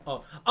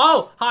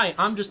Hi,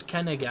 I'm just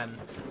Ken again.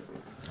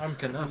 I'm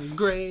Knuff.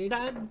 Great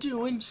at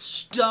doing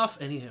stuff.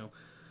 Anywho,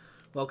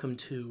 welcome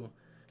to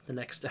the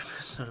next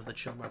episode of the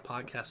Chillmore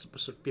Podcast,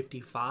 episode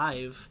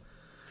 55.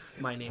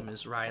 My name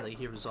is Riley,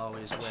 here as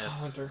always with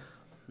Hunter.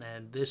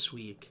 And this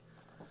week's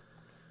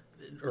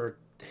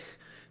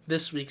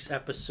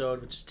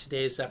episode, which is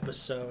today's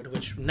episode,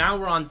 which now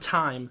we're on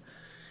time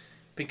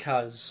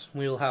because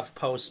we will have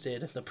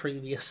posted the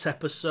previous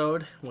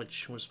episode,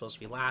 which was supposed to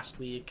be last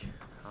week.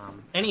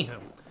 Anywho,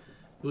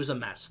 it was a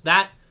mess.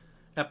 That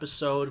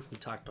episode, we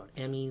talked about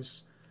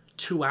Emmys,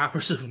 2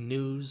 hours of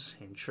news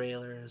and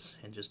trailers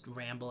and just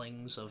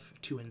ramblings of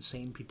two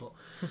insane people.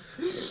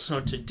 So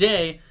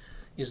today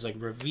is like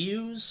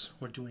reviews.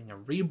 We're doing a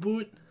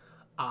reboot.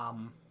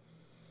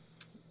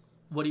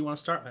 What do you want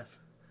to start with?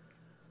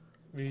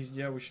 We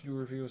should do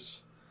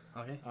reviews.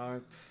 Okay. I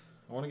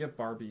want to get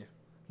Barbie.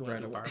 You want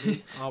Right to do away.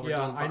 Barbie? Oh, we're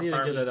doing I need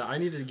Barbie. to get it. I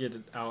need to get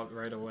it out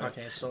right away.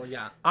 Okay, so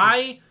yeah.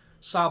 I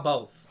saw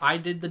both. I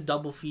did the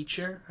double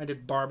feature. I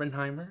did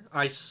Barbenheimer.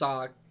 I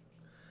saw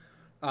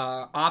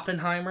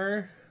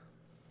Oppenheimer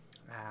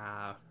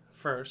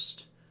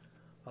first.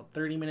 About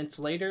 30 minutes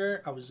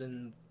later, I was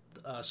in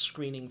a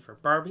screening for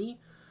Barbie.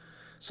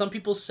 Some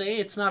people say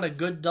it's not a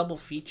good double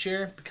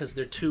feature because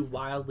they're two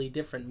wildly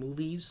different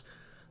movies.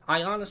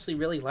 I honestly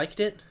really liked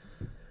it.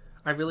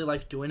 I really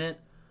liked doing it.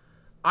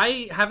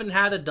 I haven't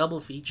had a double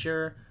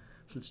feature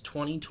since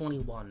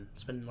 2021.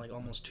 It's been like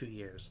almost 2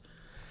 years.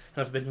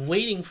 And I've been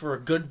waiting for a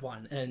good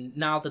one. And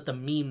now that the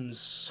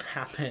memes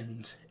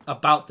happened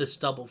about this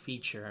double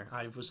feature,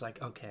 I was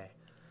like, okay.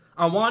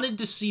 I wanted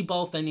to see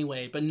both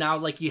anyway, but now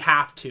like you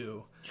have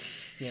to,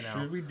 you know.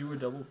 Should we do a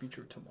double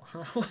feature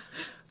tomorrow?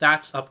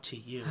 That's up to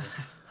you.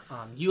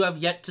 You have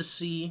yet to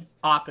see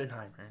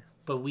Oppenheimer,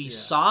 but we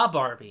saw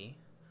Barbie.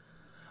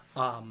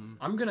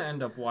 I'm gonna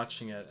end up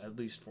watching it at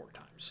least 4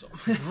 times. So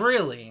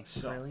Really?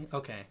 So. Really?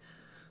 Okay.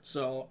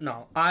 So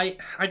no, I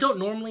don't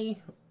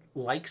normally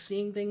like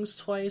seeing things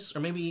twice, or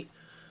maybe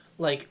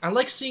like I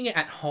like seeing it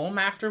at home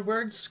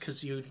afterwards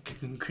because you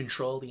can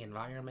control the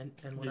environment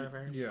and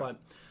whatever. Yeah. But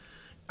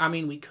I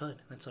mean, we could.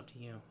 That's up to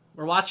you.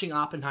 We're watching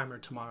Oppenheimer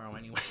tomorrow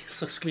anyway,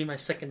 so it's gonna be my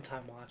second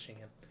time watching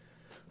it.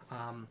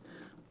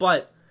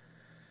 But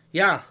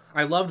yeah,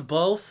 I loved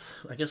both.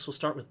 I guess we'll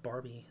start with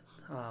Barbie.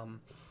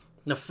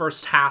 The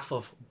first half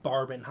of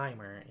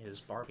Barbenheimer is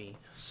Barbie,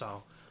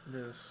 so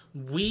yes.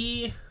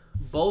 we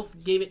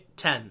both gave it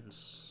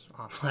 10s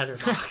on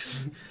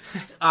Letterboxd.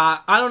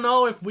 I don't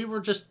know if we were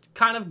just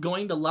kind of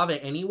going to love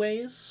it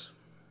anyways,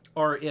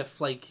 or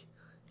if like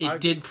it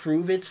did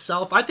prove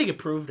itself. I think it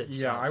proved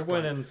itself. Yeah, I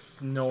went in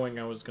knowing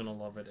I was gonna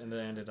love it, and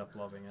then I ended up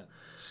loving it.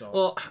 So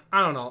well,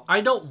 I don't know.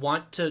 I don't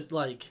want to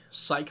like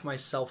psych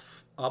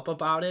myself up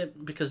about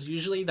it because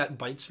usually that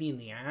bites me in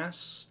the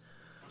ass.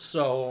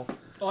 So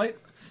like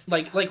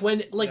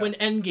when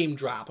Endgame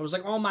dropped, I was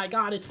like, oh my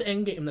god, it's the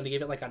Endgame, and then I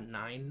gave it like a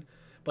 9,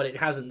 but it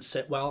hasn't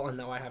sit well, and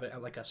now I have it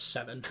at like a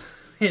 7.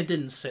 It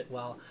didn't sit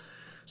well,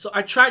 so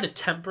I tried to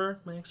temper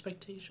my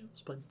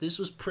expectations, but this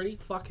was pretty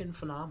fucking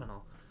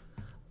phenomenal.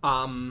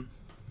 I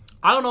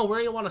don't know where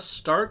you want to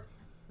start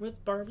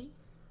with Barbie.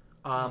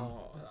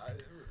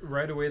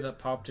 Right away that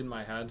popped in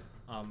my head.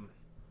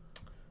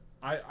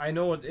 I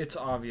know it's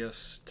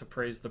obvious to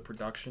praise the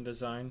production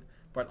design,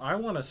 but I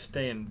want to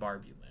stay in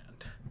Barbie Land.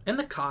 And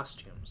the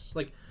costumes,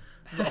 like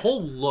the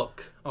whole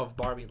look of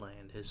Barbie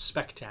Land is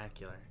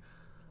spectacular.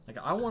 Like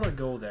I want to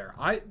go there.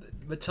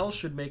 Mattel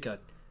should make a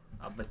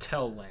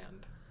Mattel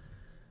Land.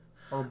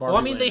 Or Barbie Well,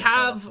 I mean, Land they in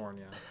have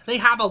California. They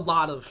have a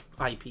lot of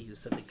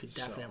IPs that they could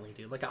definitely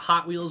do. Like a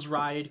Hot Wheels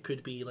ride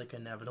could be like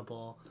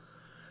inevitable.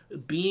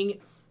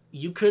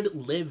 You could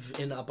live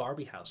in a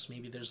Barbie house.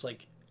 Maybe there's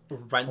like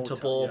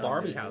rentable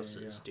Barbie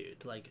houses,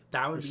 dude. Like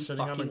that would be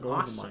sitting on a fucking gold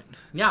awesome. mine.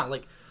 Yeah,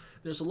 like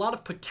there's a lot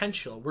of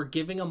potential. We're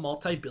giving a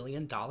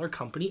multi-billion-dollar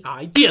company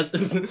ideas.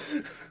 I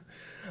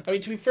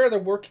mean, to be fair, they're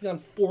working on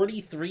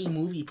 43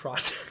 movie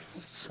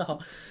projects, so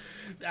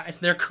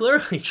they're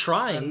clearly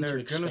trying And to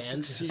they're going to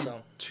expand. succeed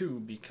So. too,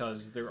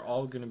 because they're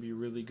all going to be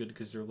really good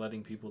because they're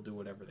letting people do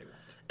whatever they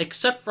want.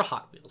 Except for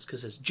Hot Wheels,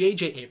 because it's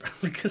J.J. Abrams.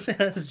 Because it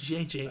has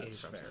J.J.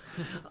 That's Abrams.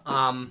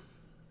 fair.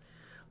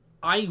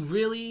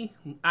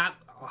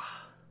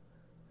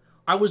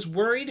 I was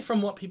worried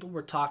from what people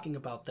were talking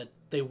about that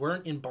they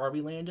weren't in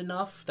Barbie Land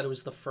enough, that it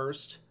was the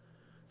first,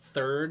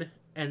 third,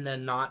 and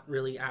then not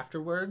really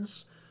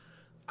afterwards.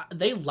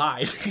 They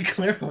lied,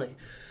 clearly.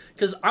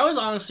 Because I was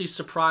honestly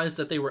surprised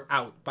that they were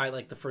out by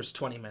like the first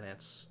 20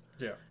 minutes.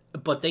 Yeah.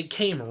 But they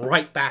came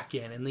right back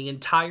in, and the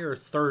entire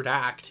third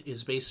act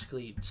is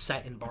basically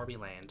set in Barbie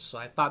Land. So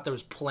I thought there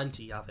was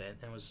plenty of it,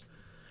 and was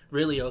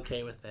really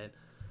okay with it.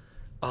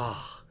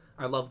 Oh,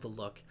 I love the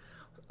look.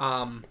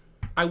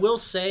 I will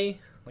say,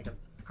 like,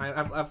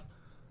 I've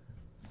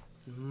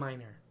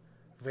minor,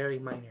 very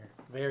minor,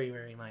 very,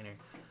 very minor.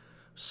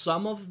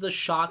 Some of the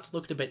shots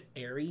looked a bit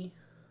airy.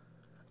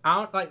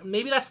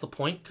 Maybe that's the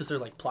point, because they're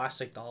like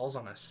plastic dolls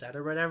on a set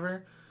or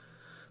whatever.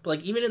 But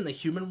like even in the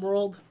human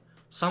world,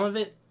 some of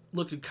it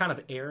looked kind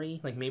of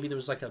airy. Like maybe there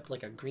was like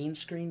a green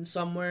screen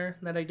somewhere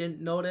that I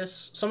didn't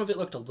notice. Some of it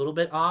looked a little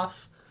bit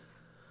off,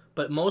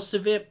 but most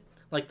of it,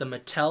 like the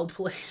Mattel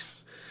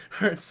place,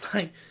 where it's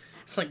like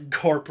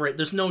corporate.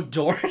 There's no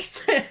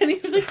doors to any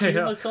of the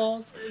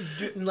cubicles.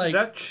 Like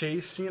that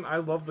chase scene, I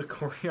love the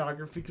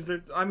choreography because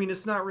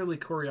it's not really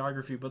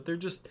choreography, but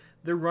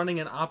they're running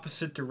in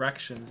opposite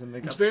directions, and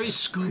it's very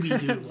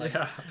Scooby-Doo. Like,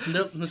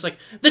 it's like,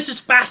 this is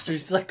faster.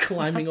 He's like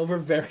climbing over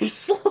very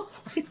slowly,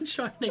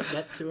 trying to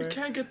get to her. I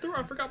can't get through.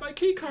 I forgot my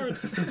key card.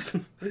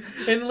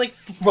 And like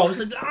throws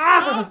it.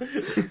 Ah!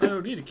 I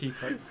don't need a key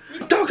card.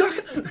 Go.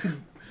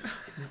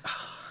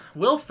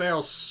 Will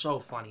Ferrell's so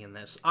funny in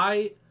this.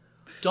 I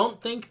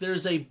don't think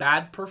there's a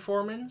bad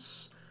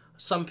performance.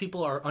 Some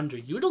people are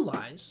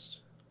underutilized,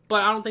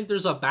 but I don't think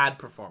there's a bad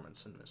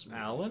performance in this movie.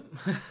 Alan?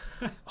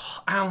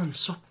 Alan's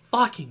so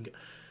fucking good.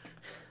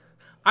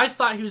 I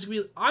thought he was going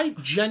to be... I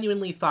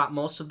genuinely thought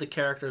most of the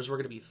characters were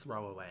going to be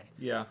throwaway.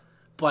 Yeah.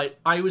 But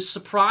I was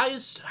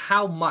surprised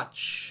how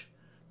much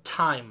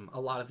time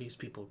a lot of these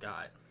people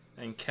got.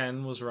 And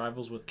Ken was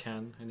rivals with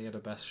Ken, and he had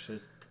his best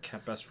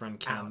friend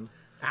Ken.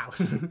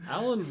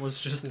 Alan was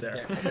just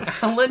there.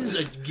 Alan's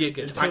a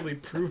giga. Until he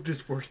proved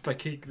his worth by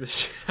kicking the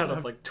shit out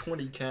of like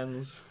 20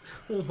 Kens.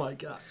 Oh my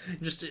god.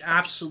 Just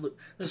absolute.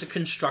 There's a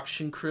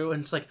construction crew,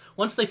 and it's like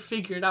once they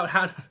figure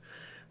how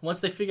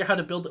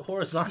to build it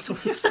horizontally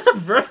instead of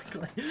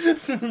vertically,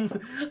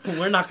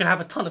 we're not gonna have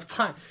a ton of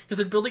time because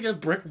they're building a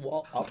brick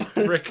wall up,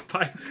 brick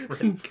by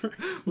brick,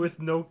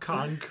 with no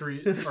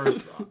concrete.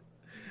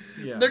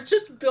 Yeah, they're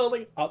just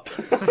building up.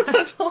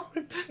 That's all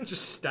they're doing.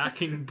 Just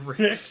stacking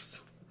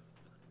bricks.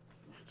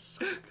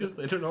 Because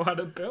they don't know how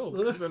to build.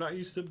 Because they're not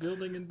used to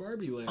building in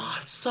Barbie Land. Oh,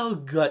 it's so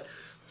good.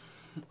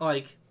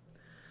 Like,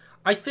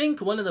 I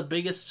think one of the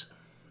biggest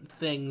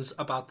things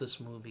about this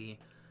movie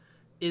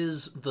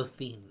is the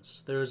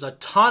themes. There's a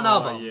ton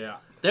of them. Yeah.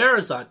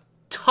 There's a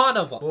ton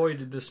of them. Boy,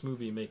 did this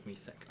movie make me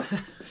think.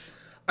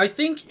 I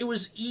think it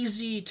was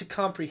easy to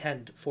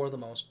comprehend for the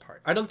most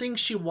part. I don't think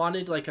she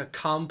wanted, like, a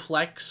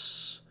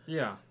complex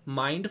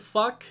mind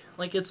fuck.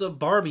 Like, it's a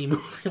Barbie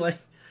movie. Like,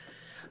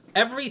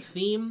 every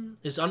theme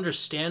is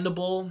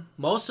understandable.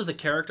 Most of the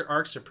character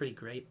arcs are pretty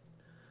great.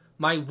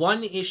 My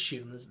one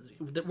issue,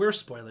 we're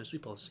spoilers,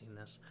 we've both seen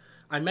this.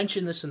 I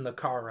mentioned this in the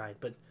car ride,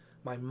 but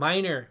my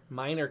minor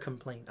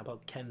complaint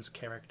about Ken's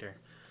character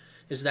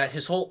is that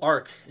his whole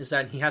arc is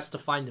that he has to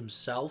find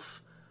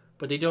himself,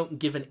 but they don't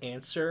give an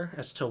answer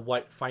as to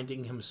what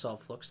finding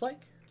himself looks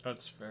like.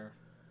 That's fair.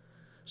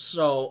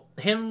 So,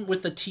 him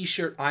with the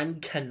t-shirt,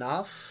 I'm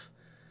Kenough,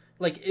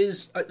 like,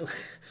 is...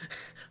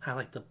 I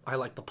like the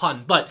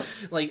pun, but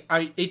like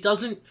it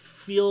doesn't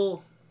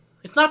feel.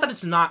 It's not that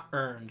it's not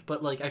earned,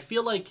 but like I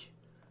feel like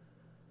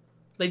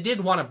they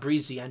did want a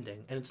breezy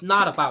ending, and it's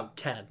not about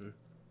Ken.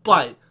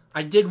 But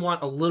I did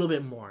want a little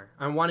bit more.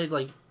 I wanted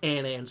like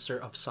an answer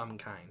of some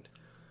kind.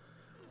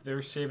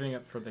 They're saving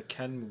it for the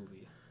Ken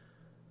movie.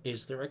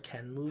 Is there a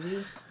Ken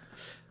movie?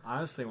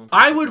 Honestly,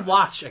 I would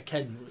watch a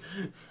Ken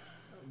movie,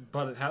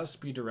 but it has to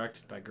be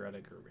directed by Greta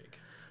Gerwig.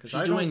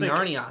 She's doing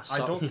Narnia.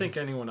 So. I don't think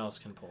anyone else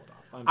can pull it off.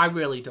 I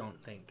really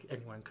don't think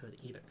anyone could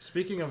either.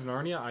 Speaking of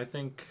Narnia, I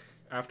think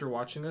after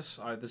watching this,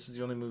 this is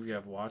the only movie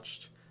I've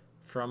watched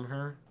from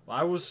her.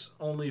 I was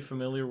only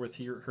familiar with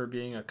her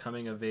being a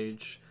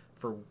coming-of-age,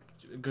 for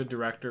a good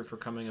director for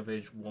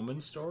coming-of-age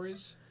woman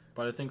stories,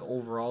 but I think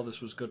overall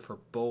this was good for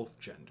both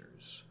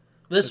genders.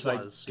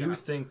 I do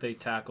think they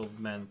tackled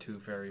men too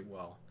very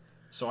well.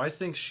 So I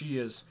think she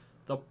is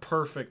the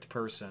perfect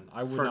person.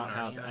 I would not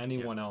have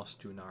anyone else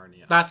do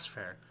Narnia. That's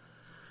fair.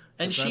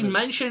 And she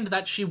mentioned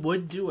that she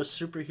would do a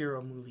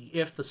superhero movie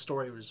if the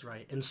story was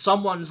right. And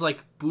someone's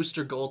like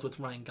Booster Gold with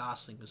Ryan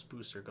Gosling was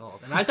Booster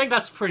Gold. And I think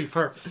that's pretty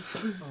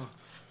perfect.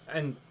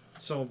 And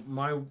so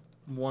my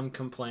one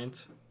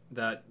complaint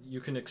that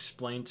you can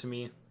explain to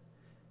me,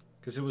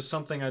 because it was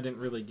something I didn't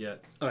really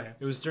get. Okay.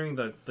 It was during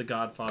the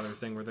Godfather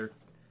thing where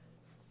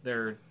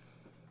they're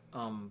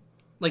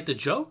like the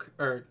joke?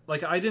 Or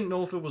like I didn't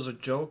know if it was a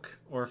joke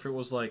or if it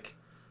was like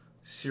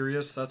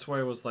serious. That's why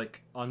I was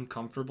like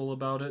uncomfortable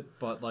about it.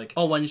 But like,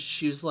 when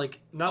she was like,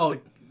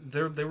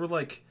 they were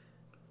like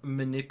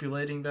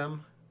manipulating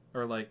them,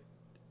 or like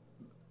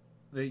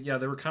they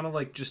were kind of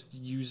like just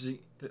using.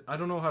 I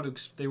don't know how to.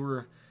 They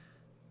were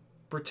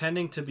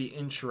pretending to be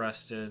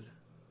interested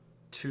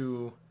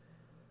to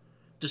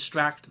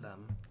distract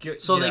them,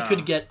 they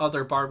could get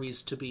other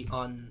Barbies to be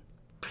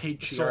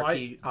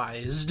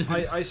unpatriarchyized.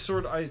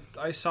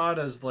 I saw it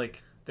as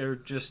like they're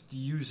just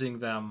using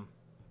them,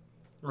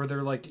 or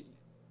they're like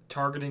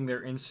targeting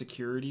their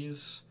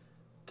insecurities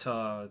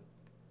to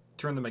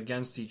turn them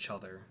against each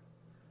other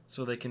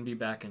so they can be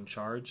back in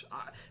charge.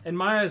 In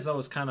my eyes, that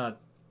was kind of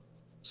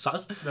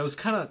sus. That was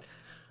kind of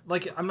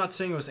like, I'm not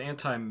saying it was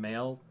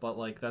anti-male, but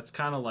like that's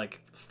kind of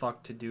like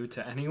fuck to do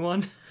to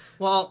anyone.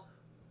 Well,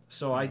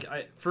 so I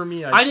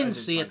didn't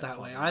see it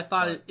that way. I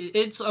thought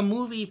it's a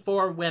movie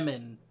for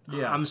women.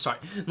 Yeah, I'm sorry.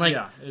 Like,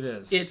 yeah, it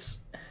is. It's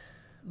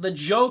the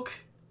joke.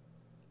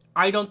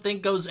 I don't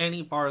think goes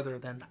any farther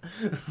than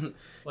that.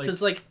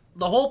 Because like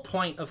the whole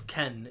point of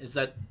Ken is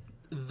that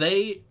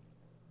they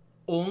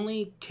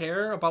only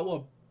care about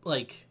what,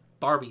 like,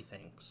 Barbie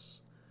thinks.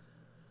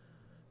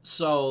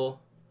 So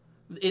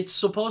it's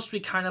supposed to be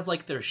kind of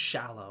like they're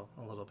shallow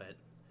a little bit,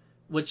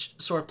 which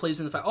sort of plays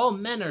in the fact, oh,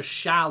 men are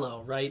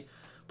shallow, right?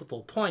 But the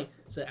whole point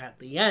is that at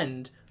the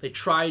end, they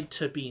tried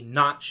to be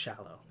not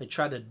shallow. They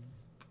tried to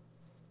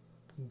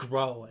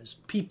grow as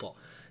people.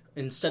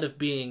 Instead of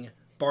being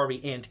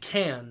Barbie and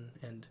Ken,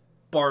 and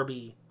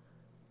Barbie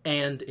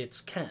and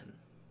it's Ken.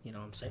 You know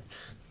what I'm saying?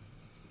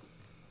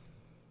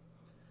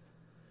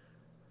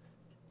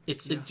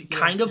 It's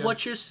kind of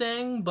what you're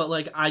saying, but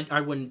like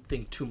I wouldn't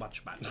think too much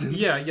about it.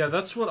 yeah,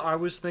 that's what I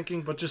was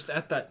thinking, but just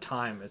at that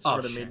time, it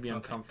sort of made me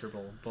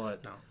uncomfortable.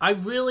 But no, I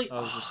really,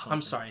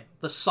 I'm sorry.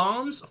 The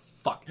songs,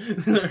 fuck,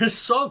 they're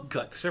so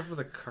good. Except for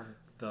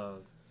the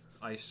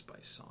Ice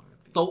Spice song.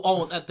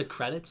 At the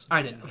credits,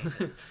 I didn't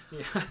know.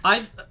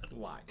 Yeah.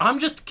 Why? I'm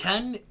just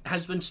Ken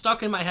has been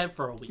stuck in my head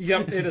for a week.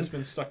 Yep, it has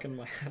been stuck in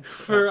my head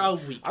for a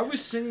week. I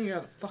was singing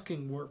at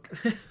fucking work.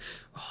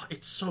 Oh,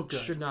 it's so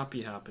good. Should not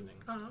be happening.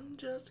 I'm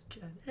just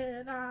Ken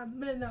and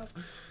I'm enough.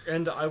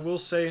 And I will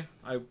say,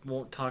 I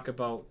won't talk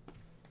about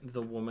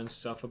the woman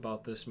stuff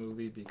about this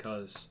movie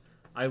because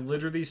I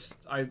literally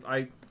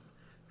I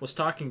was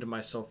talking to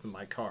myself in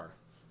my car.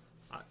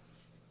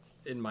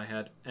 In my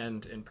head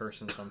and in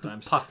person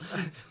sometimes.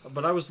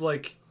 But I was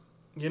like,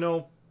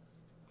 now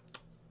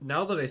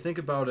that I think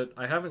about it,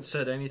 I haven't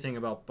said anything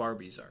about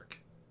Barbie's arc.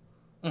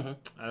 Mm-hmm. And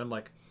I'm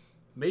like,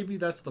 maybe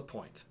that's the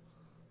point.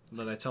 And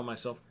then I tell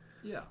myself,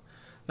 yeah,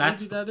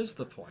 that is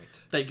the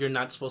point. That you're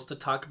not supposed to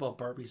talk about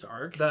Barbie's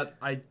arc? That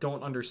I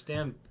don't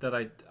understand, that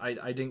I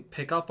didn't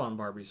pick up on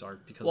Barbie's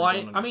arc because I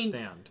don't understand.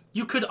 I mean,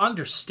 you could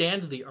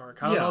understand the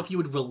arc. I don't know if you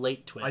would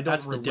relate to it. I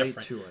don't relate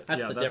to it.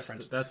 That's the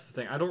difference. That's the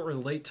thing. I don't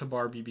relate to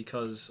Barbie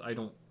because I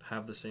don't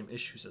have the same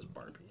issues as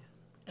Barbie.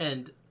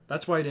 And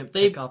that's why I didn't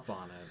pick up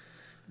on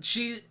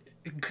it.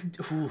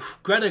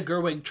 Greta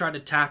Gerwig tried to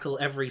tackle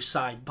every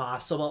side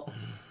possible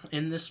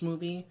in this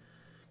movie.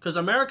 Because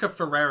America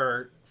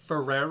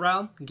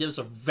Ferrera gives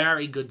a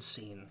very good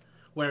scene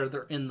where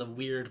they're in the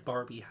weird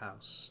Barbie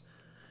house.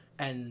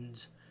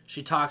 And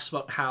she talks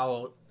about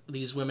how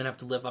these women have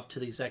to live up to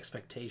these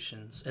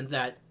expectations and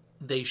that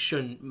they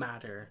shouldn't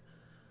matter.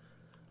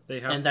 They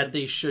have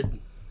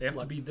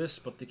to be this,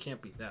 but they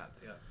can't be that.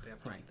 They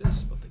have to be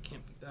this, but they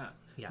can't be that.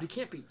 Yeah. They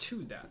can't be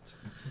to that.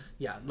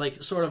 Yeah,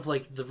 like sort of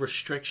like the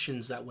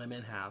restrictions that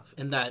women have,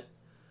 and that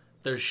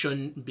there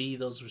shouldn't be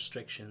those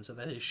restrictions, and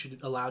that they should be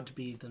allowed to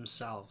be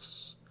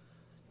themselves.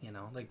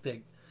 Like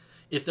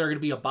if they're going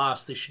to be a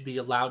boss, they should be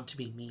allowed to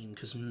be mean,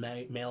 because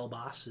male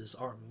bosses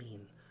are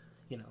mean.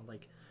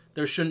 Like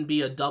there shouldn't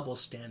be a double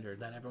standard,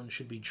 that everyone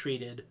should be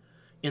treated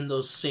in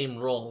those same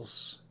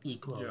roles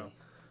equally. Yeah.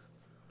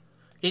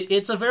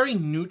 It's a very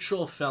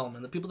neutral film,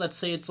 and the people that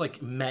say it's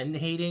like men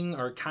hating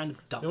are kind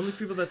of dumb. The only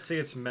people that say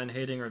it's men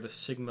hating are the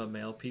Sigma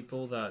male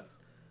people that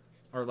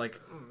are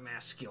like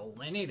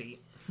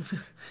masculinity.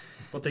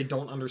 But they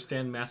don't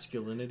understand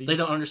masculinity. They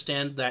don't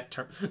understand that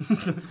term.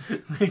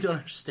 They don't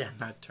understand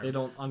that term. They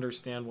don't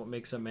understand what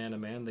makes a man a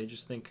man. They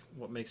just think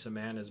what makes a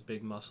man is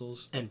big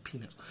muscles. And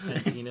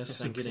penis.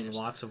 And getting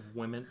lots of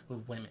women.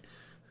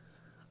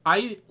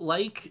 I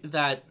like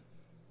that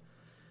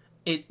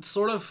it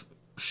sort of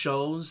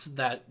shows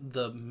that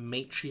the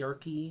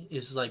matriarchy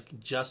is like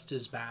just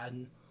as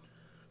bad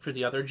for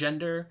the other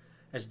gender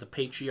as the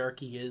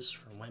patriarchy is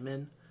for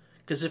women.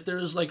 Because if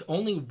there's like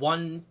only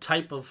one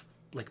type of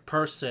like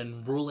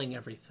person ruling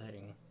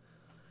everything,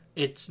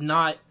 it's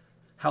not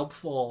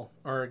helpful,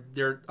 or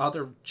their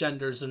other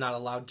genders are not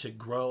allowed to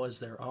grow as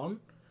their own.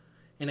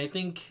 And I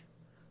think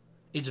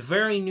it's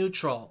very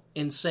neutral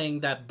in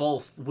saying that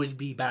both would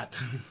be bad.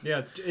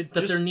 Yeah,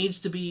 there needs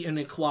to be an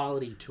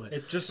equality to it.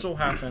 It just so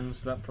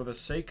happens that for the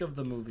sake of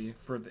the movie,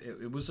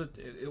 it was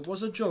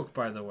a joke,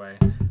 by the way,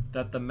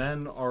 that the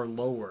men are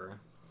lower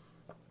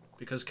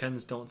because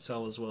Kens don't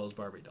sell as well as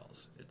Barbie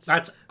dolls.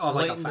 That's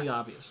blatantly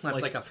obvious.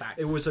 That's like a fact.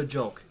 It was a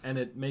joke, and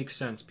it makes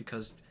sense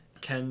because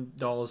Ken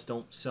dolls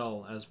don't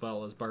sell as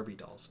well as Barbie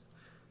dolls.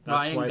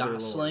 That's Ryan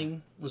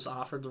Gosling was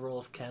offered the role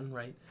of Ken,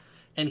 right?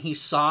 And he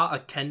saw a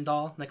Ken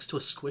doll next to a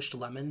squished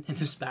lemon in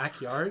his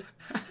backyard.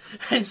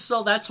 And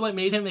so that's what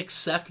made him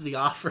accept the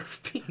offer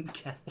of being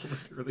Ken.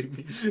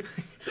 Literally.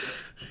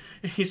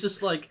 He's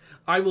just like,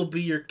 I will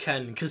be your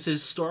Ken, because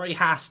his story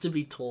has to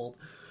be told.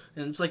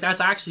 And it's like, that's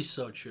actually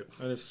so true.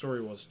 And his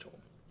story was told.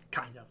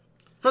 Kind of.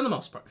 For the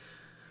most part.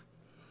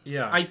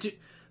 Yeah. I do.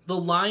 The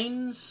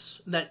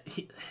lines that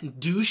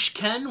douche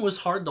Ken was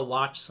hard to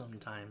watch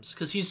sometimes,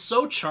 because he's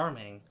so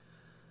charming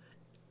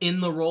in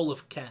the role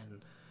of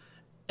Ken.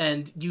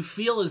 And you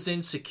feel his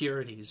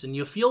insecurities, and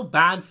you feel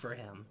bad for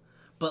him.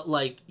 But,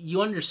 like,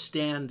 you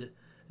understand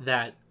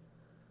that,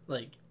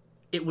 like,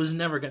 it was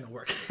never going to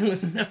work. It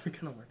was never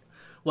going to work.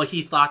 What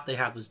he thought they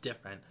had was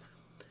different.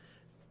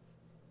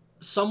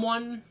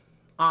 Someone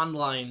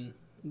online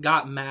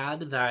got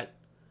mad that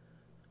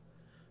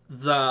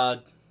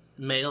the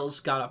males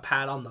got a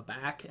pat on the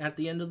back at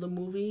the end of the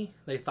movie.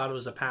 They thought it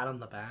was a pat on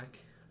the back.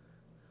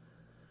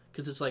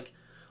 Because it's like,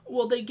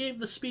 well, they gave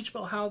the speech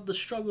about how the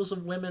struggles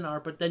of women are,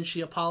 but then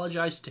she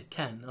apologized to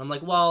Ken. I'm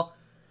like, well,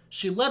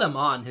 she led him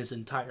on his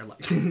entire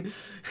life.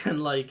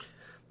 And, like,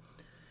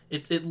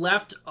 it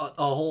left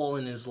a hole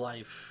in his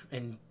life.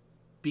 And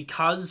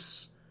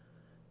because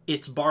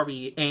it's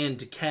Barbie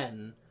and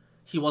Ken,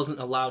 he wasn't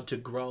allowed to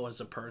grow as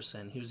a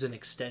person. He was an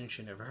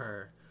extension of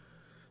her.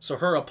 So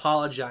her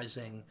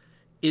apologizing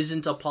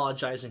isn't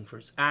apologizing for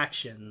his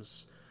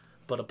actions,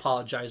 but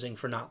apologizing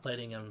for not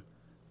letting him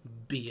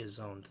be his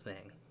own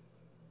thing.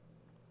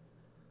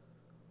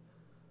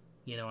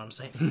 You know what I'm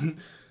saying?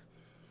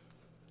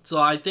 So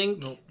I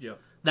think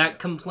that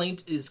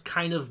complaint is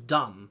kind of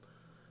dumb,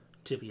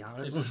 to be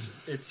honest.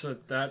 It's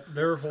that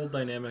their whole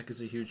dynamic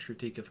is a huge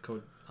critique of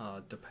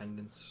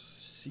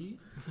codependency.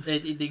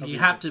 You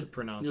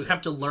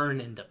have to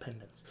learn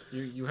independence.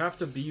 You have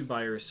to be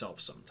by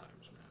yourself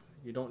sometimes, man.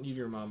 You don't need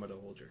your mama to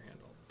hold your hand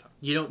all the time.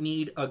 You don't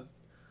need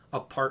a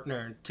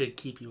partner to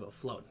keep you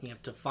afloat. You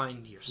have to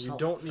find yourself.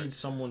 You don't need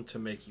someone to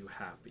make you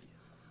happy.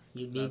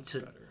 You need to.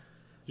 Better.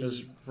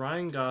 Because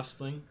Ryan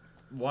Gosling,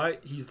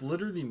 he's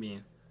literally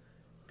me.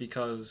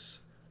 Because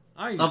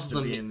I used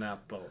to be in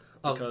that boat.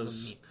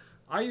 Because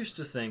I used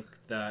to think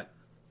that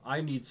I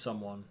need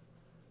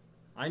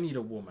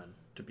a woman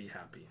to be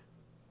happy.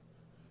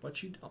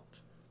 But you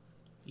don't.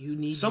 You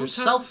need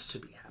yourself to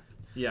be happy.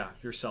 Yeah,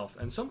 yourself.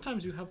 And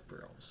sometimes you have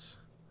bros.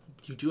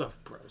 You do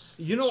have bros.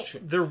 You know,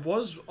 there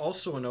was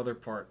also another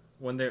part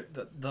when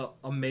the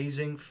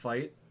amazing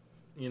fight,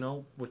 you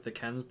know, with the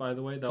Kens, by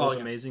the way. That was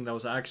amazing. That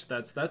was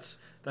actually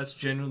that's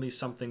genuinely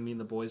something me and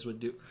the boys would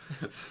do.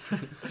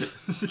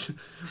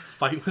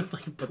 Fight with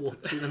like pool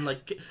team and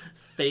like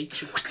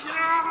fake.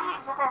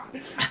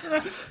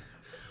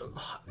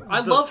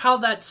 I love how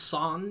that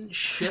song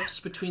shifts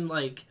between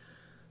like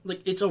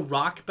it's a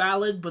rock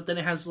ballad, but then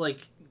it has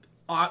like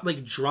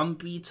drum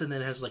beats, and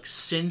then it has like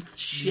synth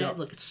shit. Yep.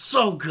 Like, it's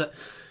so good.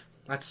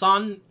 That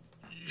song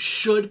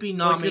should be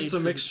nominated. It's a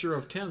mixture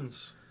of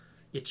tens.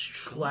 It's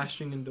true.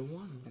 Clashing into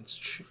one. It's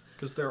true.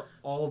 Because they're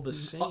all the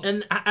same.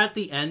 And at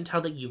the end, how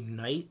they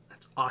unite,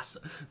 that's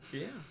awesome.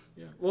 Yeah.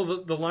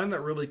 Well, the line that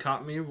really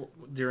caught me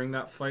during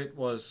that fight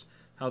was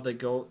how they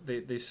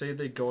say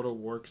they go to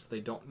war because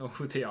they don't know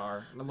who they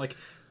are. And I'm like,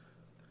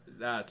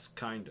 that's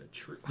kind of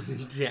true.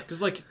 Yeah.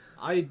 Because, like,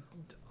 I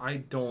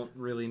don't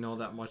really know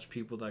that much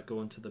people that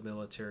go into the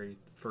military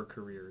for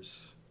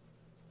careers.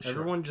 Sure.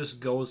 Everyone just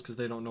goes because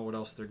they don't know what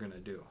else they're going to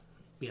do.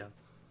 Yeah.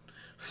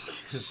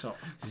 So,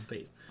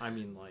 I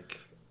mean, like...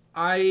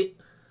 I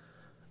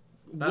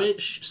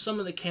wish some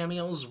of the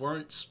cameos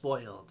weren't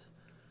spoiled.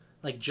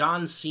 Like,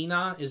 John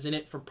Cena is in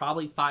it for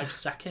probably 5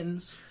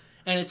 seconds.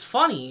 And it's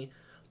funny,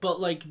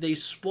 but, like, they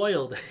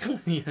spoiled it,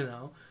 you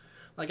know?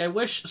 Like, I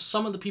wish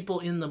some of the people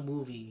in the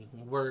movie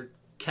were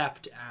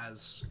kept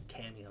as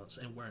cameos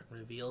and weren't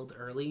revealed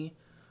early.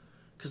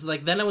 Because,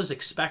 like, then I was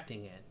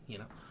expecting it, you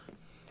know?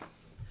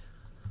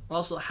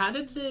 Also, how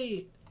did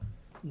they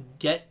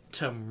get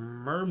to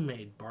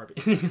Mermaid Barbie?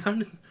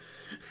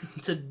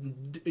 to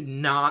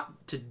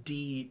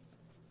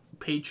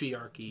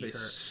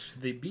patriarchy.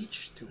 They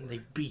beach to her. They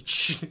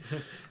beach.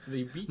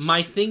 They beach.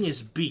 My thing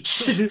is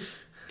beach.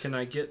 Can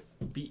I get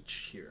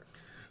beach here?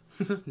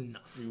 No.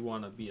 You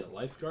want to be a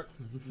lifeguard?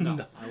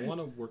 No. I want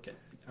to work at...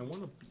 I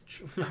want a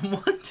beach. I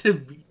want to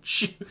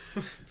beach.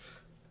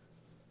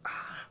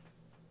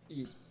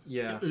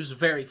 Yeah. It was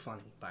very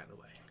funny, by the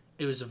way.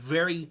 It was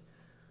very...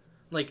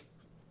 Like...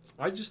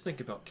 I just think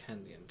about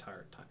Ken the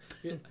entire time.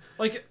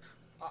 Like...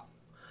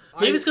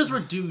 Maybe it's because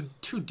we're two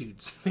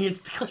dudes. It's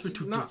because we're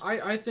two dudes.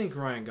 I think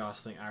Ryan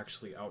Gosling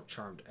actually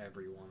outcharmed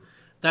everyone.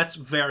 That's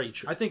very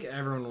true. I think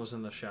everyone was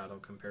in the shadow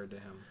compared to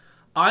him.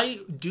 I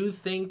do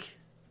think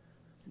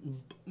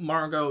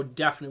Margot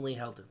definitely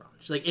held it wrong.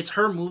 Like, it's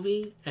her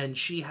movie, and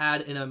she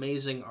had an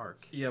amazing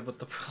arc. Yeah, but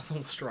the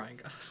problem was Ryan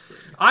Gosling.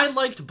 I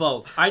liked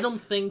both. I don't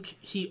think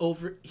he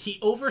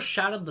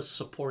overshadowed the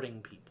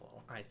supporting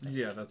people, I think.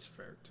 Yeah, that's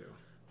fair, too.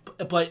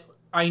 But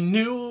I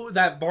knew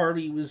that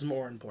Barbie was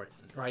more important,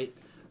 right?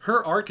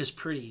 Her arc is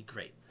pretty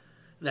great.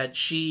 That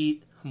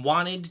she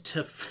wanted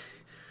to...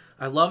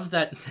 I love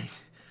that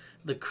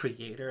the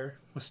creator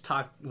was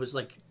talking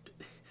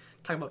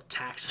about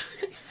tax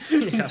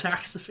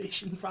tax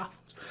evasion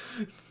problems.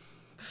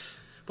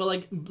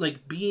 But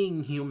like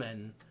being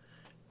human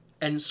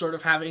and sort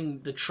of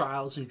having the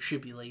trials and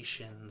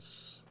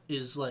tribulations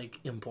is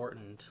like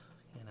important,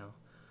 you know.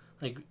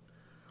 Like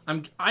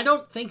I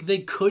don't think they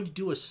could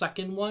do a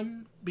second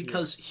one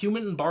because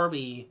Human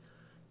Barbie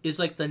is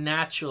like the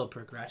natural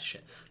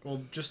progression.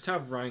 Well, just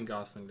have Ryan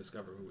Gosling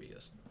discover who he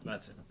is.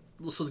 That's it.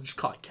 So just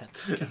call it Ken.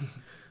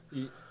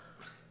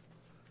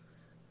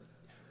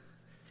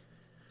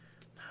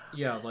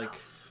 Yeah, like,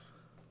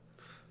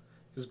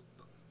 because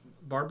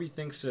Barbie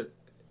thinks it,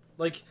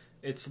 like,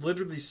 it's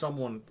literally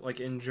someone, like,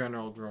 in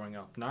general growing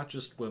up, not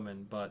just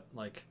women, but,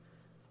 like,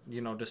 you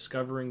know,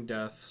 discovering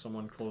death,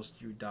 someone close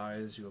to you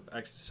dies, you have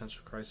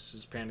existential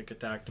crises, panic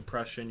attack,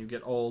 depression, you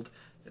get old,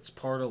 it's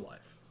part of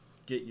life.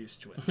 Get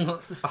used to it.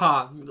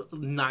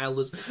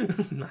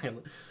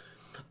 Nihilism.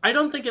 I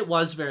don't think it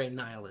was very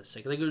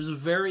nihilistic. Like, it was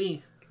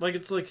very... Like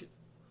it's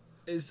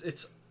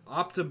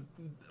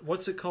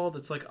what's it called?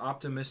 It's like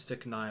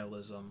optimistic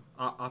nihilism.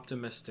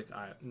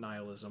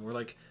 Where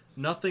like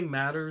nothing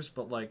matters,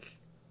 but like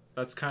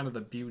that's kind of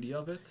the beauty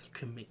of it. You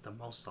can make the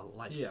most of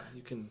life. Yeah,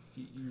 you can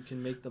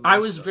make the most I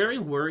was of very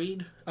it.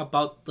 worried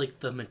about like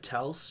the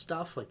Mattel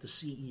stuff, like the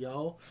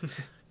CEO,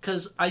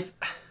 because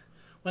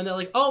when they're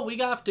like, "Oh, we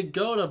have to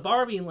go to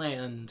Barbie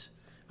Land,"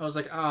 I was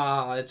like,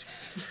 it's."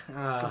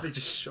 They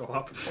just show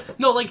up.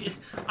 No, like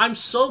I'm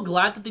so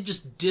glad that they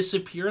just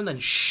disappear and then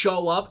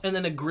show up and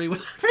then agree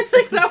with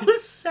everything that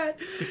was said.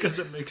 Because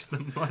it makes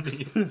them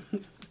money.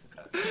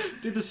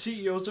 Do the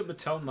CEOs at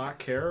Mattel not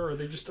care, or are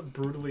they just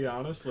brutally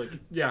honest? Like,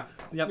 yeah,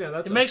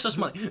 that's It makes us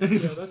money.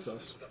 Yeah, that's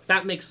us.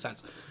 That makes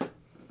sense.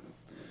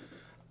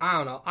 I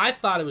don't know. I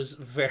thought it was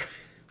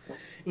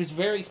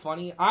very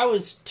funny. I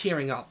was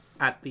tearing up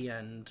at the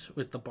end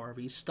with the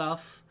Barbie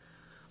stuff.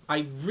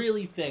 I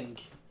really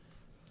think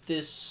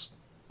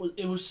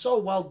it was so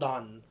well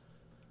done.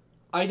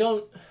 I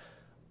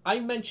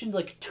mentioned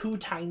like 2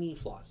 tiny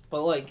flaws,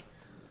 but like,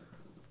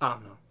 I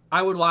don't know.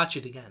 I would watch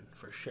it again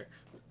for sure.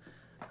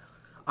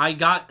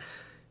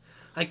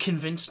 I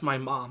convinced my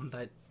mom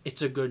that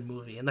it's a good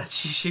movie and that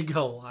she should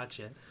go watch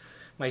it.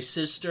 My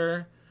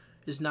sister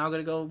is now going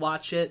to go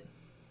watch it.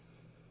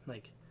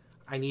 Like,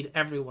 I need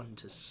everyone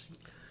to see.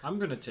 I'm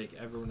going to take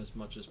everyone as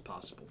much as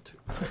possible, too.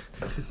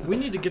 We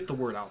need to get the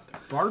word out there.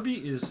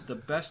 Barbie is the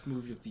best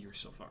movie of the year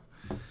so far.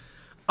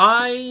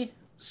 I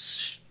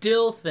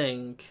still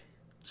think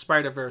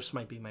Spider-Verse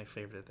might be my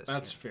favorite this year.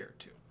 That's fair,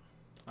 too.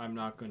 I'm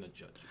not going to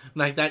judge you.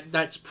 Like,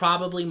 that's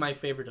probably my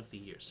favorite of the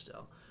year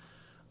still.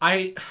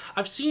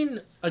 I've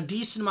seen a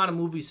decent amount of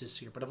movies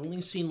this year, but I've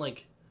only seen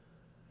like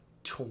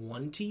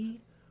 20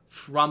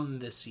 from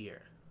this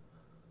year.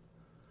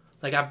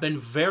 Like, I've been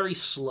very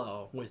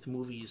slow with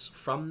movies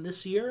from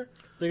this year,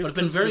 but I've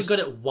been very good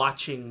at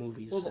watching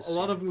movies this year. A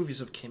lot of movies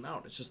have came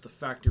out. It's just the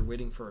fact you're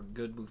waiting for a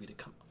good movie to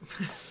come out.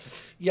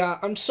 Yeah,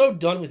 I'm so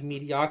done with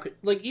mediocrity.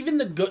 Like, even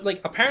the good... Like,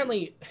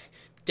 apparently,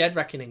 Dead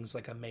Reckoning's,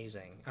 like,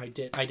 amazing. I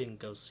didn't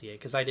go see it,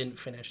 because I didn't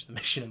finish the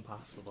Mission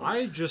Impossible.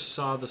 I just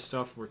saw the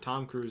stuff where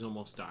Tom Cruise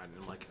almost died,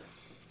 and I'm like,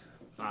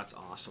 that's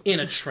awesome.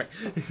 In a train.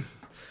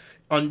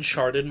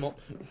 Uncharted.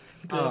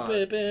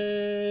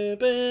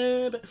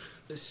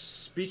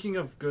 Speaking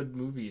of good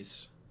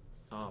movies,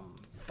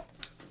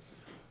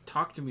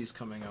 Talk to Me's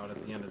coming out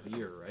at the end of the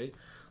year, right?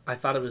 I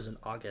thought it was in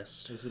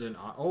August. Is it in...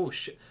 Oh,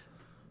 shit.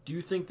 Do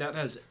you think that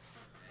has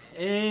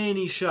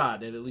any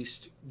shot at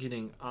least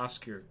getting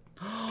Oscar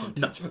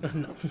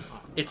contention? No.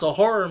 It's a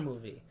horror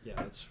movie. Yeah,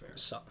 that's fair.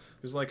 So,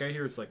 because like I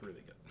hear it's like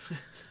really good.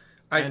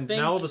 I and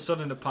think now all of a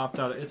sudden it popped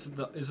out. Is it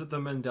the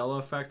Mandela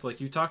effect? Like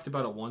you talked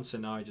about it once,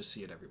 and now I just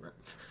see it everywhere.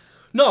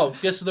 no,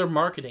 because they're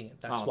marketing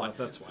it. That's why.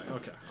 That's why.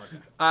 Okay.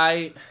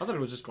 I thought it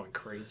was just going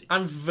crazy.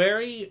 I'm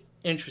very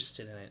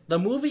interested in it. The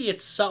movie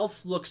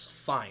itself looks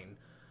fine,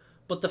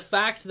 but the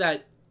fact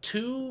that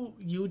 2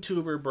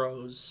 YouTuber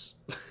bros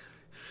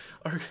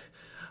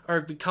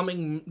are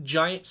becoming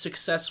giant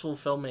successful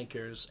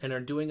filmmakers and are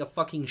doing a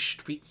fucking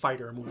Street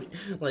Fighter movie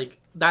like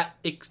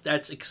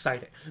that's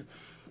exciting.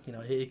 You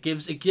know, it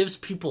gives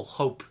people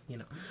hope, you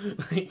know.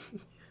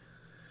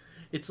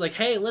 It's like,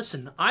 hey,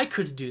 listen, I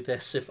could do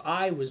this if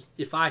I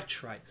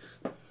tried,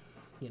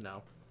 you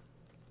know.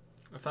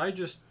 If I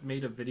just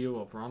made a video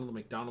of Ronald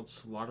McDonald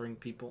slaughtering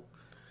people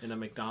in a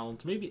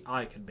McDonald's, maybe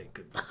I could make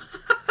good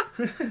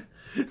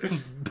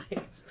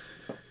movies.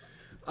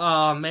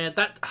 Oh man,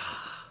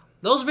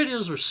 those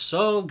videos were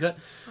so good.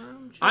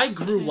 I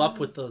grew up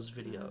with those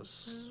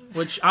videos,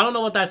 which I don't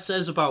know what that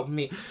says about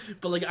me,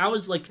 but like I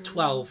was like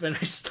 12 and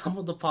I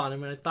stumbled upon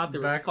them and I thought they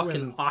were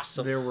fucking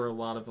awesome. There were a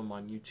lot of them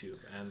on YouTube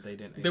and they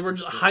didn't. They were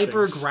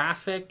hyper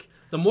graphic.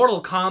 The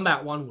Mortal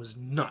Kombat one was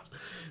nuts.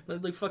 They're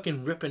like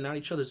fucking ripping out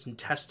each other's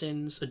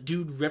intestines. A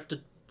dude ripped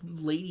a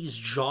lady's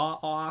jaw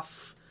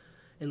off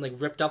and like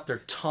ripped out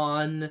their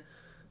tongue.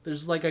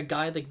 There's like a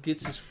guy that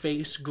gets his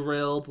face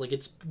grilled. Like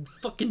it's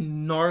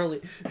fucking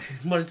gnarly,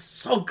 but it's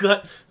so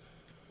good.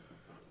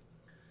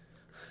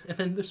 And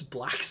then there's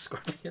Black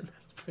Scorpion.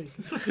 That's pretty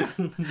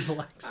good.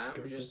 Black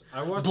Scorpion.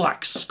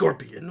 Black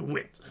Scorpion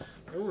wins.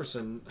 There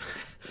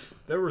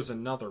was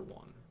another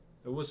one.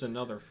 It was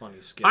another funny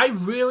skit. I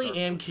really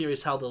am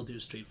curious how they'll do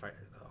Street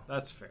Fighter, though.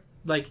 That's fair.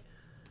 Like,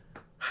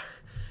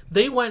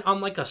 they went on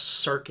like a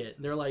circuit.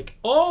 They're like,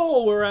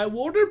 oh, we're at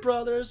Warner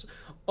Brothers.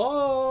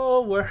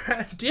 Oh, we're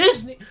at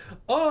Disney.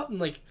 Oh, and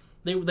like,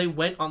 they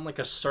went on like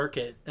a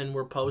circuit and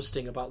were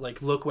posting about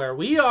like, look where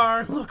we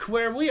are. Look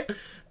where we are.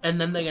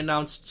 And then they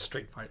announced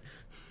Street Fighter.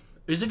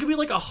 Is it gonna be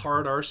like a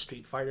hard R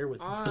Street Fighter with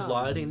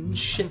blood and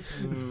shit?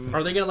 Or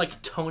are they gonna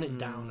like tone it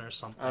down or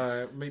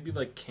something? Maybe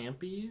like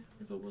campy,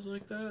 if it was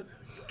like that.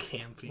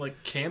 Campy.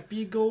 Like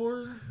campy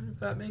gore, if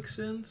that makes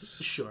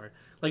sense. Sure.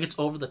 Like it's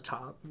over the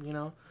top, you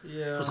know?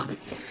 Yeah.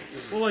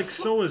 Well, like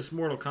so is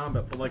Mortal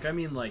Kombat, but like I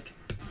mean like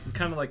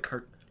kind of like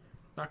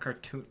not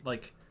cartoon,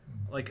 like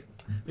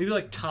maybe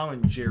like Tom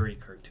and Jerry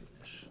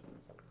cartoonish.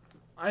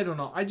 I don't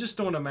know. I just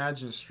don't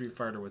imagine Street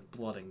Fighter with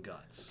blood and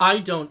guts. I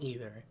don't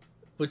either.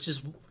 Which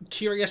is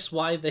curious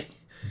why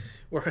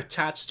were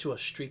attached to a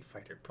Street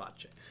Fighter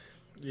project.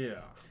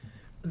 Yeah.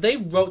 They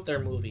wrote their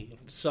movie,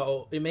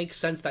 so it makes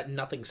sense that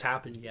nothing's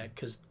happened yet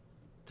because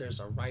there's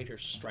a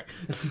writer's strike.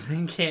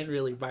 They can't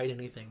really write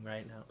anything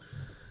right now.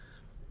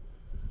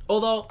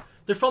 Although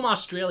they're from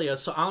Australia,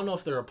 so I don't know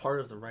if they're a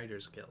part of the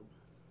Writers Guild.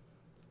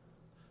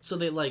 So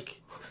they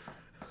like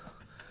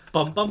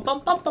bum bum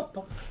bum bum bum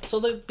bum. So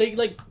they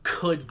like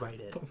could write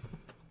it.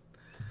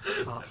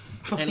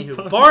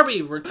 Anywho,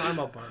 Barbie. We're talking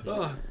about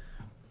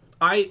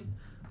Barbie.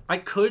 I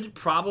could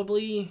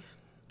probably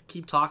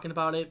keep talking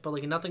about it, but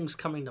like nothing's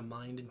coming to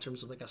mind in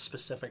terms of like a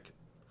specific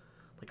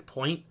like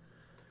point.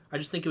 I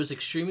just think it was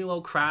extremely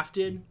well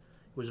crafted.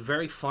 It was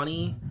very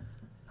funny.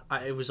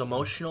 It was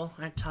emotional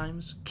at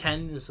times.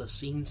 Ken is a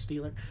scene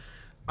stealer.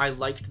 I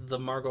liked the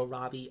Margot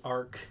Robbie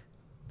arc.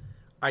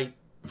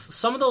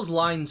 Some of those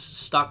lines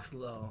stuck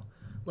though.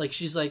 Like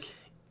she's like,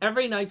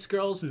 every night's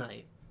girls'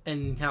 night,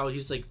 and how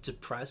he's like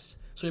depressed.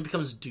 So he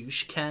becomes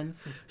douche Ken.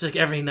 He's like,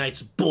 every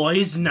night's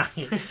boys'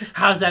 night.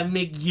 How does that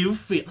make you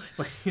feel?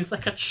 Like he's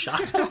like a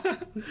child.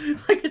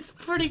 Like it's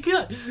pretty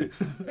good.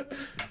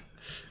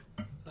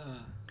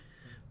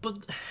 But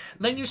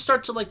then you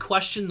start to like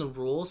question the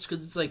rules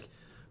because it's like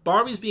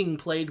Barbie's being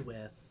played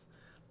with,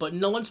 but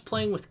no one's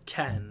playing with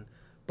Ken.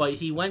 But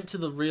he went to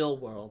the real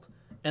world,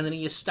 and then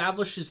he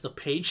establishes the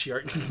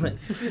patriarchy.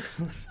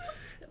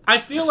 I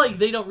feel like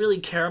they don't really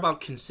care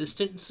about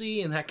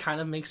consistency, and that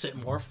kind of makes it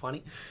more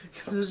funny.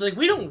 Because it's like,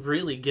 we don't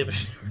really give a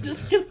shit. We're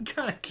just gonna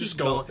kind of keep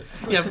go going. with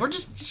it. Yeah, we're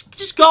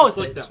just go with It's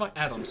like it. It's that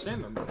fine. Adam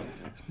Sandler movie.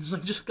 It's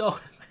like, just go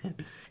with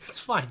it. It's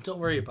fine. Don't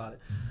worry about it.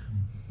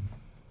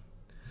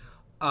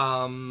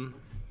 Yeah,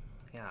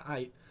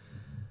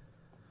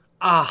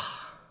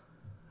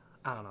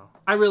 I don't know.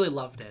 I really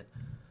loved it.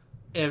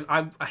 And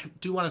I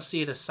do want to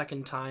see it a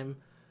second time.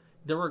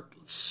 There were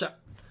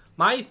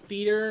my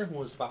theater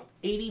was about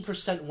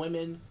 80%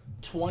 women,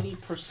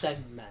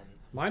 20% men.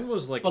 Mine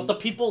was like, But the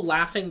people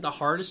laughing the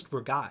hardest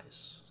were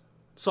guys.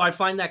 So I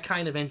find that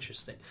kind of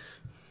interesting.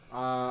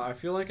 I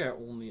feel like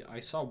I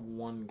saw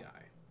one guy.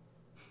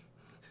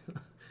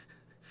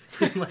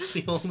 Like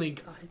the only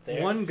guy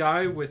there. One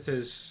guy with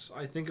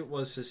I think it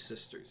was his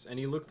sisters, and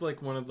he looked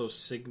like one of those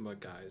Sigma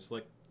guys,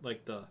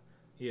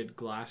 he had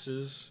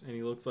glasses, and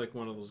he looked like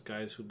one of those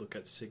guys who look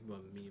at Sigma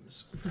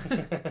memes.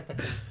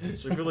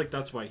 So I feel like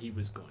that's why he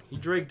was going. He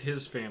dragged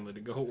his family to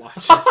go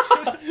watch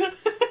it.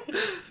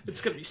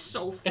 It's gonna be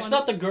so funny. It's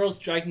not the girls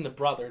dragging the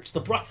brother; it's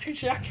the brother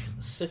dragging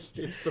the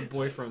sister. It's the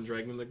boyfriend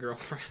dragging the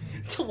girlfriend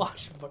to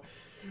watch,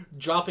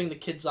 dropping the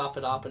kids off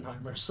at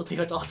Oppenheimer so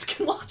the adults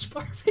can watch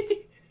Barbie.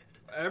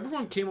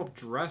 Everyone came up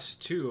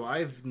dressed too.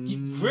 I've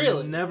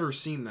Really? never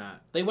seen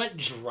that. They went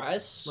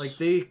dressed? Like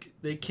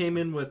they came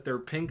in with their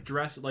pink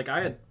dress. Like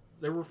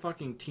there were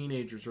fucking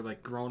teenagers or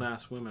like grown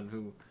ass women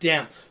who.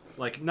 Damn.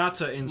 Like not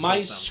to insult my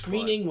them,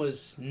 screening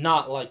was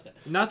not like that.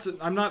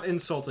 I'm not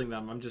insulting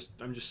them. I'm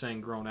just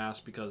saying grown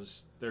ass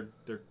because they're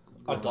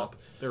adult. Up.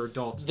 They're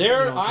adults.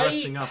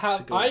 Dressing up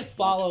to go I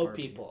follow watch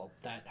people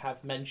that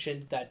have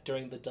mentioned that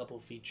during the double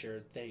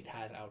feature they'd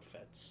had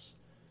outfits.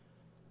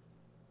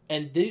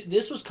 And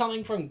this was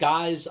coming from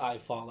guys I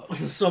follow.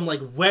 So I'm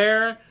like,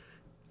 where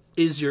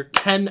is your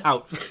Ken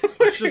outfit?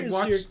 I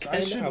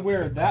should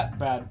wear that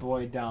bad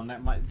boy down.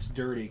 It's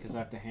dirty because I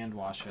have to hand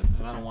wash it,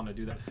 and I don't want to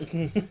do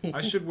that.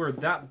 I should wear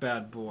that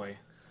bad boy,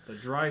 the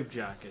drive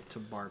jacket, to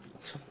Barbie.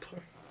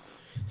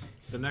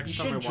 The next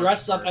time I watch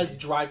dress up Barbie, as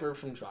Driver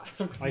from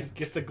Drive. I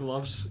get the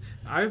gloves.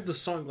 I have the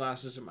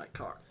sunglasses in my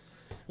car.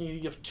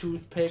 You have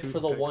toothpick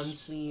for the one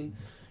scene.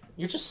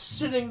 You're just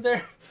sitting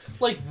there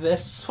like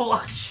this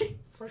watching.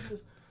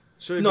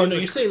 No,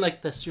 you're saying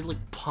like this. You're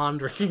like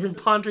pondering. You're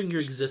pondering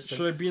your existence.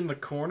 Should I be in the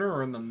corner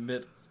or in the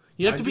mid?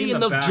 You have to be in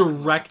the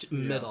direct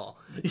middle.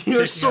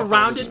 You're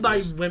surrounded by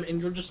women,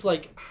 and you're just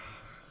like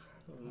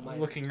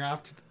looking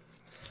up.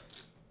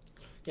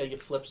 Yeah, you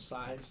flip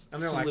sides. And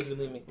they're like,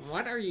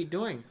 "What are you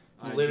doing?"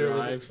 I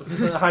drive.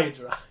 I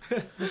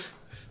drive.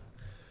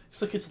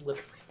 It's like it's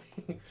literally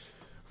me.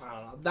 I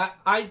don't know. That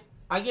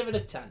I give it a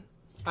 10.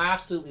 I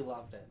absolutely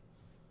loved it.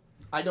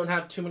 I don't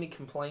have too many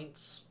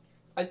complaints.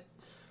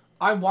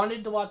 I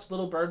wanted to watch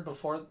Little Bird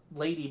before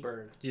Lady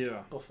Bird.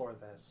 Yeah. Before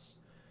this,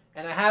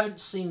 and I haven't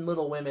seen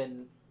Little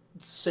Women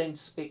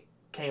since it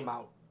came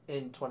out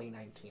in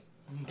 2019.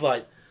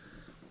 But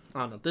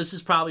I don't know. This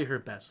is probably her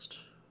best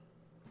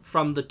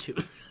from the two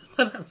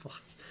that I've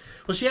watched.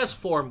 Well, she has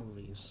 4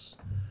 movies.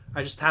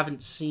 I just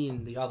haven't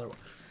seen the other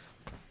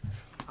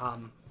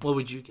one. What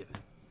would you give it?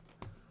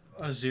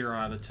 A 0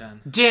 out of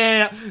 10.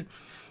 Damn.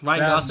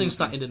 Ryan Gosling's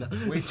not into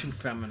that. Way too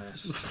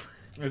feminist.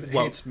 It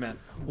hates men.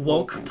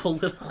 Woke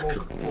political.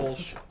 Woke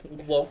bullshit.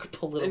 Woke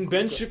political. And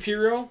Ben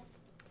Shapiro,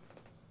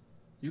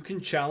 you can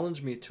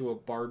challenge me to a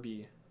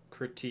Barbie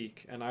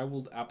critique, and I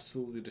will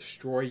absolutely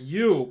destroy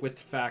you with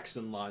facts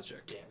and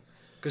logic. Damn.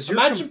 Because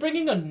imagine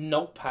bringing a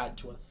notepad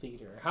to a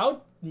theater.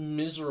 How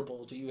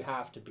miserable do you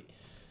have to be?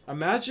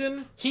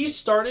 Imagine he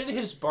started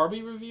his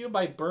Barbie review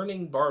by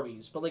burning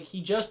Barbies, but like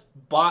he just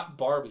bought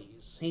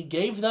Barbies. He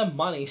gave them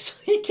money so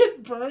he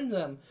could burn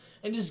them,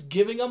 and just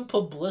giving them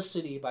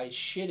publicity by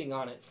shitting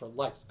on it for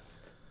likes.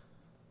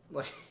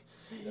 Like,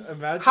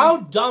 Imagine how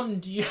dumb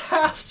do you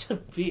have to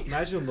be?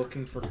 Imagine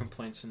looking for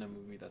complaints in a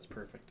movie that's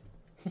perfect.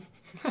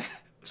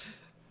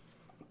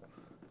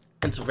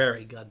 It's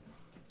very good.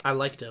 I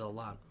liked it a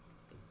lot.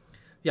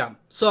 Yeah.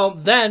 So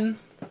then,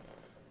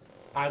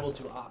 I will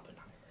do Oppenheimer.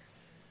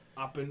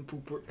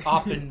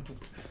 Oppenpooper.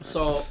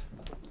 So,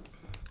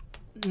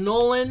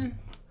 Nolan,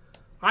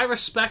 I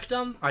respect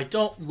him. I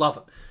don't love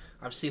him.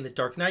 I've seen the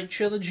Dark Knight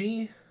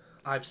trilogy.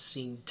 I've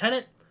seen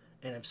Tenet.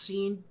 And I've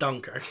seen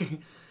Dunkirk.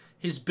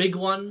 His big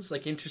ones,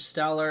 like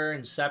Interstellar,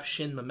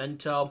 Inception,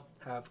 Memento,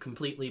 have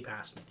completely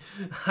passed me.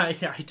 I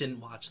didn't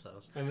watch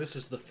those. And this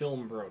is the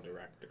film bro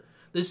director.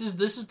 This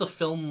is the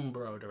film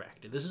bro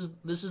director. This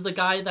is the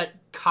guy that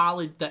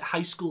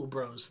high school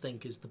bros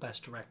think is the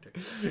best director.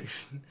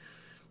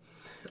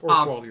 Or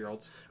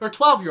 12-year-olds. Or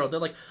 12-year-old. They're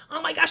like,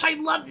 oh my gosh, I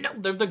love no.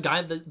 They're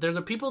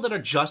the people that are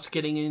just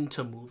getting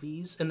into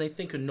movies and they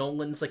think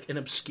Nolan's like an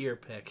obscure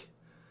pick.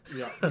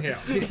 Yeah.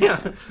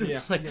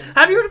 It's like,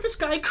 have you heard of this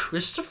guy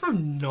Christopher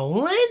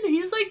Nolan?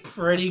 He's like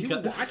pretty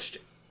good. Have you watched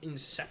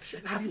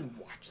Inception? Have you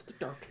watched The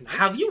Dark Knight?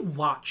 Have you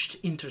watched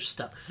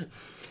Interstellar?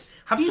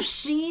 Have you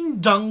seen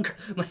Dunkirk?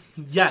 Like,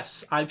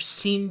 yes, I've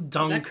seen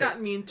Dunkirk. That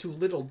got me into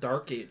Little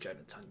Dark Age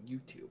edits on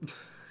YouTube.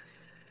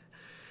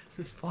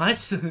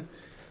 What?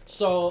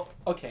 So,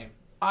 okay.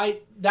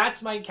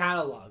 That's my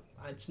catalog.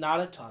 It's not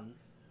a ton.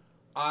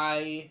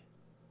 I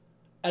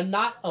am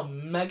not a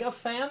mega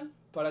fan,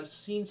 but I've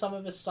seen some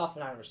of his stuff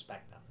and I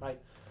respect that, right?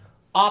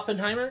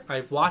 Oppenheimer,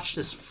 I watched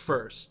this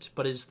first,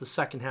 but it's the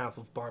second half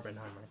of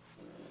Barbenheimer.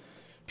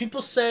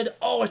 People said,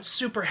 oh, it's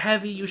super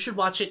heavy, you should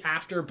watch it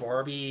after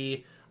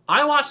Barbie.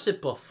 I watched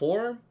it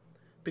before,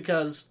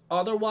 because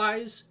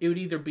otherwise it would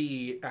either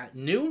be at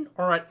noon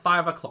or at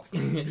 5 o'clock.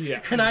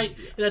 Yeah. And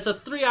that's a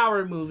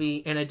 3-hour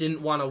movie, and I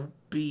didn't want to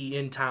be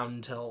in town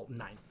until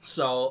 9.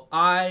 So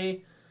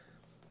I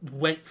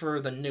went for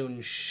the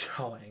noon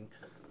showing.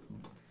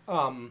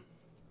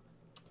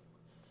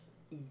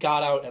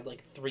 Got out at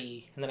like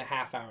 3, and then a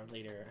half hour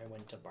later I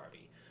went to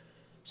Barbie.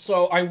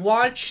 So I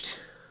watched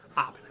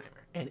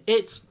Oppenheimer, and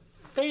it's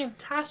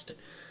fantastic.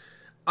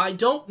 I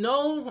don't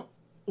know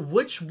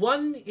which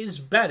one is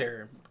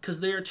better, because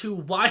they are two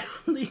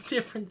wildly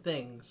different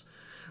things,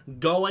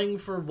 going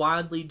for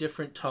wildly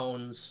different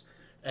tones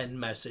and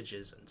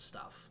messages and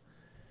stuff.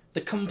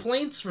 The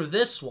complaints for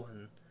this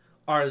one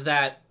are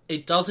that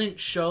it doesn't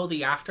show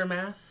the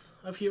aftermath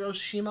of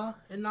Hiroshima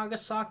and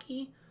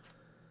Nagasaki,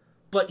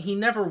 but he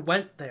never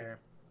went there,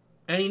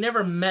 and he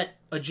never met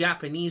a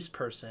Japanese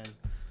person.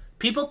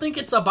 People think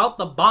it's about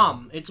the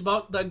bomb. It's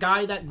about the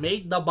guy that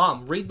made the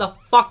bomb. Read the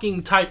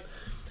fucking type.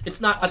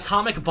 It's not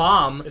atomic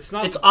bomb. It's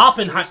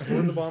Oppenheimer. What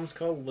are the bombs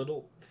called?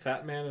 Little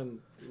Fat Man and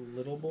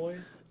Little Boy?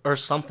 Or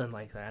something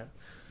like that.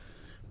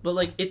 But,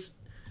 like, it's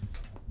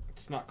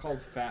not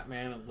called Fat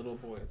Man and Little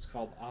Boy. It's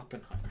called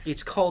Oppenheimer.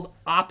 It's called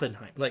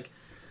Oppenheimer. Like,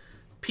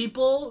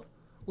 people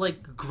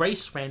like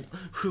Grace Randall,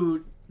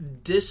 who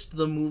dissed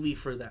the movie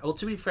for that. Well,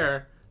 to be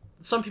fair,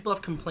 some people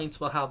have complaints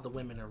about how the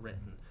women are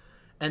written.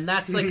 And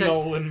that's like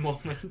Nolan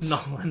moments.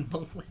 Nolan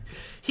moment.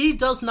 He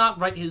does not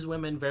write his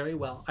women very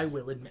well, I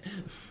will admit.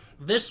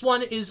 This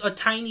one is a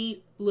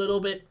tiny little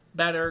bit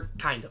better,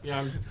 kind of.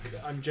 Yeah,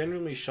 I'm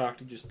genuinely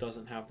shocked he just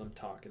doesn't have them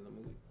talk in the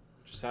movie.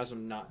 Just has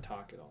them not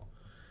talk at all.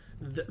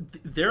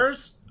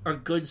 There's a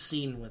good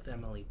scene with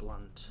Emily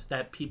Blunt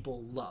that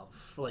people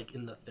love, like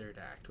in the third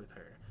act with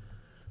her.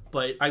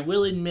 But I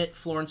will admit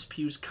Florence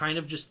Pugh's kind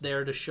of just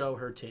there to show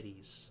her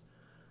titties.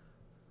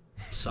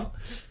 So,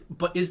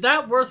 but is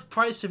that worth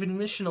price of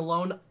admission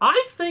alone?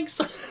 I think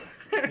so.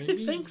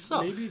 Maybe, I think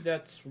so. Maybe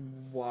that's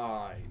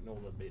why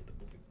Nolan made the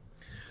movie.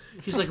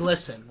 He's like,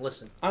 listen,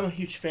 I'm a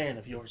huge fan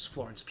of yours,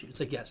 Florence Pugh.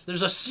 It's like, yes,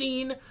 there's a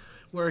scene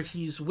where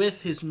he's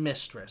with his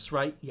mistress,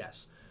 right?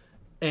 Yes.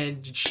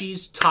 And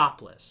she's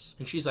topless.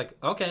 And she's like,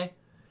 okay.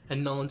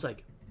 And Nolan's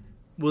like,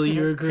 will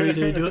you agree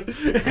to do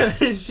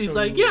it? And she's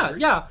like,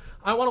 yeah,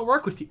 I want to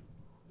work with you.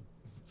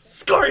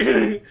 Score!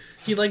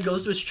 He like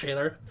goes to his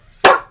trailer.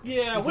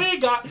 Yeah, we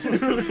got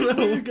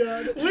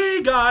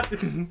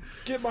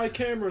Get my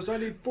cameras. I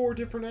need 4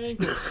 different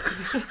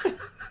angles.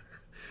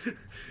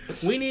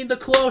 We need the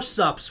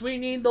close-ups. We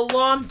need the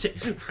lawn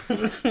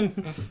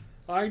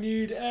I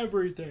need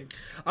everything.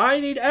 I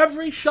need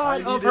every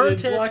shot of her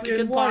tits we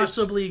can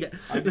possibly get.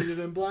 I need it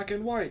in black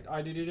and white.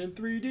 I need it in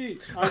 3D.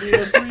 I need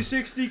a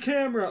 360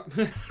 camera.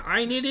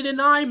 I need it in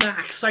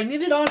IMAX. I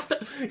need it on...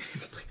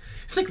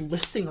 It's like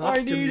listing off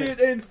I need it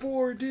in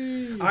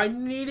 4D. I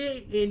need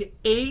it in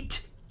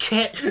 8K.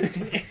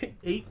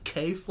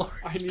 8K Florence.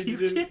 I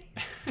need it in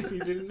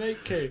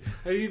 8K.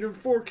 I need it in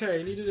 4K.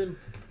 I need it in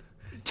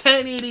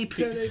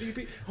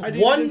 1080p.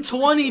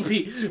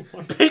 120p.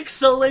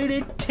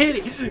 Pixelated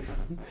titty.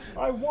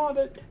 I want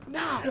it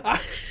now.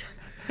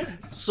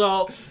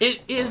 So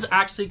it is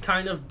actually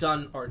kind of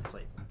done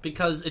artfully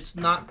because it's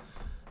not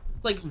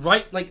like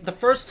the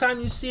first time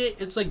you see it,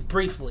 it's like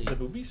briefly. The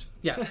boobies?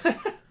 Yes.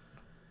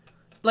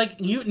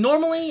 Like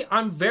normally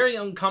I'm very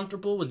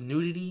uncomfortable with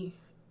nudity,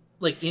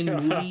 like in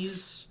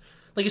movies,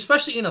 like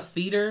especially in a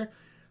theater.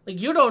 Like,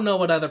 you don't know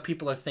what other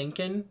people are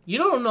thinking. You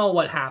don't know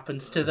what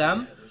happens to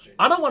them.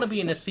 I don't want to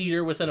be in a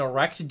theater with an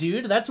erect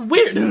dude. That's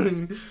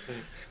weird.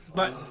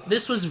 But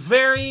this was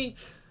very,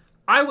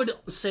 I would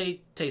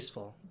say,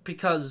 tasteful.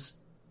 Because,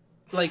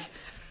 like,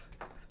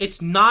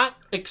 it's not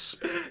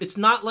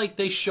like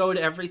they showed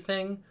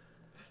everything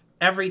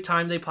every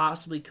time they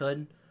possibly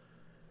could.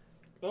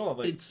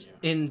 It's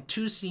in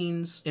 2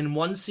 scenes. In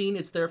one scene,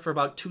 it's there for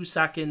about 2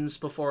 seconds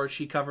before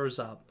she covers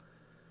up.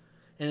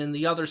 And in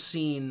the other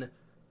scene,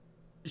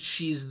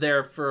 she's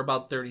there for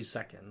about 30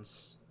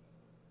 seconds.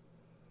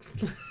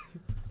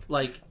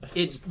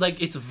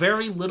 It's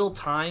very little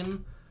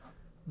time.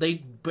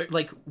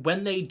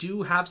 When they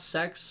do have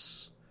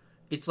sex,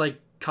 it's like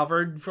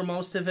covered for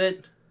most of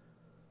it.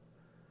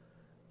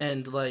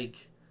 And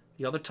like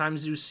the other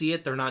times you see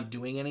it, they're not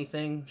doing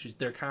anything.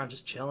 They're kind of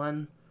just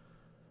chilling.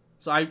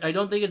 So I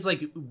don't think it's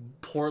like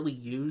poorly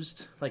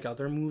used like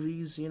other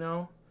movies, you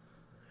know?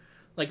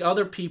 Like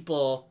other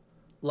people,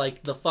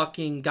 like the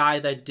fucking guy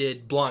that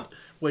did Blunt,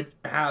 would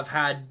have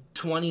had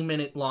 20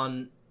 minutes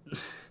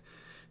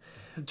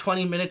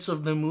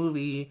of the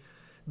movie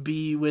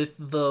be with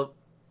the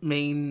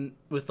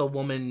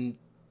woman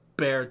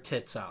bare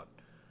tits out,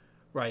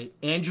 right?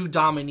 Andrew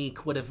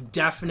Dominique would have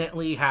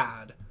definitely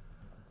had,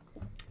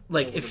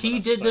 like, if he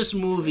did this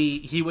movie,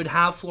 he would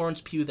have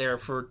Florence Pugh there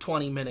for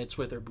 20 minutes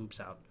with her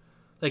boobs out.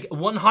 Like,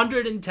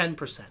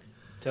 110%.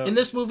 In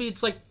this movie,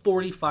 it's like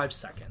 45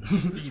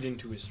 seconds. Feeding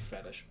to his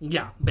fetish.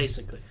 Yeah,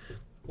 basically.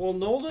 Well,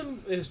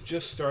 Nolan is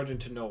just starting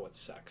to know what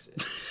sex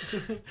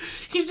is.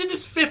 He's in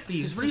his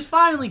 50s, but he's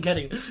finally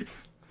getting it.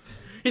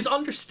 He's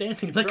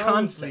understanding the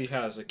concept. He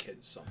has a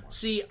kid somewhere.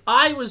 See,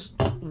 I was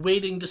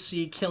waiting to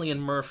see Cillian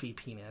Murphy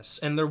penis,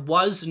 and there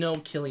was no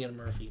Cillian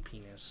Murphy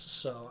penis,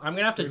 so I'm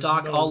gonna have to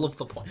dock all of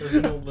the points.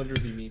 There's no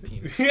literally me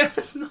penis. Yeah,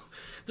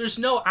 there's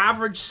no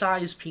average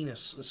size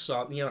penis,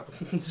 so, you know,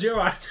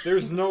 0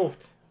 There's no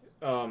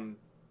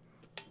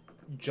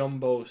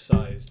jumbo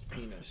sized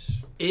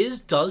penis.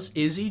 Does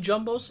Izzy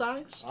jumbo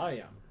size? I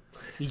am.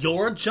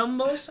 You're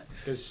jumbo size?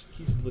 Because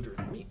he's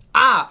literally me.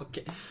 Ah,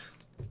 okay.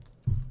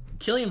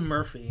 Cillian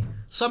Murphy.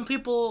 Some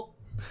people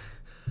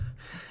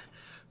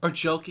are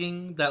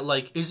joking that,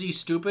 like, is he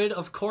stupid?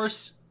 Of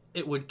course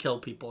it would kill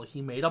people.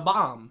 He made a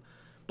bomb.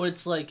 But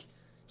it's like,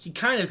 he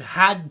kind of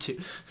had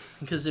to.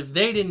 Because if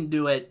they didn't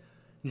do it,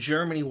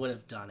 Germany would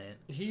have done it.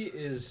 He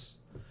is,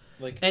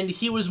 like... And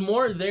he was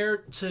more there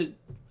to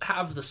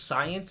have the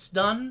science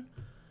done.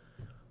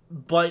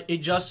 But it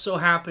just so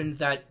happened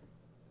that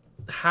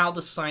how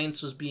the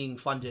science was being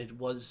funded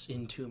was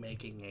into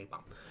making a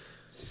bomb.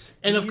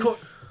 And of course...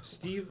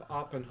 Steve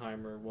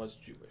Oppenheimer was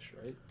Jewish,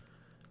 right?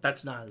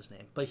 That's not his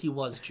name, but he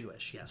was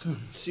Jewish, yes.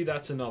 See,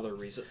 that's another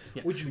reason.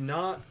 Yeah.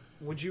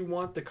 Would you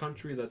want the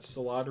country that's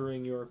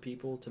slaughtering your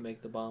people to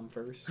make the bomb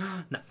first?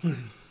 No.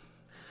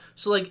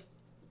 So, like,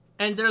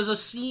 and there's a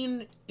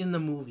scene in the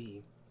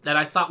movie that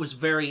I thought was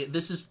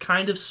this is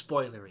kind of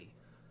spoilery.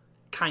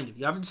 Kind of.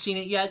 You haven't seen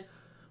it yet,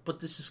 but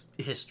this is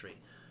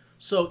history.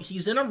 So,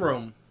 he's in a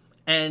room,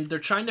 and they're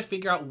trying to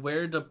figure out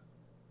where to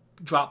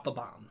drop the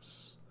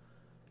bombs.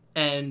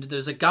 And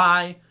there's a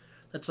guy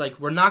that's like,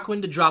 we're not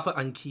going to drop it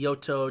on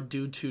Kyoto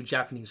due to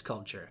Japanese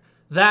culture.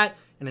 That,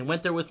 and I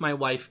went there with my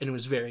wife, and it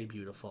was very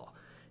beautiful.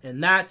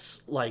 And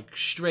that's, like,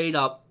 straight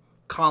up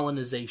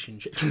colonization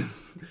shit.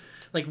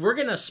 Like, we're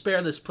gonna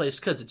spare this place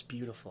because it's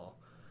beautiful.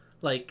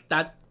 Like,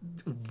 that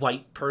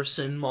white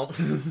person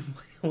moment.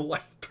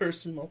 White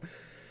person moment.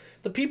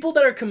 The people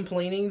that are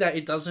complaining that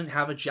it doesn't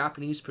have a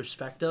Japanese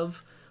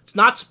perspective, it's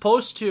not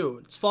supposed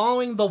to. It's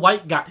following the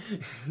white guy.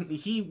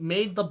 He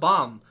made the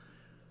bomb.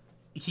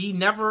 He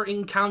never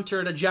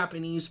encountered a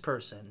Japanese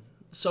person.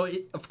 So,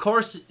 of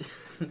course,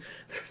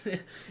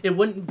 it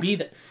wouldn't be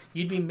that.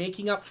 You'd be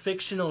making up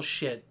fictional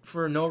shit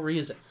for no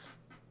reason.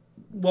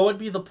 What would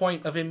be the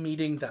point of him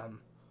meeting them?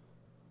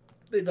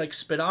 They'd, like,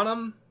 spit on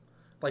him?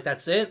 Like,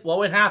 that's it? What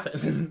would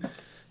happen?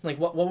 Like,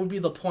 what would be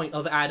the point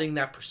of adding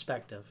that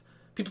perspective?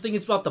 People think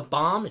it's about the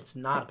bomb. It's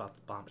not about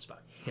the bomb. It's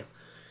about him.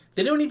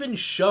 They don't even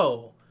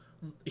show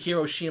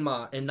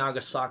Hiroshima and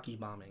Nagasaki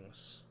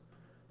bombings.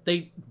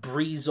 They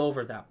breeze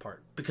over that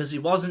part because he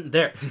wasn't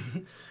there.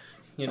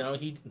 You know,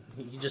 he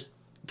just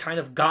kind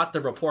of got the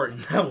report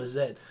and that was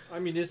it. I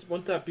mean,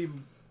 wouldn't that be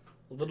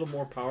a little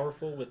more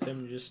powerful with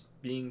him just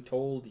being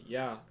told,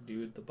 yeah,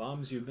 dude, the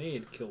bombs you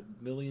made killed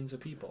millions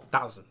of people?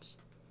 Thousands.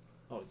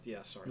 Oh,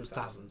 yeah, sorry. It was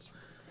thousands.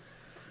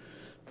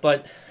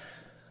 But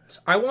so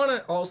I want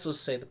to also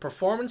say the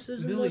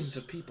performances millions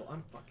of people.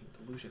 I'm fucking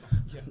delusional.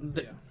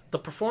 Yeah. The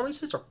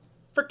performances are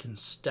freaking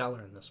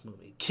stellar in this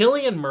movie.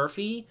 Cillian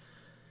Murphy...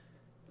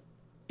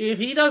 If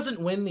he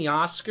doesn't win the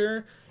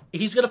Oscar,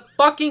 he's gonna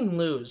fucking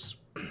lose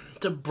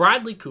to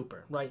Bradley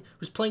Cooper, right?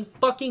 Who's playing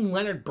fucking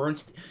Leonard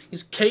Bernstein.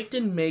 He's caked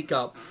in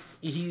makeup.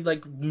 He,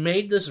 like,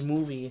 made this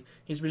movie.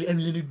 He's gonna be, I'm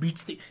Leonard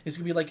Bernstein. He's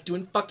gonna be, like,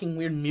 doing fucking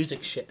weird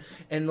music shit.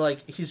 And,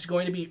 like, he's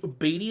going to be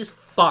baity as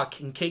fuck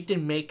and caked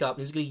in makeup.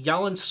 And he's gonna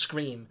yell and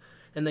scream.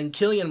 And then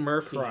Cillian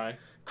Murphy...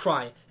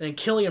 Cry. And then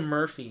Cillian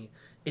Murphy,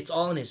 it's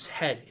all in his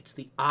head. It's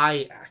the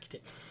eye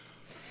acting.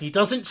 He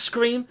doesn't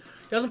scream.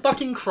 doesn't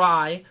fucking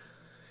cry.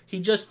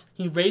 He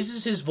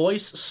raises his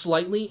voice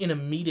slightly in a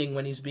meeting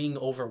when he's being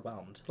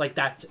overwhelmed. Like,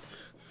 that's it.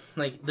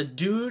 Like, the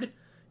dude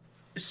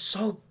is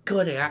so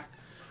good at...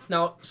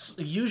 Now,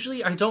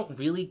 usually I don't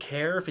really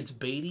care if it's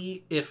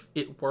Beatty, if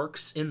it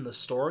works in the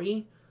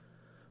story.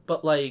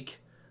 But, like,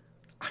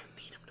 I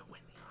need him to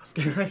win the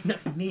Oscar. I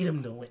need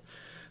him to win.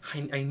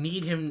 I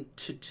need him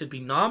to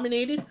be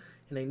nominated,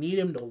 and I need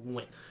him to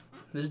win.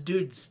 This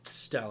dude's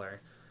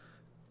stellar.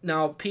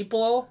 Now,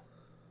 people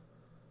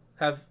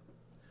have...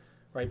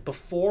 Right,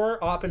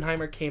 before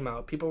Oppenheimer came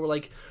out, people were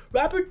like,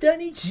 Robert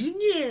Downey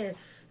Jr.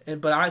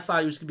 But I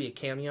thought he was going to be a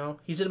cameo.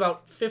 He's in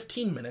about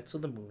 15 minutes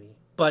of the movie.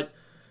 But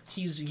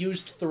he's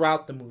used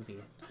throughout the movie.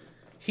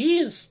 He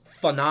is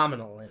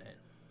phenomenal in it.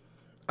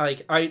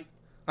 Like, I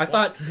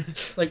thought,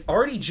 like,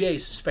 RDJ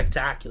is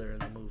spectacular in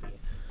the movie.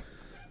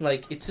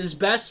 Like, it's his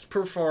best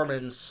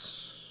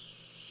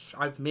performance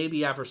I've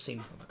maybe ever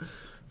seen from him.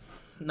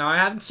 Now, I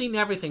haven't seen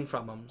everything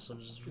from him, so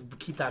just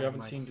keep that in mind. You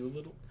haven't seen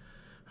Dolittle?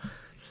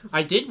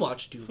 I did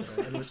watch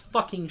Dolittle, and it was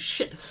fucking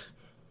shit.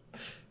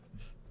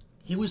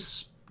 He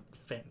was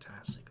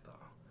fantastic, though.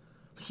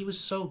 He was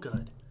so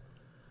good.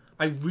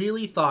 I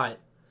really thought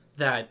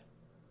that,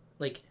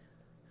 like,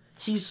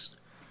 he's...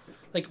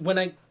 Like, when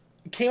I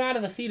came out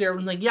of the theater,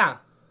 I'm like, yeah,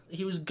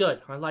 he was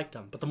good. I liked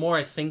him. But the more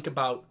I think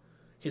about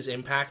his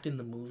impact in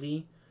the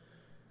movie,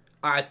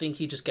 I think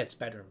he just gets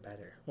better and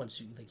better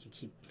once you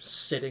keep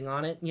sitting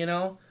on it, you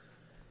know?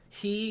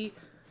 He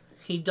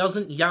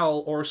doesn't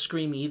yell or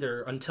scream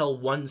either until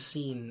one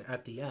scene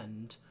at the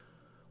end.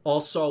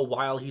 Also,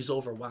 while he's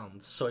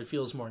overwhelmed. So it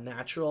feels more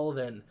natural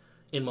than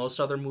in most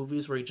other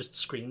movies where he just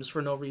screams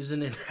for no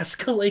reason and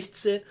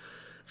escalates it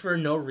for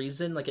no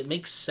reason. Like, it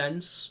makes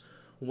sense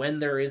when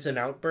there is an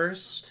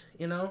outburst,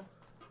 you know?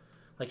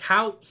 Like,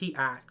 how he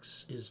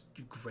acts is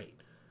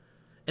great.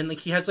 And,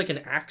 like, he has, like, an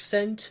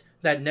accent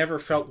that never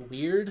felt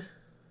weird.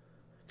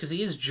 Because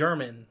he is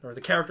German, or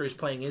the character he's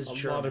playing is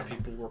German. A lot of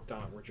people worked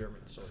on it were German,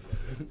 so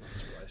I'm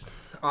surprised.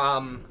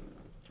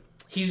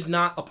 He's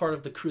not a part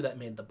of the crew that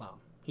made the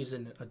bomb. He's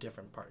in a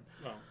different part.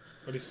 Oh,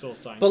 but he's still a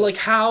scientist. But, like,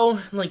 how,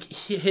 like,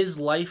 his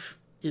life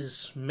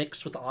is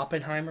mixed with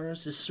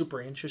Oppenheimer's is super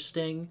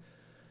interesting.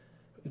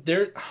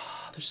 There's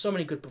so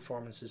many good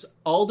performances.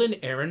 Alden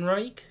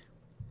Ehrenreich,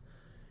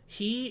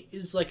 he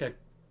is, like, a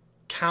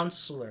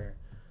counselor,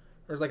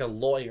 or, like, a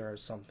lawyer or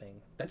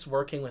something, that's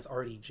working with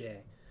RDJ.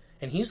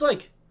 And he's,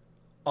 like,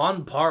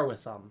 on par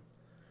with them.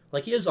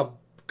 Like, he has a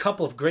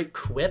couple of great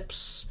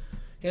quips.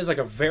 He has, like,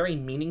 a very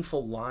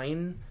meaningful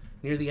line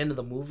near the end of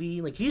the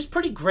movie. Like, he's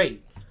pretty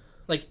great.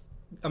 Like,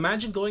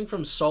 imagine going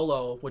from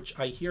Solo, which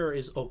I hear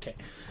is okay,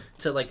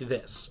 to, like,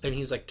 this. And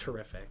he's, like,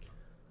 terrific.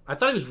 I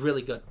thought he was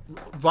really good.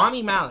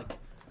 Rami Malek,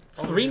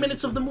 3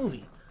 minutes of the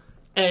movie.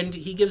 And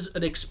he gives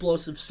an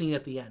explosive scene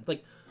at the end.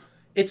 Like,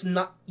 it's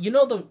not... You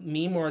know the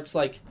meme where it's,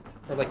 like...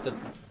 Or, like,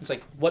 it's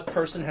like, what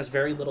person has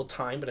very little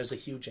time but has a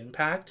huge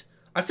impact?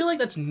 I feel like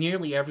that's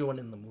nearly everyone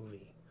in the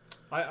movie.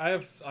 I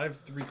have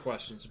 3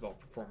 questions about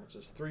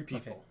performances. 3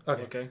 people.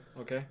 Okay.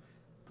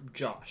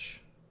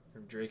 Josh.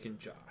 From Drake and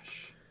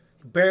Josh.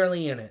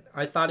 Barely in it.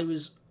 I thought he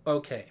was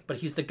okay. But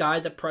he's the guy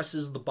that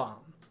presses the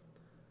bomb.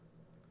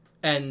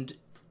 And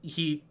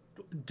he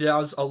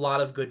does a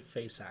lot of good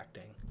face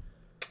acting.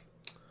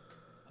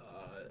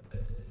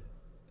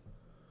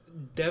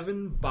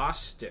 Devin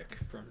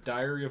Bostick from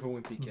Diary of a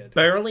Wimpy Kid.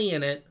 Barely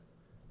in it.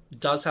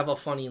 Does have a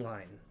funny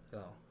line,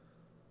 though.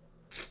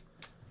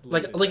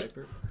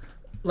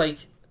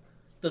 Like,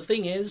 the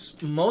thing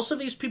is, most of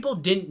these people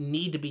didn't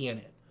need to be in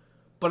it.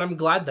 But I'm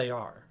glad they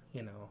are,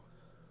 you know.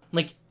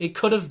 Like, it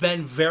could have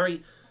been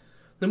very...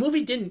 The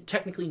movie didn't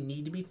technically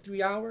need to be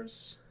 3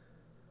 hours.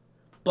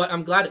 But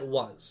I'm glad it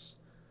was.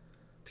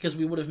 Because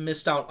we would have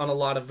missed out on a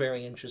lot of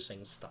very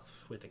interesting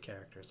stuff with the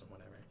characters and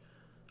whatever.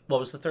 What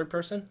was the third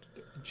person?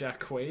 Jack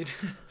Quaid.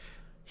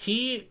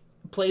 He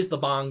plays the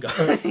bongo.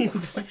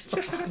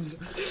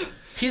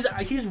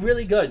 He's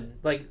really good.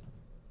 Like,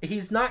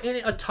 he's not in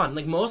it a ton.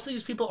 Like, most of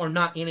these people are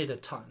not in it a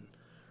ton.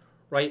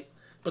 Right?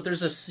 But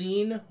there's a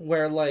scene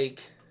where,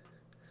 like,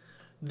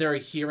 they're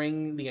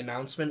hearing the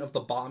announcement of the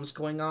bombs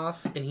going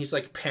off, and he's,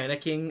 like,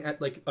 panicking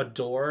at, like, a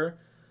door,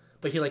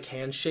 but he, like,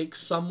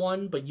 handshakes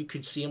someone, but you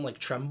could see him, like,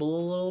 tremble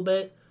a little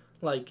bit.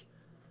 Like,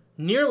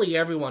 nearly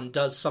everyone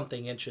does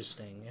something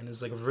interesting and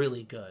is, like,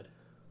 really good.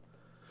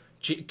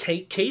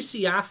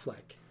 Casey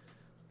Affleck.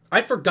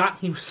 I forgot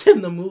he was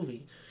in the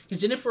movie.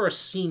 He's in it for a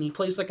scene. He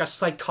plays, like, a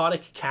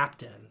psychotic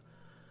captain.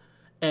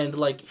 And,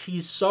 like,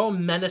 he's so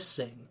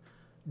menacing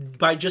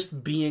by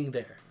just being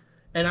there.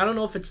 And I don't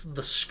know if it's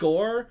the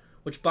score,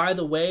 which, by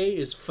the way,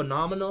 is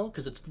phenomenal,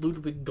 because it's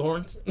Ludwig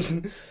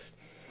Göransson.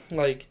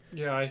 Like...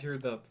 Yeah, I hear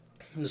the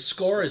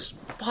score is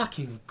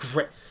fucking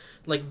great.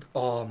 Like,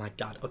 oh my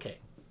god. Okay.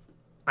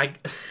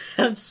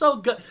 It's so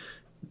good.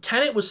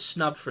 Tenet was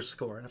snubbed for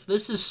score, and if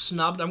this is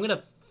snubbed, I'm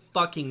gonna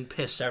fucking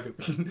piss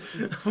everyone.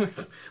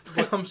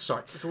 I'm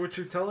sorry. So what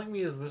you're telling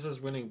me is this is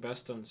winning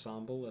Best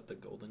Ensemble at the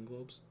Golden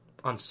Globes?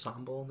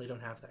 Ensemble? They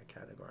don't have that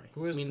category.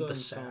 Who is the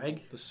ensemble?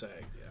 SAG? The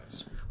SAG,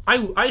 yes.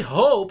 I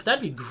hope.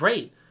 That'd be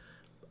great.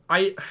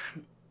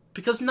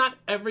 Because not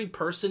every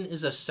person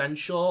is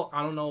essential,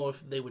 I don't know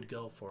if they would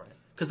go for it.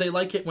 Because they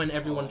like it when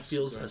everyone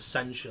feels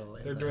essential.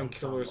 They're doing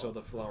Killers of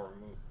the Flower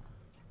Moon.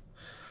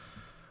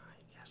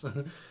 Yes.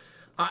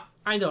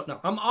 I don't know.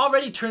 I'm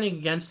already turning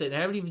against it, and I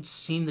haven't even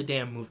seen the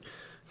damn movie.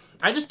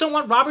 I just don't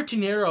want Robert De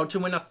Niro to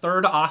win a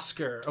third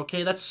Oscar,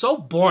 okay? That's so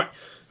boring.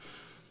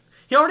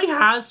 He already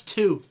has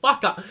 2.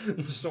 Fuck up.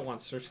 I just don't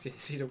want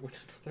Scorsese to win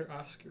another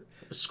Oscar.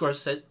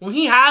 Scorsese. Well,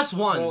 he has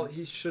one. Well,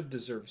 he should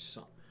deserve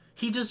some.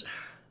 He just...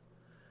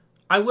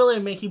 I will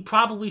admit, he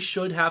probably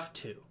should have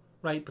 2,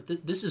 right?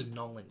 But this is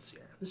Nolan's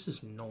year. This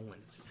is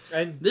Nolan's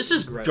year. And this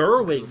is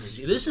Gerwig's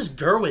year. This is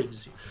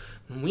Gerwig's year.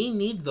 We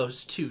need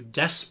those 2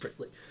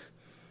 desperately.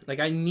 Like,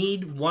 I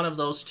need one of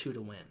those 2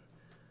 to win.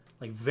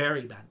 Like,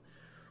 very bad.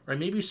 Or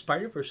maybe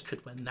Spider-Verse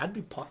could win. That'd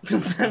be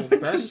well,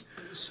 best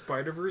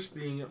Spider-Verse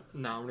being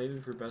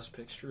nominated for Best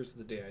Picture is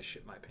the day I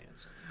shit my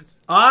pants.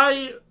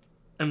 I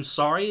am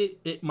sorry.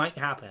 It might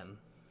happen.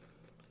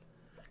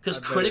 Because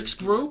critics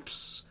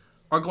groups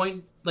are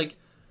going... Like,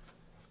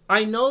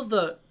 I know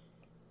the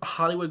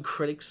Hollywood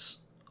Critics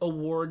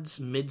Awards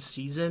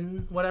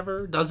mid-season,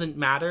 whatever, doesn't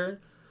matter.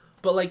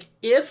 But, like,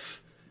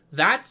 if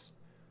that's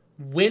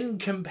win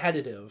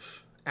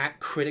competitive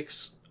at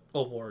Critics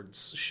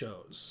Awards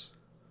shows...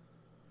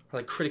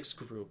 like critics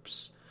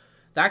groups,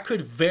 that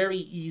could very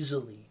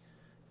easily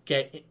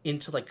get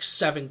into like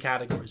 7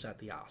 categories at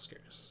the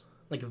Oscars.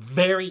 Like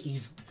very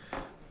easy.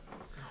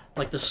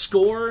 Like the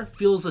score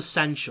feels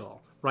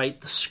essential, right?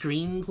 The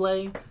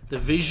screenplay, the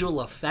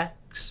visual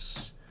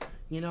effects,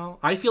 you know?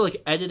 I feel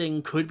like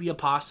editing could be a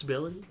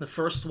possibility. The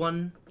first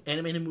one,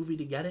 animated movie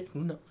to get it,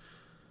 who knows?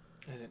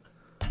 And it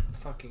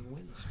fucking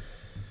wins.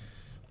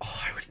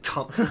 Oh, I would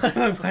come.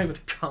 I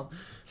would come.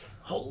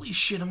 Holy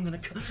shit, I'm gonna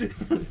come.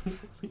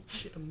 Holy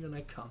shit, I'm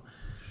gonna come.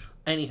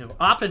 Anywho,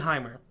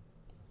 Oppenheimer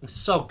is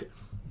so good.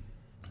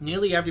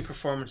 Nearly every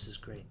performance is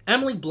great.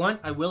 Emily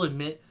Blunt, I will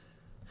admit,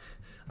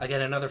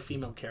 again, another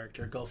female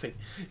character, go figure,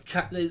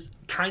 is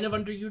kind of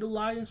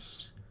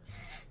underutilized.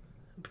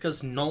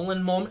 Because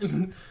Nolan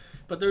moment.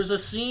 But there's a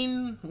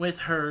scene with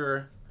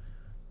her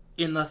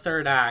in the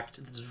third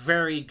act that's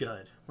very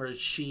good. Where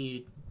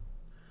she,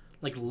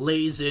 like,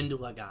 lays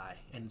into a guy.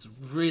 And it's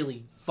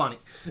really funny.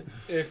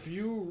 If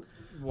you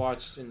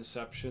watched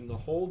Inception, the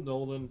whole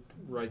Nolan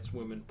writes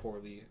women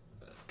poorly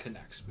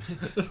connects.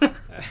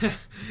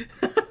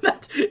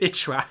 It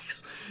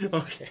tracks.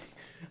 Okay.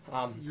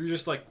 You're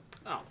just like,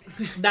 oh.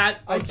 That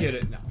I get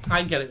it now.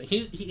 I get it.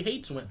 He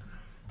hates women.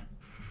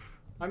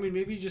 I mean,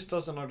 maybe he just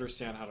doesn't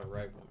understand how to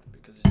write women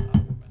because he's not a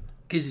woman.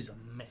 Because he's a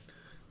man.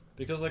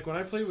 Because, like, when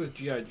I played with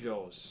G.I.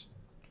 Joes,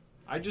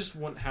 I just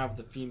wouldn't have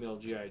the female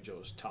G.I.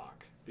 Joes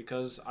talk.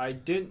 Because I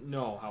didn't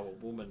know how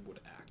a woman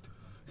would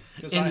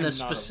act. In the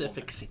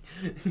specific scene.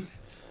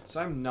 So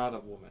I'm not a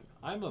woman.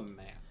 I'm a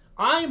man.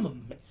 I'm a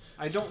man.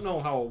 I don't know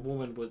how a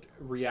woman would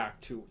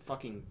react to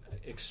fucking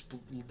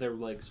their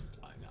legs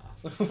flying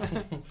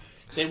off.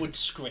 They would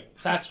scream.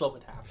 That's what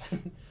would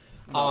happen.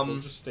 They'll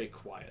just stay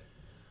quiet.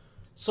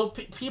 So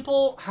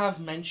people have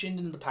mentioned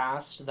in the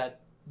past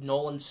that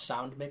Nolan's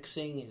sound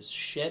mixing is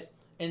shit.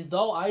 And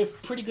though I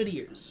have pretty good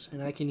ears,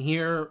 and I can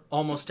hear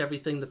almost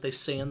everything that they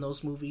say in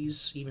those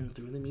movies, even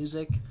through the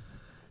music,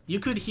 you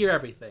could hear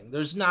everything.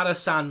 There's not a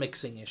sound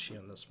mixing issue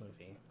in this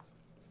movie.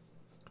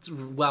 It's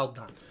well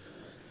done.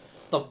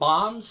 The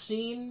bomb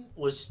scene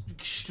was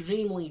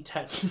extremely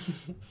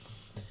tense.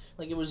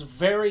 Like, it was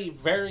very,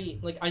 very...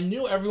 Like, I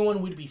knew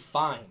everyone would be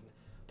fine.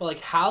 But, like,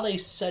 how they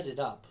set it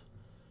up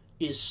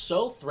is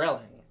so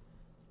thrilling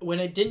when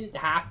it didn't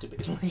have to be.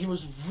 Like, it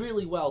was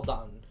really well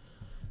done.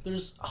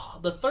 There's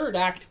the third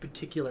act in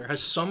particular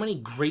has so many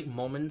great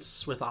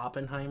moments with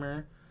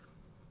Oppenheimer.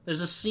 There's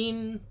a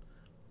scene,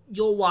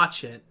 you'll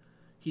watch it.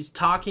 He's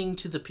talking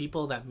to the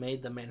people that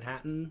made the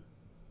Manhattan,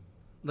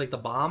 like the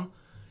bomb,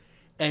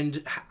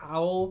 and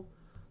how,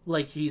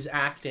 like, he's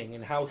acting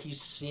and how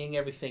he's seeing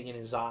everything in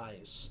his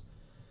eyes,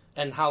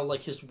 and how,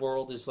 like, his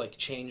world is, like,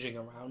 changing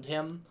around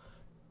him.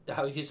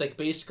 How he's, like,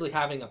 basically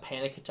having a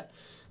panic attack.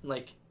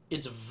 Like,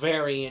 it's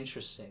very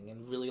interesting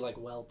and really, like,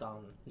 well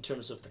done in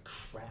terms of the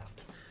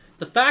craft.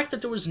 The fact that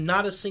there was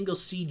not a single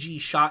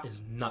CG shot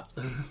is nuts.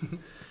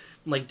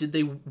 Like, did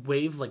they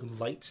wave, like,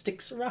 light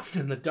sticks around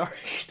in the dark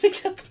to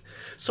get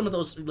some of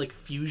those, like,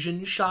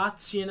 fusion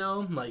shots, you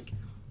know? Like,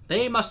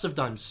 they must have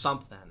done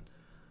something.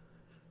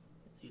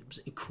 It was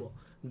cool.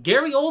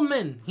 Gary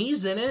Oldman,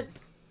 he's in it.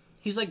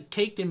 He's, like,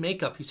 caked in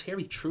makeup. He's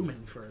Harry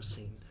Truman for a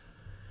scene.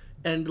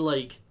 And,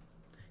 like,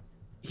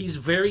 he's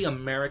very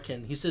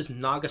American. He says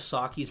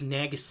Nagasaki's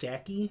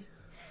Nagasaki.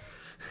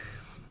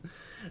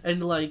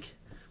 And, like...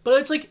 But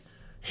it's, like...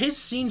 His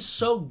scene's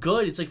so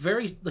good. It's, like,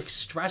 very, like,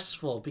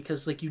 stressful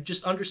because, like, you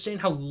just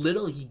understand how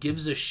little he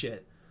gives a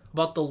shit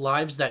about the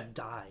lives that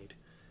died.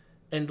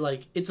 And,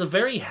 like, it's a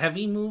very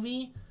heavy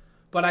movie,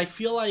 but I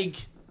feel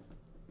like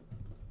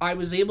I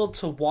was able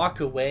to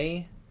walk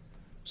away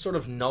sort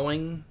of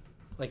knowing,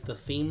 like, the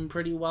theme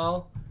pretty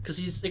well. Because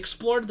he's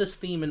explored this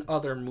theme in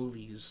other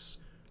movies.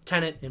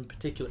 Tenet in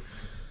particular.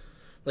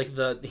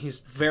 Like he's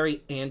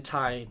very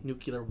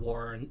anti-nuclear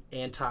war and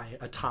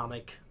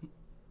anti-atomic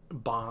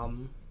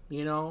bomb.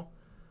 You know,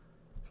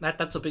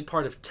 that's a big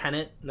part of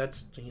Tenet.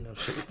 That's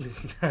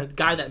the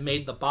guy that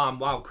made the bomb.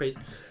 Wow, crazy.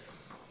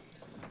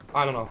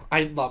 I don't know.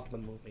 I loved the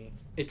movie.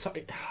 It's so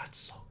good.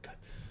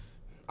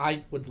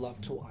 I would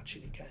love to watch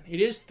it again. It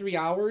is 3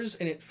 hours,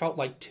 and it felt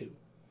like 2.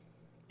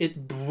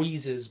 It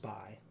breezes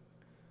by.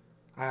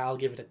 I'll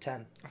give it a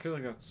 10. I feel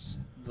like that's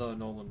the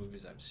Nolan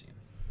movies I've seen.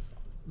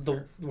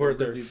 They're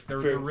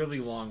really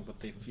long, but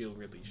they feel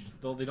really...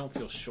 Though they don't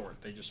feel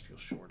short, they just feel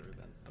shorter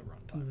than the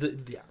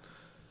runtime. Yeah.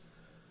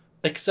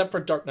 Except for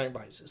Dark Knight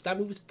Rises. That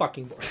movie's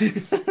fucking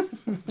boring.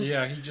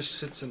 Yeah, he just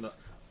sits in the...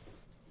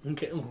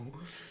 Okay.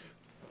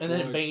 And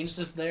then Bane's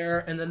is there,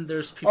 and then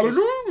there's people...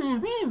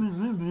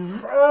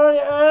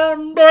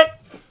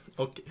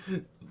 Okay.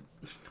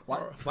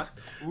 What?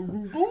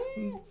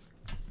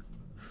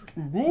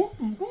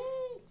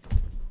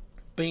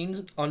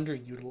 Bane's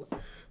underutilized.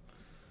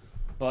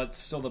 But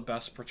still the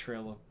best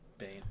portrayal of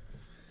Bane.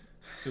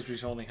 Because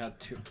we've only had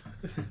 2.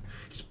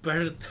 It's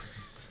better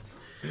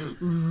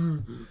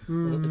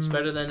it's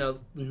better than a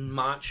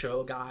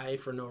macho guy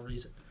for no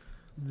reason.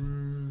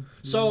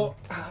 So,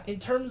 in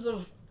terms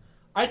of...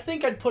 I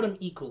think I'd put them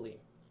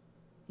equally.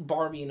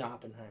 Barbie and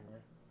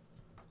Oppenheimer.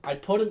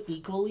 I'd put them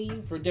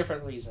equally for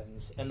different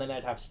reasons, and then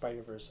I'd have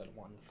Spider-Verse at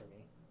 1 for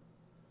me.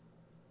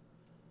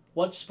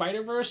 What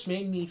Spider-Verse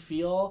made me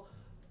feel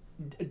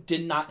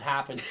did not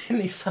happen in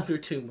these other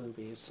 2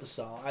 movies,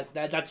 so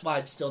that's why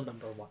it's still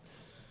number 1.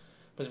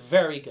 But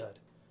very good.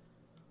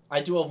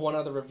 I do have one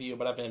other review,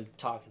 but I've been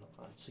talking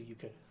a lot, so you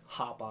could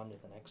hop on to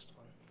the next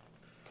one.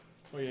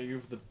 Oh yeah, you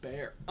have the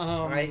bear.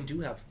 I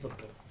do have the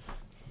bear.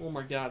 Oh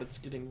my god, it's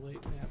getting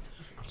late, man.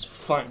 It's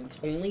fine.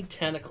 It's only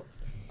 10 o'clock.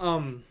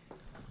 Oh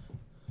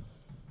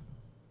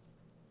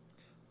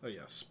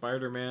yeah,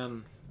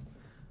 Spider-Man,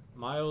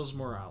 Miles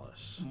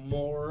Morales.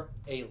 More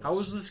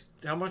A-list.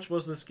 How much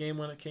was this game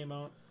when it came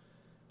out?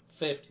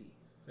 $50.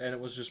 And it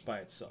was just by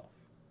itself.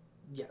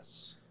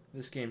 Yes.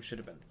 This game should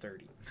have been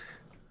 $30.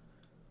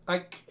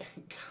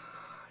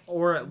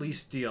 Or at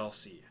least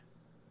DLC.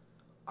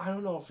 I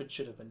don't know if it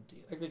should have been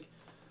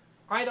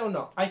I don't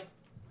know.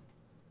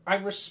 I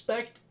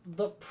respect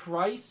the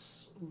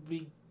price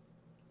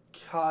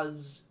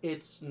because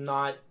it's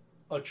not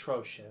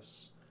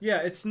atrocious. Yeah,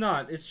 it's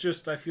not. It's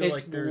just I feel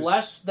like there's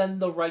less than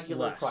the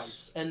regular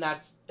price, and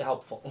that's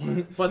helpful.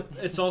 But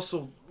it's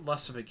also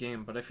less of a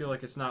game. But I feel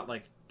like it's not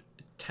like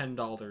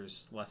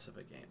 $10 less of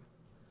a game.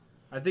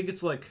 I think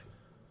it's like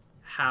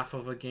half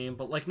of a game,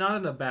 but like not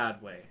in a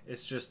bad way. It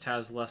just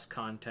has less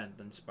content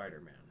than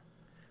Spider-Man.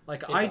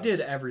 Like I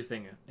did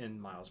everything in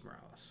Miles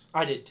Morales.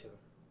 I did too.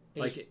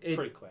 It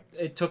pretty quick.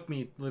 It took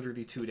me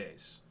literally 2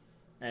 days,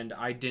 and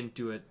I didn't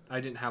do it. I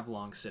didn't have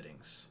long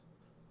sittings.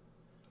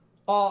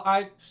 Oh,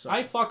 I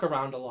fuck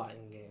around a lot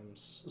in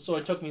games, so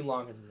it took me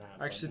longer than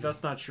that. Actually,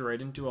 that's not true. I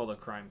didn't do all the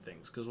crime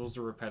things because those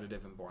are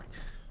repetitive and boring,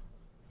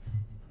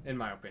 in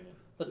my opinion.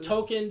 The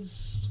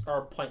tokens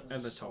are pointless.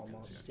 And the tokens,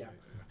 almost. Yeah.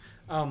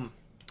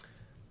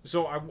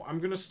 So I'm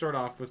gonna start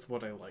off with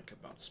what I like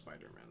about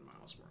Spider-Man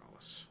Miles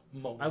Morales.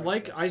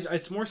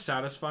 It's more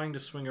satisfying to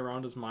swing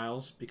around as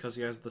Miles because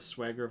he has the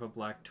swagger of a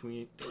black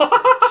teen.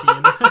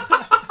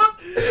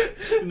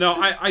 No,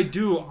 I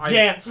do.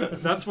 Damn.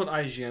 That's what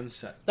IGN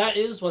said. That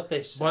is what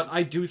they said. But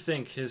I do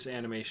think his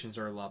animations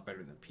are a lot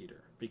better than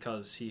Peter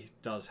because he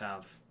does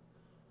have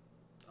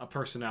a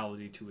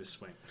personality to his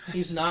swing.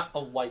 He's not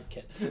a white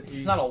kid.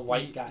 He's not a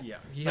white guy. Yeah,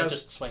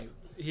 just swings.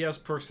 He has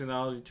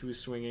personality to his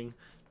swinging.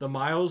 The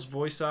Miles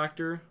voice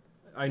actor,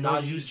 I know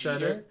you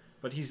said it,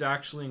 but he's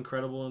actually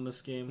incredible in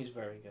this game. He's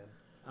very good.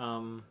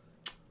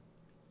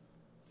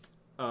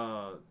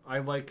 I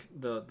like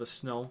the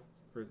snow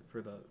for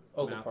the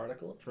map, the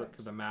particle for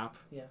the map.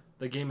 Yeah,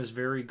 the game is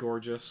very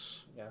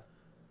gorgeous. Yeah.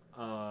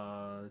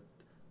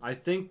 I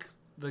think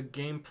the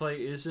gameplay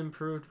is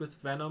improved with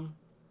Venom.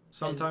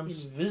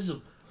 Sometimes and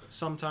invisible.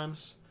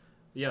 Sometimes,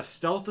 yeah.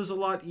 Stealth is a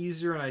lot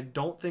easier, and I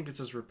don't think it's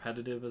as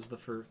repetitive as the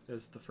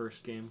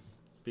first game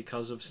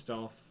because of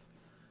stealth.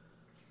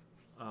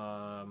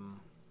 I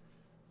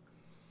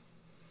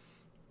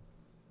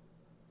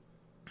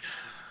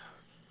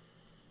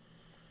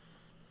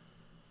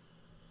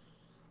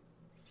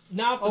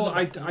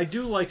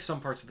do like some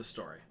parts of the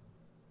story.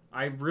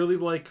 I really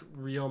like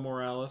Rio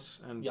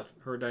Morales and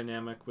her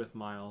dynamic with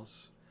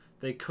Miles.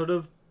 They could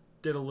have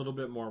did a little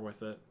bit more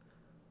with it,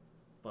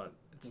 but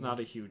it's not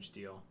a huge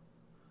deal.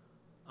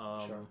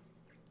 Sure.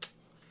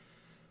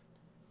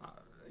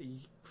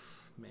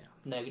 Man.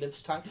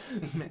 Negatives time.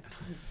 Man.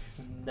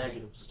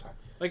 Negatives time.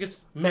 Like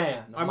it's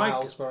I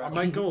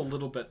might go a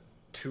little bit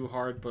too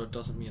hard, but it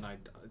doesn't mean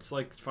it's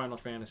like Final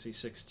Fantasy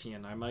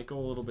 16. I might go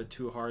a little bit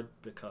too hard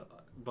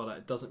but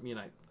it doesn't mean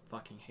I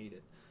fucking hate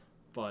it.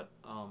 But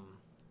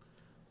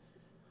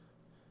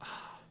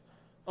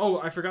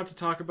I forgot to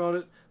talk about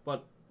it,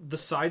 but the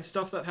side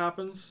stuff that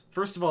happens,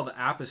 first of all, the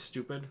app is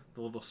stupid,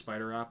 the little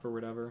spider app or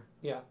whatever.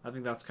 Yeah. I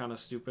think that's kind of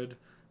stupid,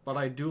 but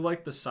I do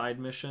like the side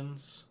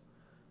missions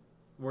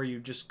where you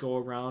just go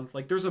around.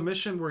 Like, there's a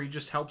mission where you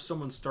just help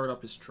someone start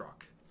up his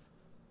truck.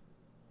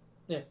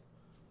 Yeah.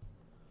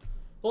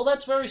 Well,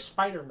 that's very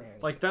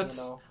Spider-Man. Like,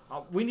 that's... You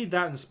know? We need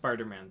that in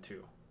Spider-Man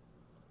 2.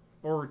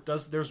 Or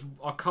there's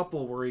a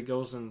couple where he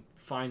goes and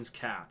finds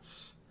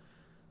cats.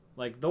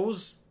 Like,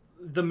 those...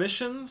 The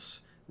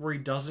missions where he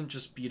doesn't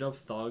just beat up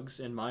thugs,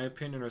 in my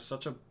opinion, are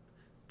such a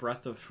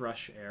breath of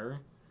fresh air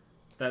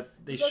that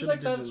they should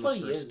have done in the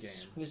first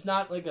game. He's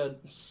not like a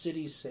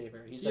city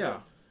saver. He's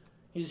like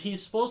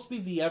he's supposed to be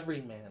the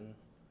everyman,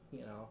 you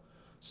know.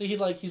 So he's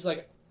like he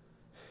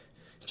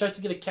tries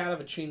to get a cat out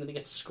of a tree and then he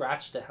gets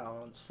scratched to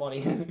hell. It's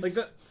funny. Like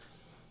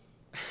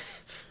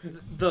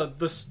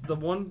the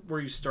one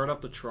where you start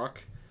up the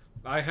truck,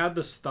 I had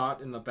this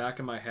thought in the back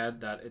of my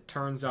head that it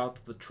turns out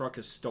that the truck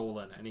is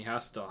stolen and he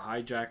has to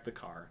hijack the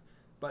car.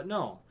 But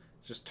no,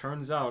 it just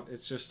turns out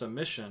it's just a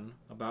mission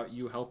about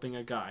you helping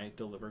a guy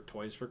deliver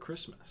toys for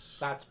Christmas.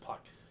 That's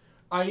Puck.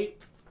 I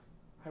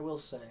will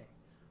say,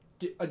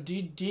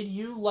 did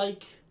you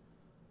like...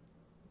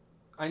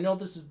 I know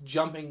this is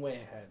jumping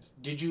way ahead.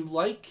 Did you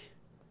like...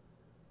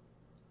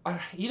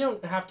 you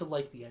don't have to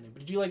like the ending,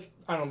 but did you like,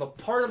 I don't know, the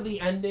part of the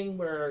ending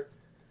where,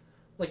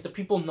 like, the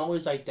people know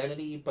his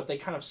identity, but they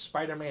kind of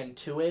Spider-Man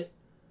to it,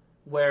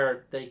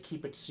 where they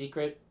keep it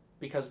secret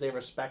because they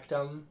respect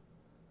him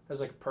as,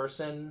 like, a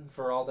person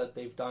for all that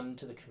they've done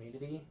to the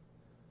community?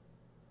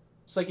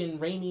 It's like in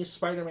Raimi's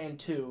Spider-Man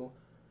 2,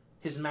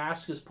 his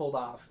mask is pulled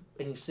off,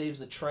 and he saves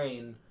the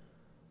train,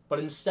 but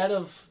instead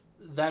of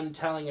them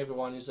telling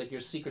everyone, he's like,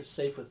 your secret's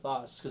safe with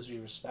us because we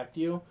respect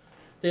you,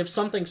 they have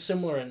something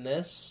similar in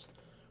this,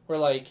 where,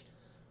 like,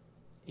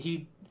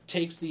 he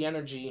takes the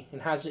energy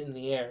and has it in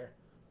the air,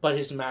 but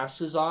his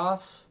mask is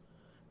off,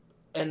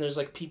 and there's,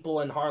 like,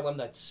 people in Harlem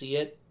that see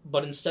it,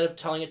 but instead of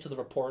telling it to the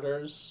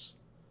reporters,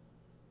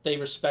 they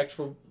respect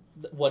for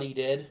what he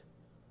did,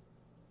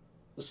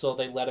 so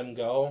they let him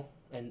go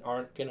and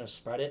aren't gonna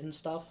spread it and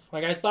stuff.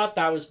 Like, I thought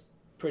that was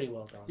pretty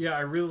well done. Yeah,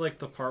 I really like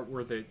the part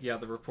where the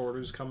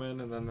reporters come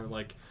in and then they're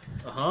like,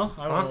 I don't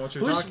know what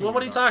you're talking about.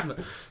 What are you talking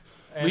about?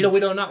 And we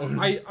don't know.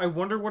 I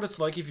wonder what it's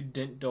like if you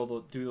didn't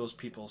do those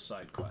people's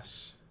side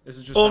quests. Is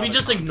it just if you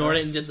just ignored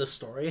it and did the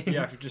story?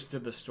 Yeah, if you just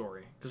did the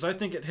story. Because I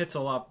think it hits a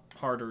lot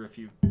harder if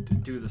you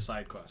do the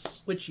side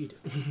quests. Which you do.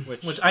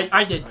 Which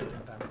I did do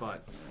that.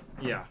 But,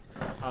 yeah.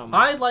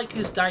 I like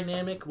his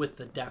dynamic with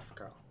the deaf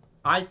girl.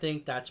 I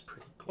think that's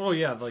pretty cool. Oh,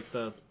 yeah, like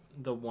the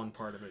one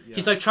part of it, yeah.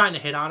 He's, like, trying to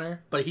hit on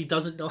her, but he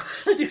doesn't know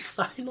how to do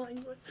sign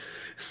language.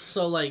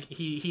 So, like,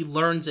 he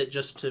learns it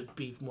just to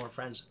be more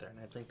friends with her, and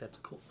I think that's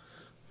cool.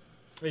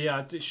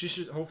 Yeah, she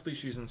should. Hopefully,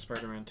 she's in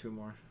Spider-Man 2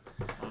 more.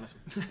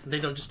 Honestly, they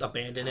don't just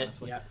abandon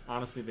honestly, it. Yeah,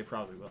 honestly, they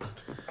probably will.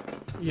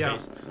 Yeah,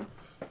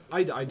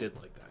 I did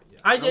like that.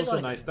 Yeah,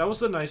 that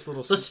was a nice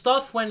little. The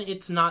stuff when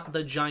it's not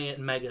the giant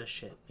mega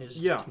shit is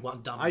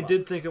dumb. I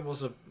did think it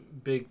was a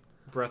big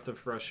breath of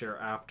fresh air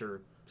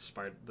after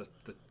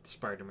the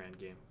Spider-Man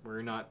game, where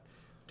you're not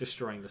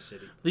destroying the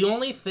city. The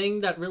only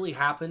thing that really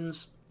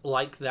happens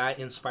like that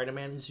in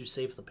Spider-Man is you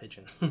save the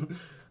pigeons.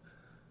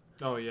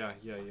 Oh yeah.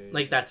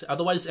 Like that's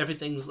otherwise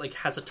everything's like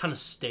has a ton of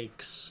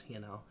stakes, you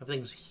know.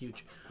 Everything's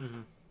huge.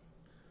 Mm-hmm.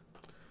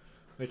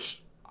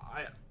 Which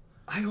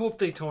I hope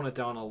they tone it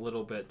down a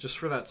little bit just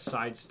for that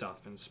side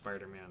stuff in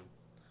Spider-Man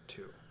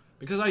 2.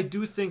 Because I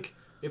do think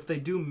if they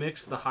do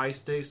mix the high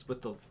stakes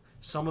with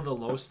some of the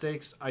low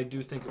stakes, I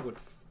do think it would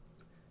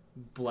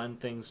blend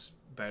things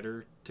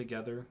better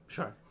together.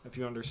 Sure. If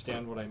you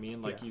understand what I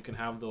mean, like you can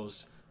have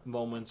those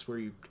moments where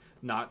you're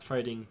not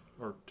fighting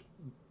or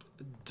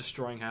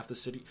destroying half the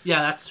city.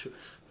 Yeah, that's true.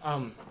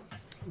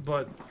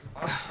 But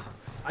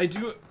I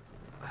do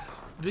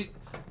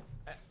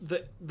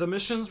the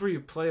missions where you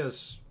play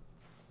as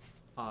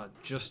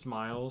just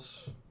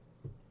Miles,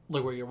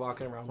 like where you're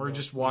walking around, or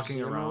just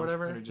walking around, or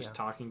whatever, and you're just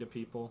talking to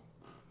people.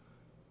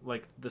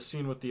 Like the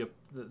scene with the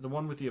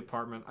one with the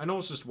apartment. I know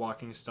it's just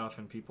walking stuff,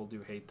 and people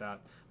do hate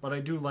that, but I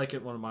do like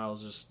it when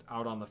Miles is just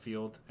out on the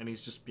field and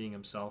he's just being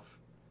himself,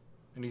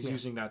 and he's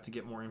using that to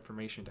get more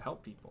information to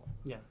help people.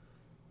 Yeah.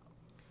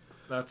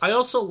 I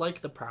also like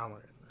the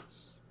Prowler in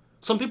this.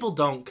 Some people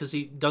don't because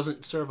he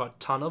doesn't serve a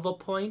ton of a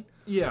point.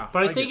 Yeah,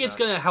 but I think it's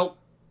going to help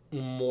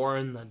more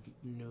in the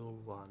new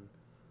one.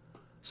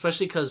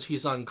 Especially because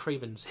he's on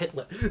Craven's hit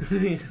list.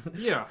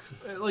 Yeah,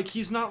 like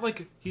he's not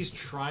like he's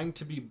trying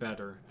to be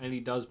better, and he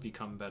does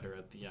become better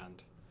at the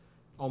end.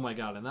 Oh my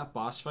god, and that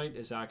boss fight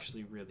is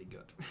actually really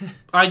good.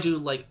 I do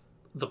like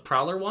the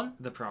Prowler one.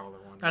 The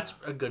Prowler one. That's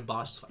a good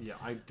boss fight. Yeah,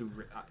 I do.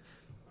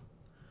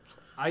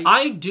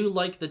 I do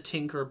like the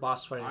Tinker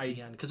boss fight at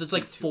the end because it's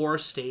like 4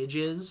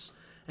 stages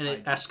and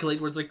it escalates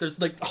where it's like there's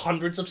like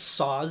hundreds of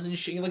saws and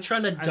shit. You're like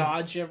trying to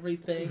dodge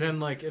everything. Then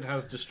like it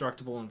has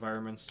destructible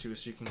environments too,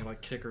 so you can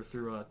like kick her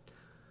through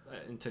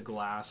into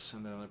glass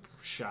and then it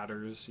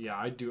shatters. Yeah,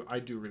 I do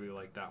really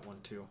like that one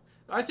too.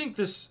 I think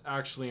this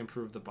actually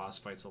improved the boss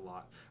fights a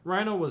lot.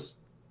 Rhino was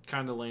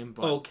kind of lame,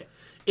 but okay,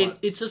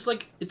 it's just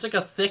like it's like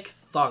a thick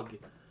thug.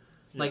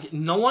 Like,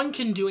 no one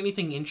can do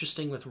anything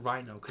interesting with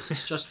Rhino, because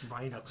it's just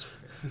Rhino.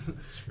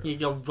 You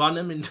go run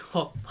him into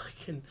a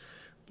fucking,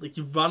 Like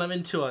you run him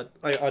into a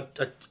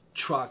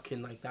truck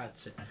and like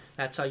that's it.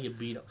 That's how you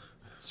beat him.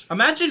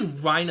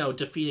 Imagine Rhino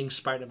defeating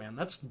Spider-Man.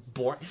 That's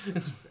boring.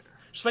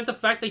 Just like the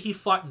fact that he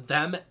fought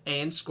them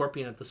and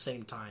Scorpion at the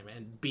same time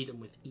and beat him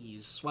with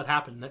ease. What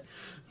happened there?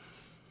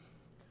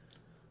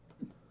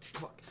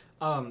 Fuck.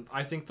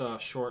 I think the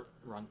short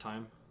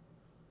runtime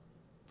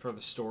for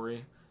the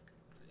story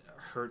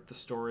hurt the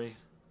story.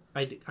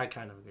 I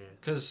kind of agree.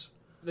 Because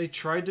they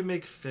tried to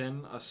make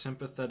Finn a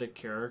sympathetic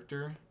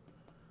character.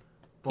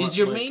 Is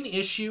your main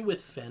issue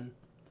with Finn?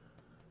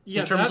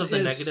 Yeah, in terms of the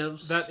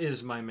negatives? That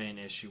is my main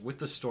issue with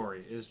the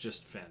story, is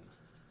just Finn.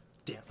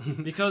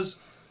 Damn. Because,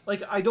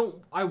 like,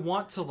 I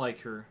want to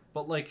like her,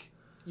 but, like,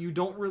 you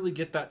don't really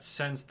get that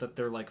sense that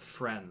they're, like,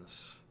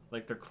 friends.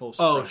 Like, they're close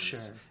friends. Oh, sure.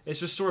 It's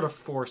just sort of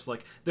forced,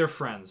 like, they're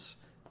friends.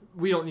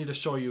 We don't need to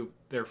show you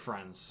they're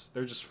friends.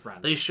 They're just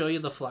friends. They show you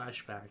the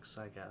flashbacks,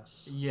 I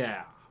guess.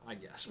 Yeah, I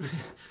guess.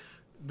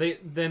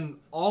 Then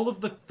all of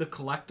the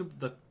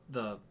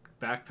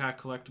backpack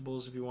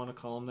collectibles, if you want to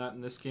call them that,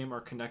 in this game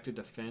are connected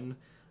to Finn.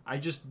 I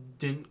just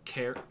didn't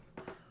care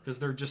because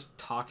they're just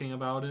talking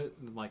about it.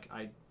 And like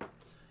I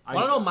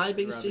don't know. My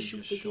biggest issue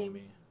with the game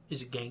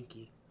is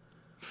Genki.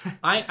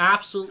 I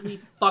absolutely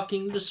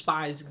fucking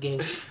despise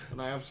Genki.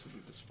 And I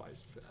absolutely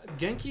despise Finn.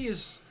 Genki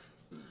is.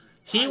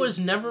 He was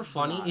never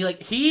funny.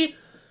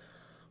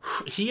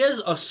 He has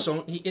a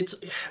Sony.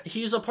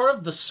 He's a part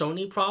of the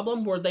Sony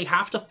problem where they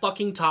have to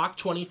fucking talk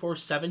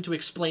 24/7 to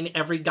explain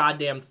every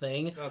goddamn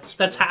thing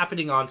that's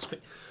happening on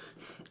screen,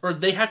 or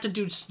they have to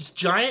do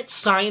giant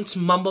science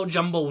mumbo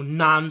jumbo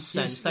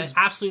nonsense that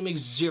absolutely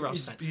makes zero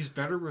sense. He's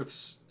better with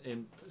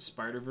in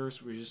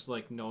Spider-Verse where he just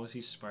like knows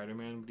he's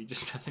Spider-Man, but he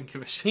just doesn't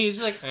give a shit.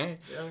 He's like, yeah,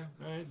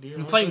 all right,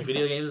 I'm playing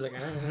video games. Like,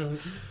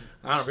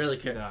 I don't really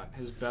care. That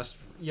his best.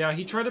 Yeah,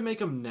 he tried to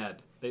make him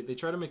Ned. They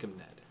try to make him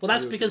Ned. Well,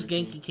 that's because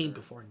Genki came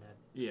before Ned.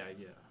 Yeah.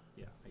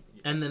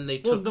 And then they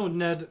took. Well,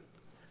 no,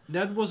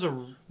 Ned was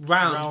a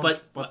round,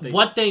 but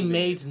what they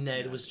made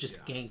Ned was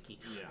just Genki.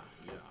 Yeah.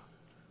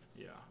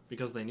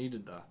 Because they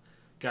needed the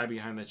guy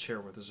behind the chair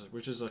with us,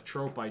 which is a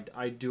trope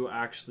I do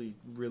actually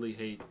really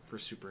hate for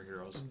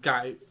superheroes.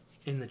 Guy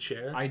in the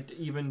chair. I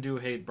even do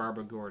hate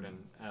Barbara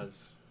Gordon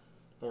as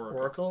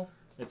Oracle.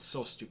 It's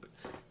so stupid.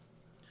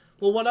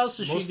 Well, what else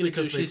is she going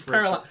to do? She's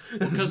paralyzed.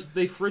 Because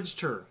they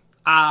fridged her.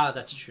 Ah,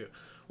 that's true.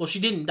 Well, she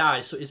didn't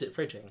die, so is it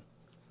fridging?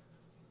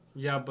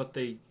 Yeah, but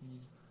they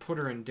put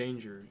her in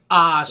danger.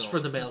 It's for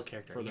the male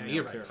character. For the male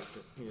you're right. character.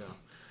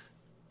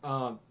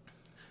 Yeah.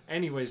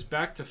 Anyways,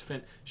 back to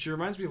Finn. She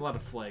reminds me a lot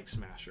of Flag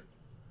Smasher.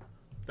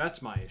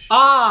 That's my issue.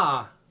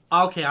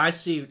 Okay, I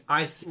see.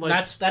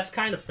 Like, that's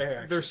kind of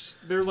fair.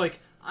 Actually. They're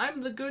like,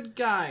 I'm the good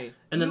guy,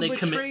 and then they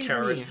commit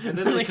terrorism. And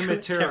then they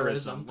commit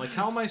terrorism. Like,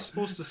 how am I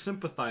supposed to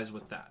sympathize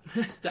with that?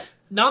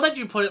 Now that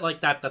you put it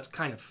like that, that's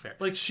kind of fair.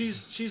 Like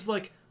she's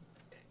like,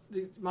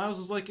 Miles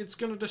is like, it's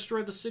gonna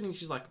destroy the city. And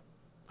she's like,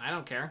 I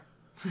don't care.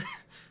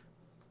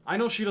 I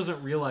know she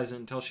doesn't realize it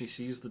until she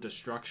sees the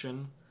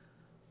destruction.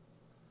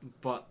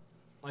 But,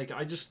 like,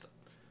 I just...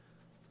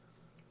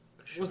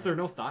 Sure. Was there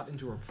no thought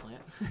into her plan?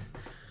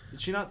 Did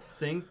she not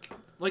think...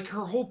 Like,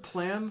 her whole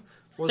plan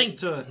was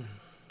to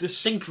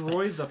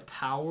destroy the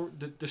power...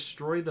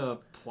 destroy the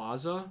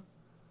plaza?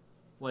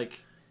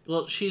 Like...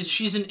 Well,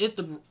 she's an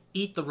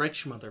eat the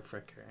rich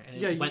motherfricker,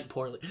 and it went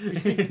poorly.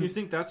 you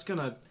think that's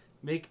gonna...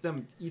 make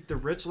them eat the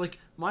rich? Like,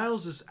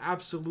 Miles is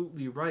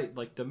absolutely right.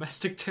 Like,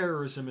 domestic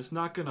terrorism is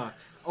not gonna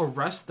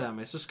arrest them.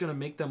 It's just gonna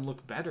make them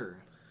look better.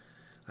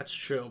 That's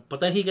true.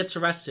 But then he gets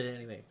arrested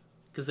anyway.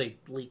 Because they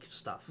leak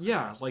stuff.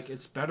 Yeah, like,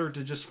 it's better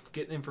to just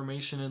get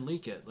information and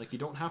leak it. Like, you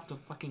don't have to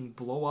fucking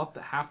blow up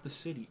half the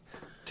city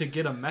to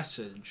get a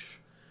message.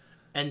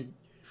 And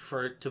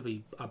for it to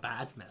be a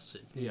bad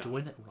message. You're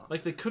doing it wrong.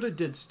 Like, they could have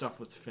did stuff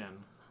with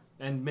Finn.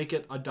 And make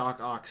it a Doc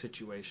Ock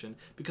situation.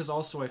 Because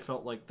also I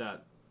felt like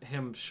that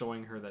him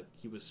showing her that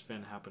he was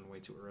Finn happened way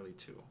too early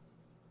too.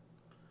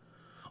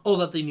 Oh,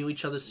 that they knew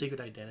each other's secret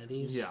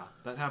identities? Yeah,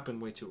 that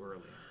happened way too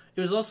early. It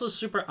was also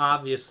super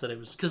obvious that it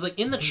was... Because, like,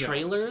 in the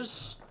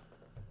trailers,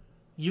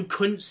 you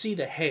couldn't see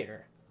the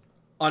hair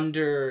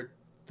under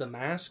the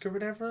mask or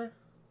whatever.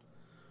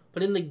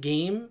 But in the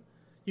game,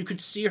 you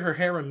could see her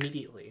hair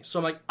immediately. So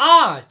I'm like,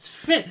 it's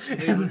Finn!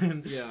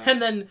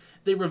 And then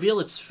they reveal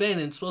it's Finn,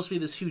 and it's supposed to be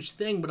this huge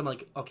thing, but I'm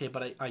like, okay,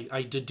 but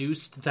I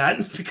deduced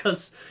that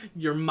because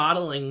your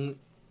modeling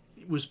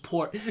was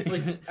poor.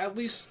 Like, at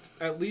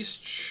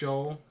least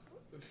show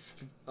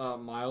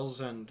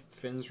Miles and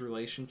Finn's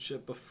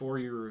relationship before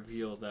you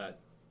reveal that.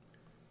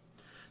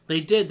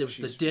 They did. There was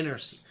the dinner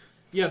scene.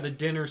 Yeah, the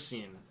dinner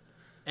scene.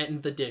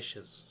 And the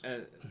dishes.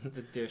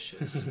 The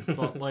dishes.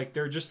 But, like,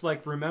 they're just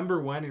like,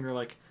 remember when? And you're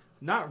like,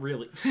 not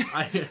really.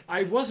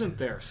 I wasn't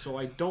there, so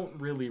I don't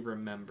really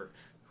remember.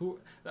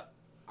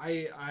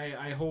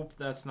 I hope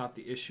that's not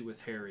the issue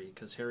with Harry,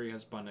 because Harry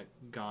has been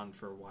gone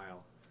for a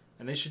while.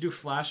 And they should do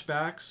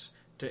flashbacks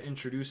to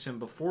introduce him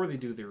before they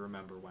do the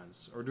Remember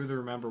Ones. Or do the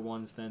Remember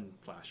Ones, then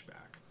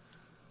flashback.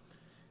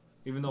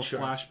 Even though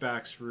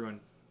flashbacks ruin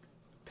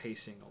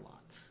pacing a lot.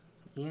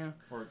 Yeah.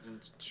 Or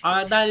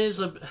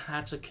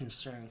that's a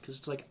concern, because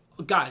it's like,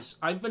 Guys,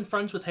 I've been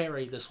friends with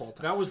Harry this whole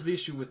time. That was the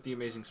issue with The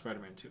Amazing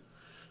Spider-Man 2.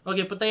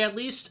 Okay, but they at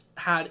least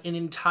had an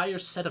entire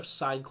set of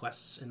side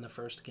quests in the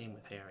first game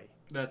with Harry.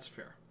 That's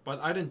fair. But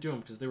I didn't do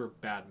them because they were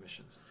bad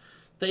missions.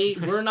 They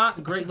were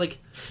not great. Like,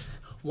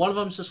 one of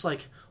them's just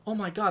like, oh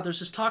my god, there's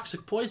this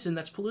toxic poison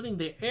that's polluting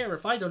the air.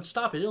 If I don't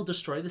stop it, it'll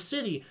destroy the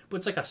city. But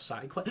it's like a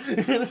side quest.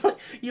 It's like,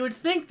 you would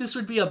think this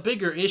would be a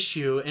bigger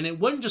issue, and it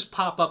wouldn't just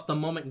pop up the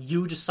moment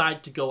you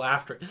decide to go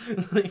after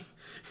it.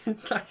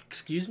 Like,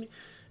 excuse me?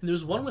 And there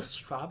was one with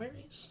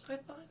strawberries, I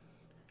thought?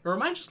 Or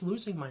am I just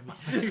losing my mind?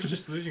 I think you're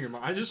just losing your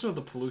mind. I just know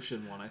the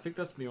pollution one. I think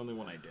that's the only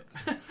one I did.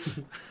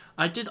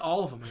 I did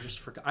all of them. I just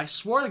forgot. I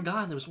swear to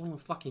God there was one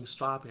with fucking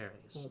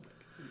strawberries. Oh my God.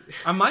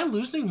 Am I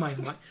losing my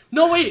mind?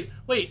 No, wait.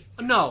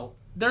 No.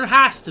 There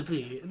has to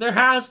be. There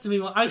has to be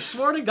one. I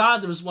swear to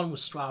God there was one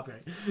with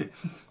strawberry.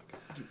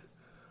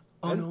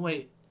 Oh, no,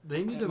 wait.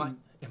 They need to... Am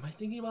I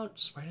thinking about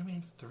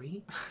Spider-Man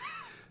 3?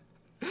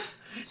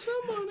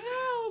 Someone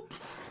help!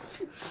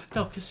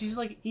 No, because he's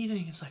like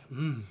eating. It's like,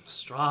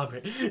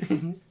 strawberry.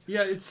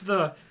 Yeah, it's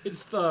the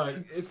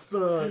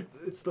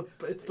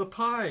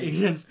pie.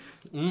 Yes.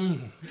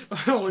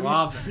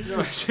 Strawberry.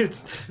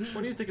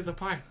 What do you think of the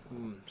pie?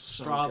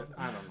 Strawberry.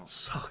 I don't know.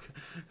 So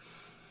good.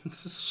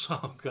 This is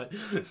so good.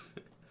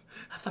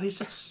 I thought he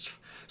said...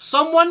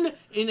 Someone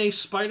in a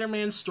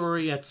Spider-Man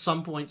story at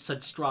some point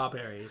said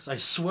strawberries. I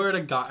swear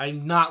to God,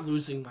 I'm not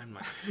losing my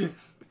mind.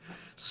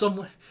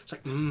 Someone... It's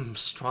like,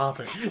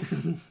 strawberry.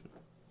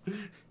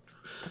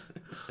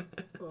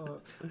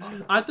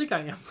 I think I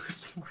am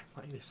losing my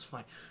mind. It's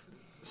fine.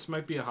 This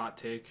might be a hot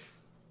take.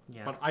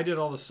 Yeah. But I did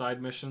all the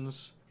side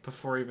missions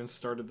before I even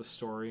started the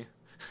story.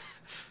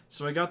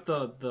 So I got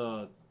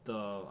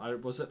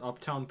was it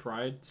Uptown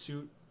Pride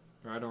suit?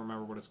 Or I don't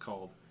remember what it's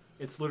called.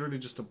 It's literally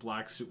just a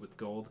black suit with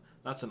gold.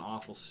 That's an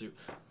awful suit.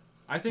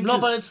 I think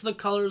but it's the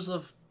colors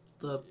of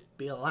the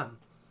BLM.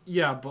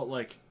 Yeah, but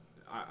like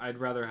I'd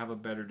rather have a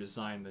better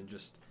design than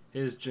just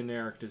his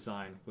generic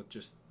design with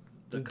just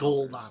the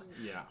gold colors. on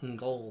it. Yeah.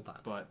 Gold on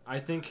it. But I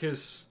think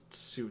his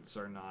suits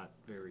are not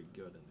very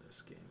good in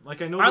this game.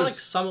 Like I know I like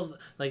some of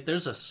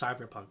there's a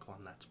Cyberpunk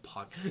one that's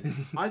pog.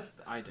 I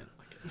didn't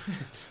like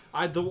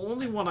it. The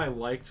only one I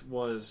liked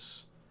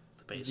was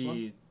the base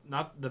one?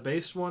 Not the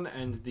base one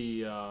and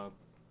the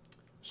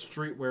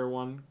streetwear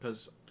one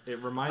because it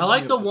reminds me. I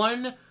like the of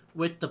one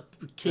with the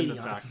kitty in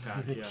the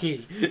backpack. Yeah.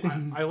 Kitty.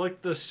 I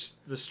like the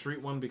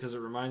street one because it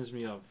reminds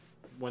me of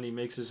when he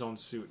makes his own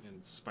suit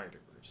in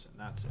Spider-Verse, and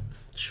that's it.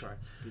 Sure.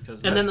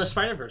 Because then the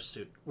Spider-Verse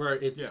suit where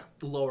it's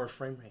lower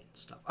frame rate and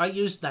stuff. I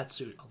used that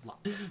suit a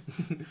lot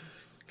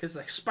because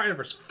like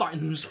Spider-Verse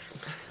finds.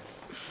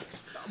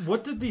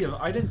 What did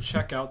I didn't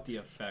check out the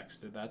effects.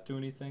 Did that do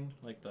anything?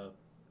 Like the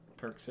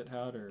perks it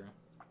had, or?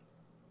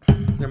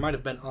 There might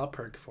have been a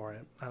perk for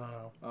it. I don't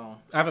know. Oh.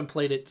 I haven't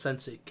played it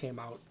since it came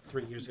out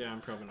 3 years ago. Yeah,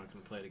 I'm probably not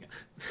going to play it again.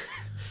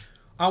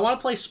 I want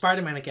to play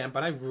Spider-Man again,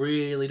 but I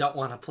really don't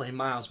want to play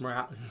Miles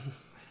Morales.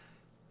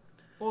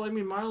 Well, I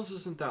mean, Miles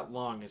isn't that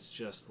long. It's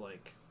just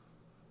like...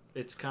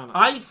 It's kind of...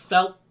 I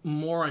felt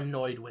more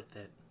annoyed with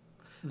it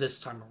this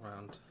time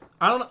around.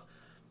 I don't know.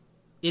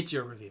 It's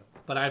your review,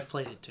 but I've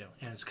played it too,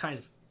 and it's kind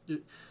of...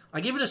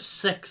 I give it a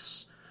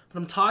 6... But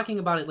I'm talking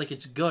about it like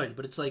it's good,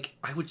 but it's like,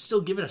 I would still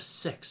give it a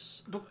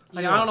 6.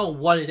 Like, I don't know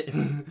what it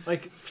is.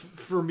 Like,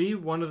 for me,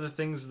 one of the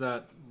things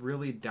that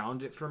really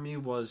downed it for me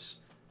was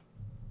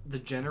the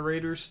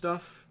generator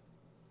stuff.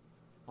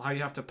 How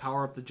you have to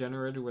power up the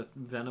generator with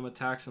venom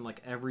attacks in,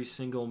 like, every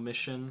single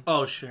mission.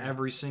 Oh, sure.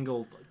 Every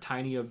single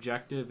tiny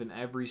objective and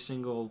every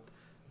single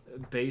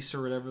base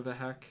or whatever the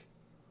heck.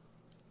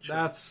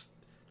 Sure.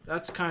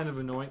 That's kind of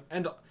annoying.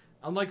 And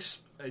unlike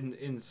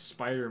in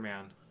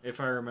Spider-Man, if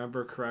I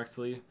remember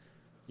correctly...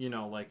 You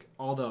know, like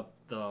all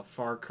the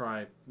Far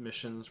Cry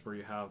missions where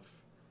you have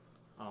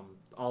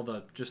all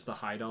the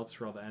hideouts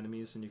for all the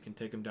enemies, and you can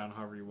take them down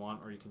however you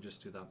want, or you can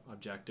just do the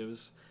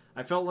objectives.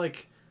 I felt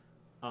like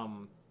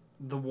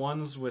the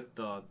ones with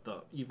the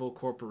evil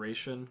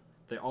corporation,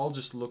 they all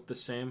just looked the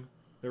same.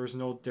 There was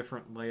no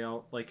different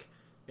layout. Like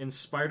in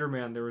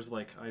Spider-Man, there was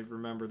I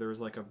remember there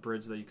was like a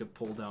bridge that you could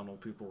pull down while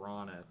people were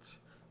on it,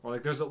 or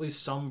like there's at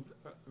least some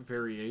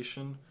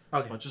variation.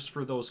 Okay. But just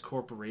for those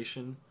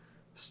corporation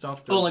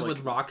stuff. Oh, like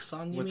with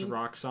Roxxon, you mean? With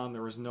Roxxon,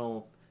 there was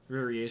no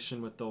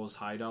variation with those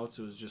hideouts.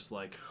 It was just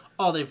like...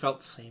 Oh, they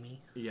felt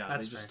samey. Yeah,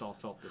 they just all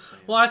felt the same.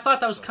 Well, I thought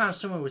that was kind of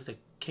similar with the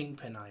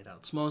Kingpin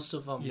hideouts. Most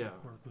of them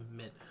were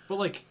mid. But,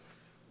 like...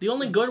 The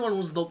only good one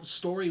was the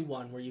story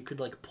one, where you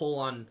could, like, pull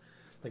on,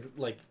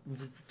 like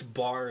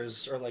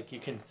bars, or, like, you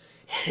can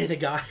hit a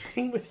guy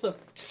with a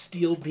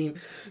steel beam.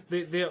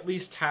 They at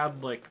least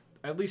had, like...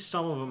 At least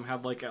some of them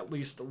had, like, at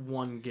least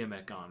one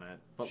gimmick on it.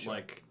 But, sure.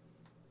 Like...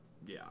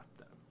 Yeah...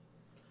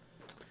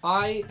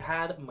 I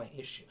had my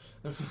issues.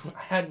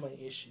 I had my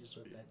issues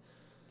with it.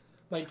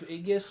 My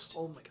biggest...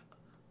 Oh my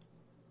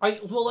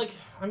god.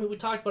 We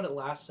talked about it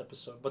last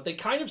episode, but they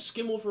kind of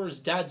skim over his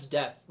dad's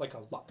death, like, a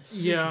lot.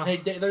 Yeah,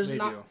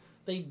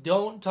 They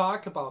don't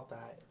talk about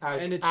that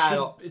and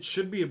it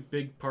should be a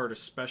big part,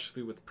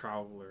 especially with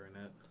Prowler in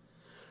it.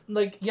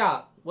 like,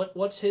 yeah,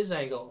 what's his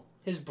angle?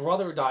 His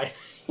brother died.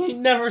 You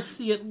never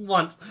see it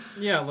once.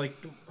 Yeah, like...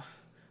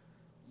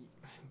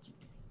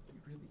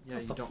 Yeah,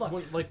 What you the don't...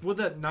 fuck? Like, would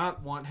that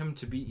not want him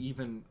to be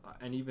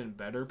an even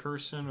better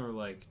person? Or,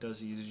 like,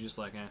 is he just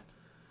like, eh?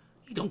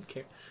 He don't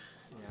care.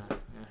 Yeah.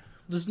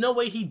 There's no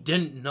way he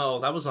didn't know.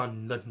 That was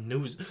on the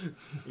news.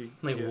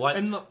 Like, Yeah. what?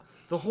 And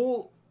the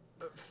whole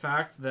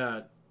fact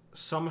that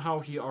somehow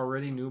he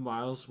already knew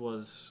Miles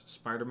was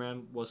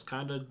Spider-Man was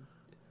kind of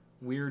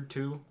weird,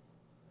 too.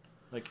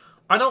 Like...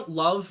 I don't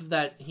love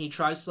that he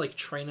tries to, like,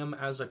 train him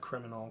as a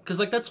criminal. Because,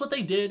 like, that's what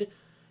they did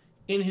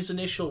in his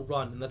initial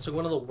run. And that's, like,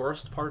 one of the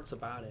worst parts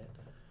about it.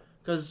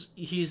 Because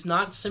he's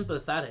not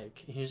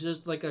sympathetic. He's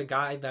just, like, a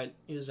guy that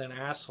is an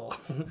asshole.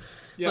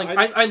 Yeah,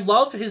 like, I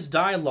love his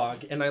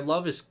dialogue, and I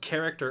love his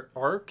character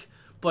arc.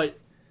 But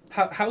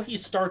how he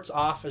starts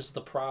off as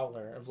the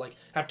Prowler. Of, like,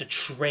 have to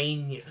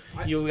train you.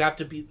 You have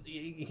to be...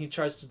 He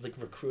tries to, like,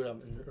 recruit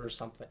him or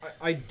something.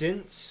 I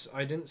didn't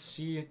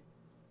see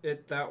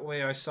it that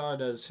way. I saw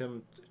it as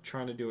him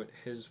trying to do it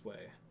his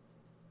way,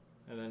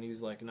 and then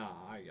he's like, "Nah,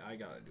 I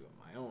gotta do it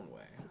my own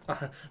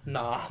way."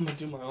 Nah, I'm gonna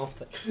do my own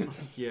thing.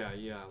 Yeah,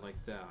 like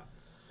that.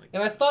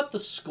 And I thought the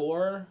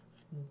score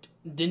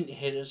didn't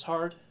hit as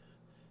hard.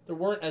 There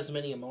weren't as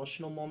many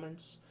emotional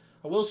moments.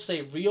 I will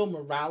say Rio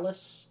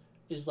Morales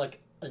is like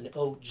an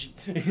OG.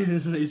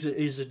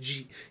 He's a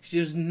G.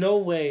 There's no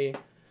way.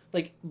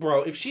 Like,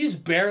 bro, if she's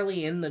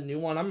barely in the new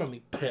one, I'm gonna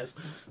be pissed.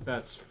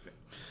 That's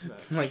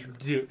like, true.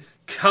 dude,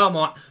 come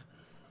on.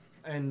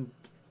 And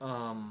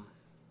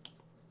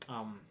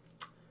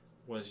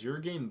was your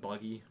game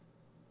buggy?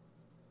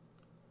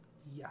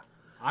 Yeah.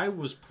 I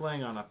was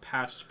playing on a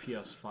patched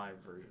PS5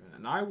 version,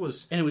 and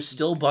it was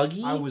still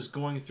buggy? I was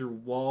going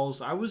through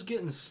walls. I was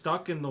getting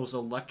stuck in those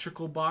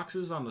electrical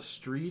boxes on the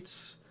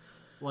streets.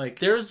 Like,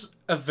 there's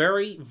a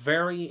very,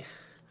 very...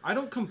 I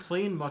don't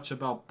complain much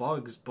about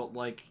bugs, but,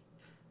 like,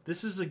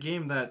 this is a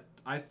game that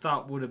I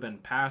thought would have been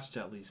patched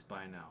at least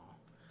by now.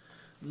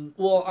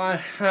 Well,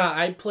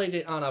 I played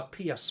it on a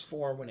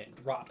PS4 when it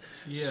dropped.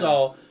 Yeah.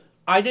 So,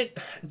 I didn't...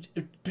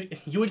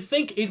 You would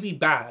think it'd be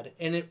bad,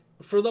 and it...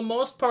 For the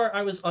most part,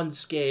 I was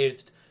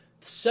unscathed.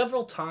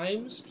 Several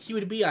times, he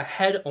would be a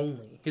head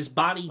only. His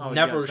body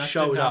never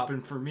showed up.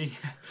 Happened for me.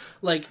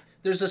 Like,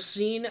 there's a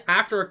scene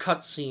after a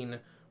cutscene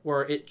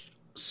where it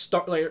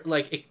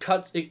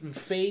it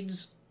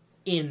fades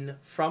in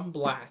from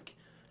black,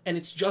 and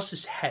it's just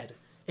his head.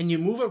 And you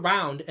move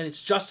around, and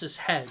it's just his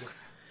head.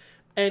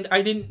 And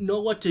I didn't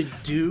know what to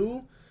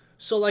do,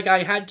 so like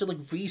I had to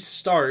like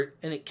restart,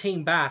 and it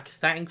came back,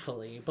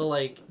 thankfully. But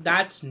like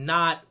that's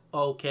not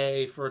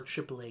okay for a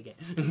AAA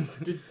game.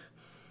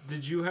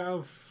 Did you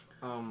have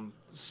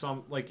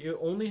some, like, it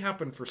only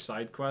happened for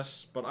side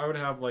quests, but I would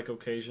have like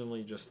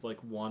occasionally just like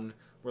one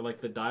where like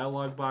the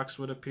dialogue box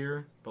would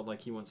appear, but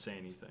like he wouldn't say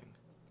anything.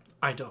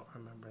 I don't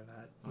remember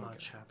that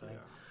much happening.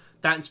 Yeah.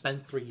 That and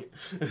spent 3 years.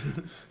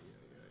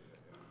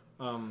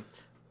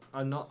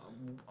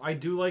 I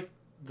do like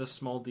the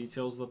small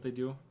details that they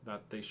do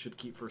that they should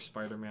keep for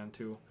Spider-Man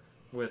 2,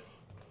 with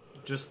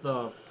just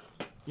the,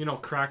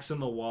 cracks in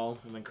the wall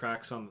and then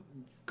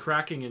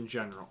cracking in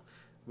general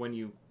when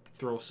you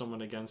throw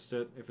someone against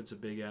it if it's a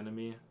big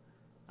enemy.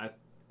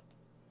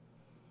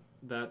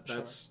 That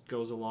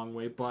goes a long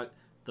way, but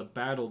the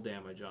battle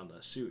damage on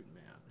the suit,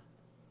 man.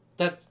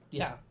 That's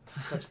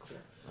cool.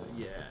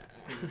 Yeah.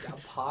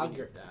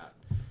 Pogger. That.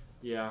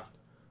 Yeah.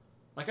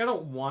 Like, I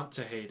don't want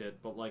to hate it,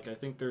 but like I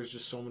think there's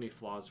just so many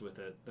flaws with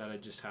it that I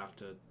just have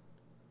to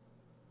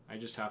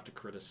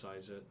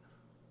criticize it.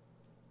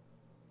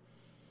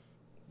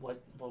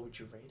 What would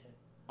you rate it?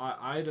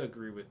 I'd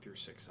agree with your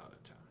 6 out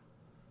of 10.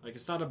 Like,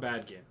 it's not a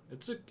bad game.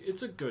 It's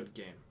a good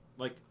game.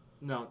 Like,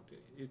 no,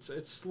 it's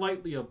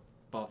slightly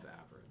above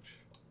average.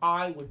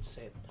 I would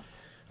say that.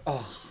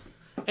 Oh.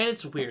 And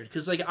it's weird,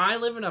 because, like, I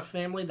live in a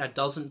family that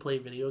doesn't play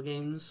video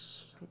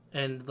games,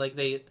 and, like,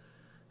 they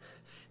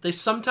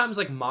sometimes,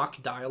 like,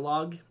 mock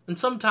dialogue, and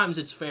sometimes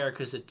it's fair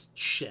because it's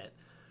shit.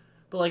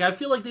 But, like, I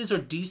feel like these are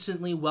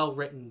decently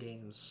well-written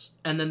games,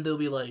 and then they'll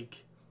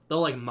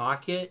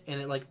mock it,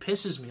 and it, like,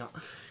 pisses me off.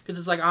 Because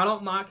it's like, I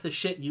don't mock the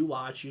shit you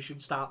watch, you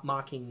should stop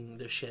mocking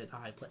the shit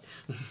I play.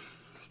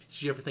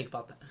 Did you ever think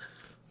about that?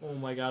 Oh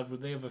my god,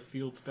 would they have a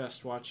field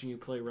fest watching you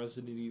play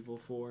Resident Evil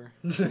 4?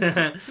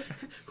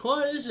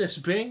 What is this,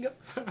 bingo?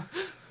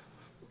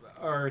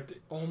 Or,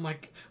 oh my...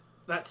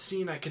 That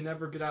scene I can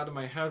never get out of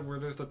my head where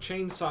there's the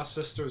Chainsaw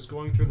Sisters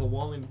going through the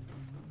wall and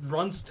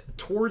runs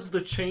towards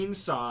the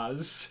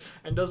chainsaws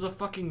and does a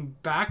fucking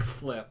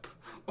backflip.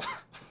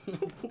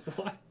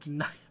 What?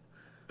 Nice.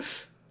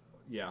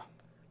 Yeah.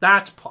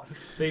 That's fun.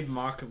 They'd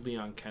mock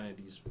Leon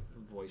Kennedy's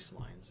voice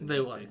lines. And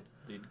they would.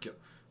 They'd go...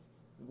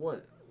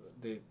 What...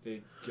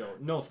 They go,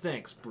 no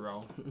thanks,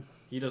 bro.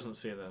 He doesn't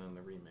say that in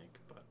the remake,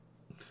 but...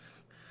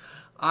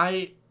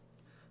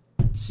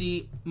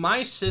 See,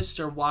 my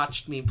sister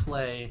watched me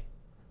play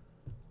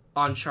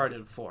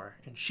Uncharted 4,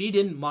 and she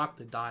didn't mock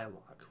the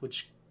dialogue,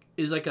 which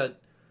is like a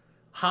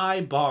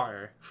high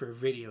bar for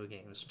video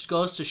games, which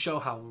goes to show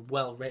how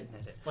well written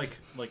it is.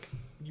 Like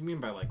you mean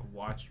by like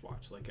watch?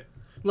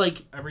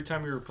 Like every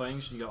time you were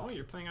playing, you go, oh,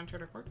 you're playing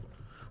Uncharted 4?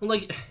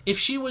 like if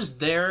she was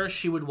there,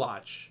 she would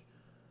watch,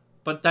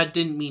 but that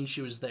didn't mean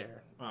she was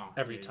there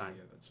every time.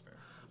 Yeah, that's fair.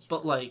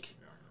 But like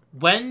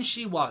when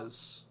she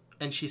was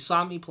and she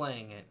saw me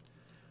playing it,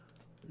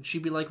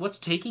 she'd be like, "What's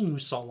taking you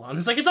so long?"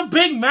 It's like, it's a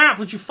big map.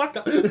 Would you fuck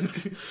up?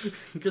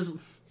 Because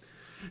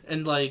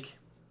and like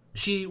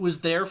she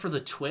was there for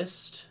the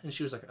twist, and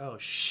she was like, "Oh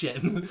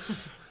shit!"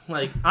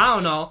 Like I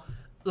don't know.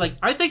 Like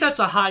I think that's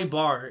a high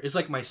bar. Is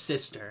like my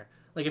sister.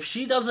 Like if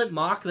she doesn't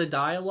mock the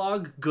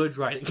dialogue, good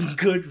writing,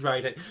 good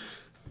writing.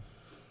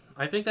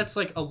 I think that's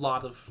like a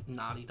lot of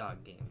Naughty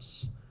Dog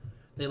games.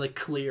 They like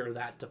clear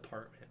that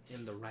department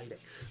in the writing.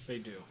 They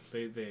do.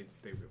 They really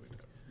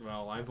do.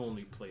 Well, I've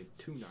only played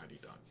 2 Naughty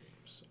Dog games.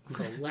 So.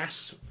 The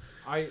last.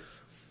 I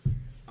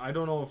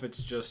don't know if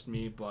it's just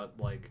me, but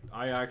like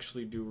I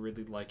actually do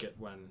really like it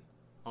when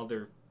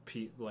other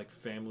like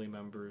family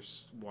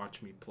members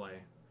watch me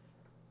play.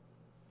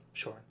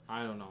 Sure.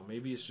 I don't know.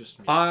 Maybe it's just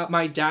me.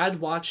 My dad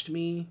watched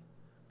me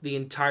the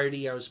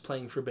entirety I was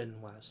playing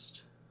Forbidden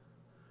West.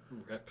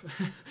 Rip.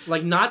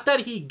 Like, not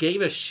that he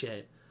gave a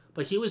shit,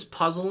 but he was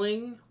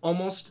puzzling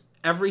almost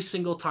every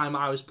single time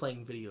I was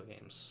playing video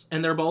games.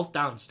 And they're both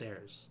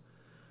downstairs.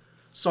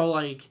 So,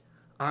 like,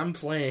 I'm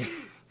playing,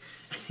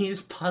 and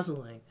he's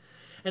puzzling.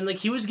 And, like,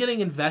 he was getting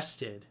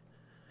invested,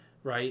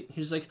 right? He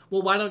was like,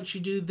 well, why don't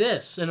you do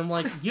this? And I'm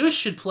like, you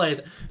should play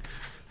that.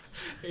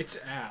 It's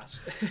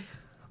ass.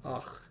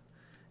 Ugh.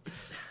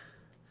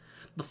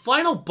 The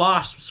final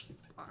boss was...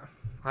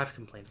 I've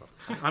complained about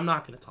the fight. I'm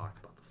not going to talk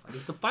about the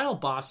fight. The final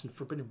boss in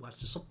Forbidden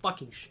West is so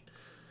fucking shit.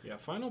 Yeah,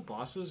 final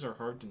bosses are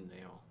hard to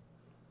nail,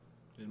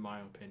 in my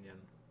opinion.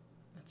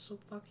 That's so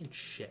fucking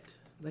shit.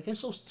 That game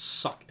so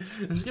suck.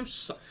 This game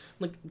suck.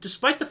 Like,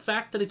 despite the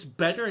fact that it's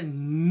better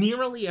in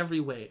nearly every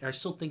way, I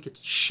still think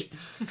it's shit.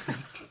 I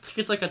think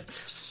it's like a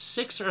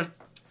 6 or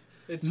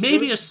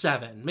maybe good. A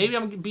 7. Maybe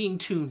I'm being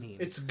too mean.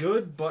 It's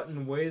good, but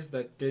in ways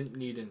that didn't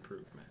need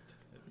improvement.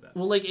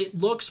 Well, like, it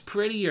looks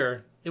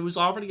prettier. It was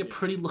already a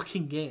pretty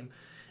looking game.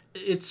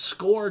 Its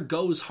score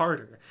goes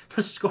harder.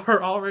 The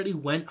score already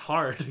went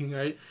hard,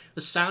 right?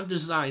 The sound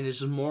design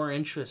is more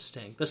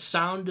interesting. The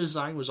sound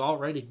design was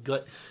already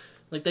good.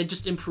 Like, they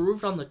just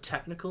improved on the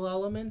technical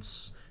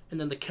elements, and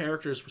then the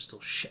characters were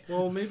still shit.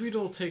 Well, maybe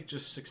it'll take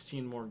just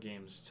 16 more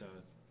games to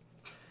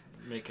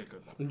make a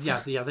good one.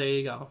 Yeah, there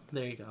you go.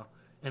 There you go.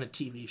 And a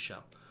TV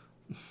show.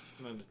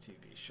 Not a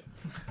TV show.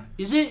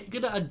 Is it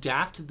going to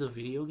adapt the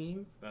video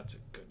game? That's a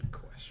good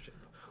question.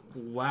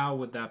 Wow,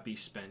 would that be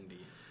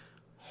spendy.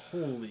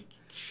 Holy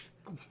shit.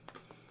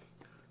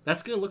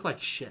 That's going to look like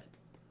shit.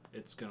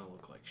 It's going to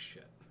look like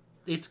shit.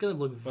 It's going to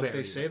look very... But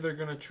they say they're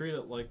going to treat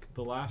it like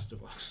The Last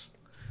of Us.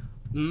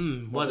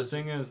 Well, the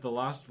thing is, The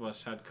Last of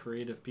Us had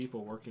creative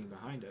people working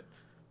behind it.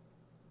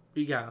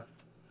 Yeah.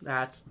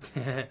 That's...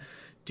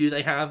 Do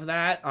they have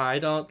that? I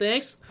don't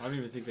think so. I don't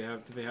even think they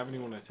have... Do they have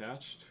anyone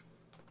attached?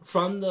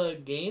 From the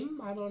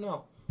game? I don't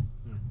know.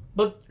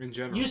 But in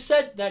general, you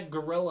said that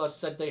Guerrilla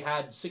said they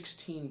had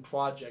 16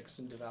 projects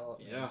in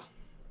development. Yeah.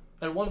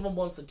 And one of them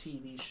was the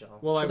TV show.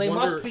 Well, so they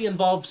must be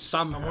involved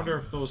somehow. I wonder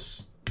if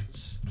those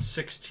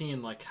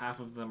 16, like half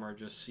of them are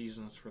just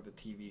seasons for the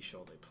TV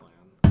show they plan.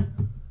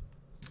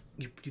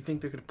 You think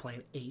they're going to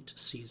plan 8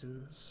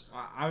 seasons?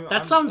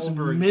 That sounds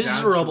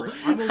miserable.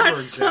 That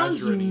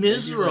sounds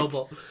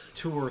miserable. Maybe like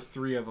 2 or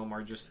 3 of them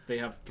are just, they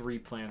have 3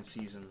 planned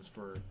seasons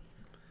for...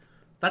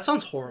 That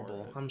sounds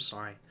horrible. I'm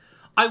sorry.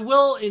 I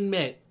will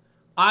admit,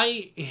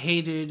 I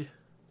hated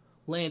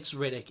Lance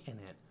Reddick in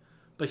it.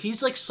 But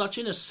he's like such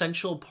an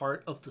essential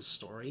part of the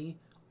story.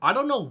 I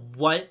don't know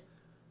what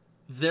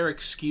their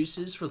excuse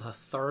is for the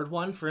third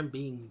one for him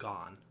being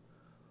gone.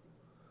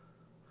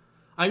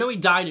 I know he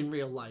died in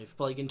real life,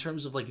 but like in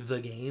terms of like the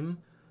game,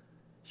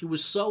 he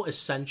was so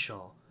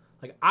essential.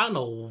 Like I don't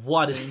know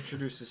what they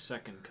introduced his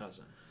second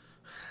cousin.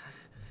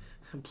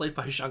 Played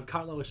by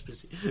Giancarlo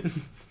Esposito.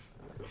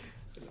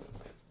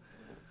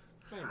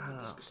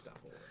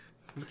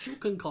 But you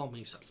can call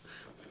me Sus.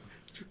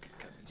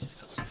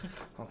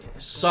 Okay,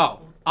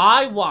 so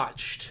I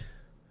watched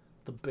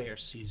The Bear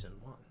season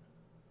 1,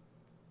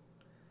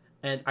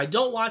 and I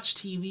don't watch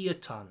TV a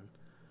ton.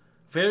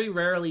 Very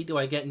rarely do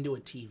I get into a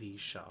TV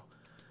show.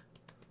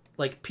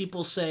 Like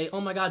people say,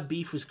 "Oh my God,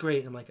 Beef was great,"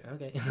 and I'm like,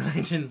 "Okay," and then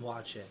I didn't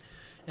watch it.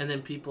 And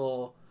then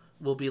people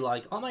will be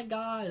like, "Oh my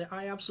God,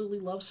 I absolutely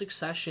love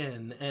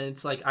Succession," and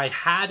it's like I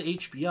had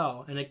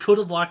HBO and I could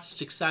have watched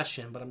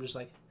Succession, but I'm just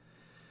like,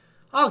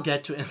 I'll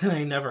get to it, and then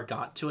I never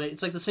got to it.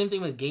 It's like the same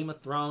thing with Game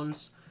of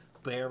Thrones,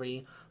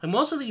 Barry. Like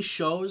most of these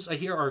shows I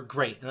hear are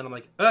great, and then I'm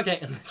like, okay,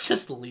 and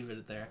just leave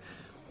it there.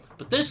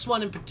 But this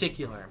one in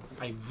particular,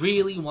 I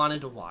really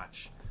wanted to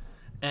watch.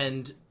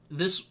 And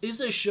this is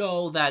a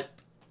show that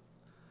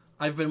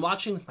I've been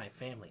watching with my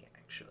family,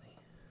 actually.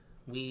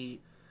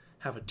 We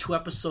have a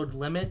 2-episode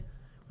limit,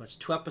 watch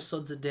 2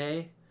 episodes a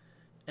day,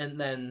 and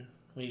then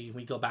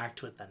we go back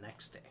to it the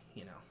next day,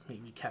 you know.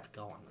 We kept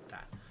going with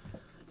that.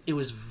 It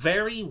was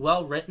very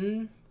well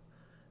written,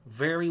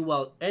 very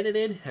well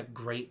edited, had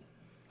great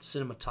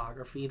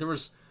cinematography. There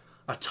was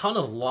a ton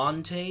of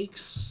lawn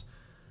takes,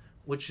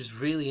 which is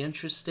really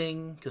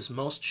interesting because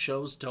most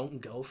shows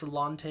don't go for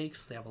lawn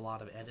takes. They have a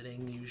lot of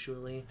editing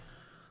usually.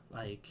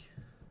 Like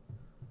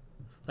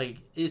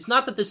it's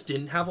not that this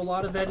didn't have a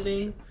lot of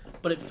editing,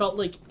 but it felt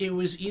like it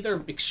was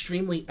either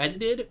extremely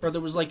edited or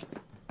there was like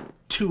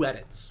 2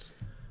 edits,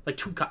 like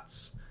 2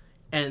 cuts,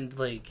 and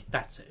like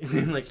that's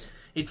it. Like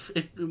it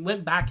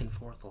went back and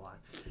forth a lot,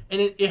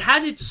 and it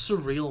had its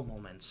surreal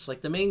moments.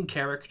 Like the main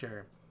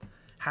character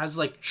has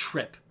like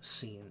trip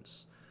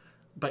scenes,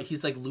 but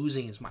he's like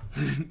losing his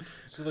mind.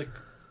 So like,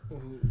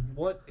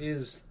 what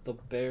is the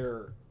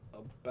bear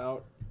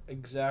about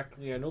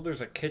exactly? I know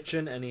there's a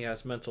kitchen and he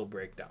has mental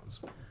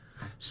breakdowns.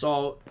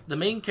 So the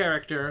main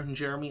character,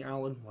 Jeremy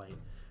Allen White,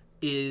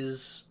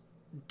 is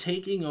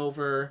taking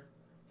over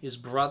his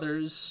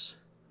brother's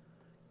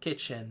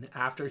kitchen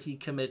after he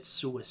commits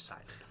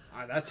suicide.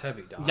 That's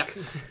heavy, Doc.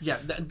 Yeah.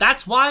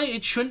 That's why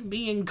it shouldn't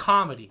be in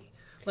comedy.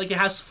 Like, it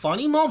has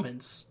funny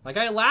moments. Like,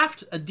 I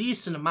laughed a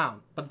decent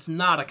amount, but it's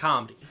not a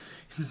comedy.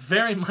 It's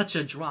very much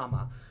a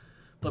drama.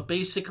 But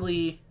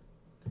basically,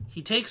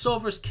 he takes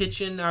over his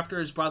kitchen after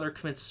his brother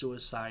commits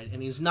suicide,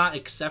 and he's not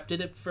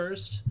accepted at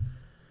first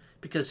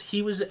because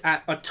he was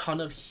at a ton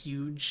of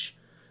huge,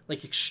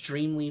 like,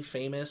 extremely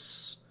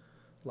famous,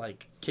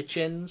 like,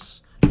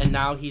 kitchens, and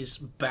now he's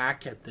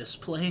back at this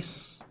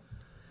place.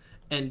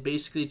 And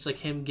basically, it's like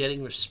him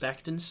getting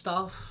respect and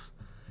stuff.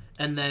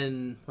 And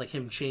then, like,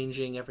 him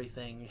changing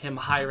everything. Him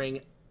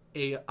hiring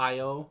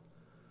Io.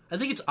 I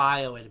think it's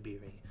Io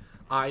Edebiri.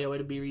 Io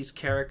Edebiri's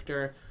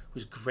character,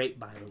 who's great,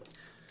 by the way.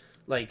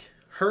 Like,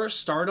 her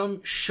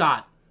stardom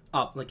shot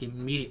up, like,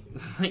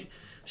 immediately. Like,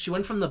 she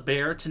went from The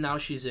Bear to now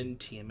she's in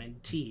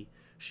TMNT.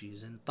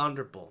 She's in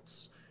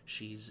Thunderbolts.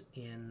 She's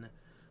in,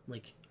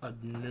 like, a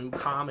new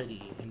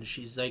comedy. And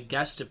she's, like,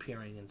 guest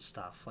appearing and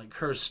stuff. Like,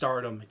 her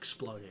stardom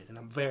exploded. And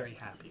I'm very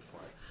happy for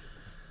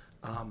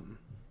it.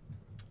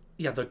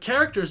 Yeah, the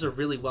characters are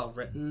really well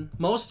written.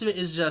 Most of it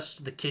is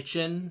just the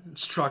kitchen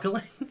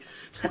struggling.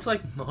 That's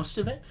like most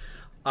of it.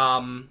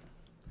 I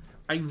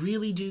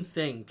really do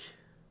think,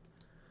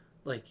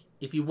 like,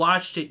 if you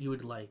watched it, you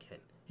would like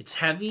it. It's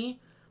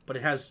heavy, but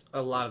it has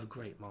a lot of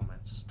great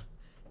moments.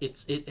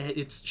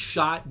 It's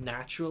shot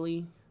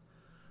naturally.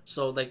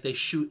 So, like, they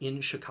shoot in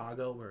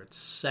Chicago where it's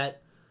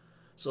set.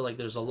 So, like,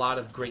 there's a lot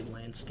of great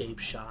landscape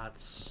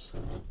shots.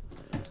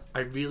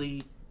 I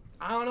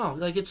don't know,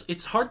 like,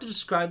 it's hard to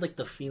describe, like,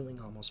 the feeling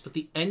almost, but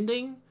the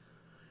ending,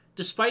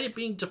 despite it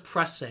being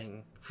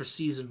depressing for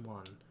season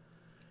 1,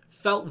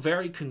 felt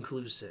very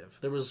conclusive.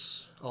 There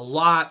was a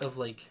lot of,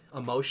 like,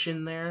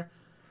 emotion there,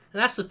 and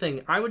that's the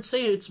thing. I would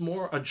say it's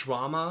more a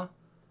drama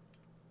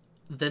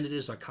than it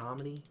is a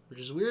comedy, which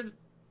is weird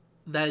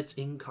that it's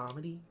in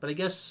comedy, but I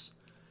guess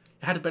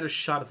it had a better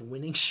shot of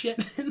winning shit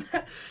in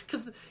that,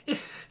 because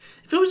if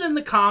it was in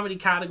the comedy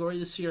category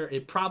this year,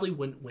 it probably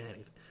wouldn't win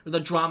anything. Or the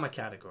drama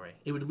category,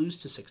 it would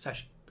lose to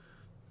Succession.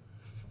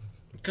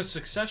 Because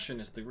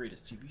Succession is the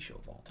greatest TV show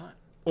of all time.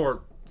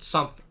 Or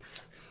something.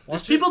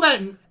 There's Watch people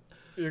that...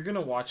 You're going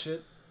to watch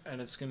it,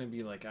 and it's going to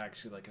be, like,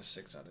 actually, like, a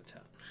 6 out of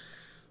 10.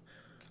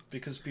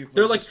 Because people...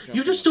 They're like,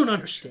 you just don't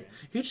understand.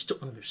 You just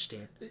don't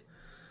understand.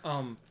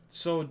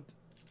 So,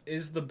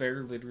 is The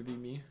Bear literally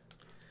me?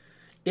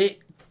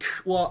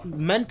 Well,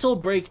 mental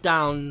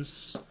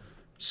breakdowns,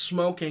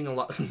 smoking a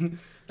lot.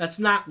 That's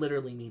not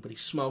literally me, but he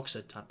smokes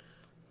a ton.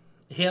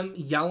 Him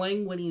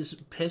yelling when he's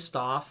pissed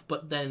off,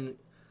 but then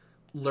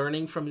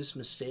learning from his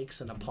mistakes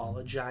and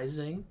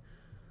apologizing.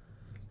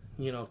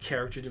 You know,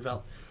 character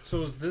development.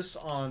 So is this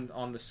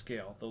on the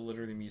scale, the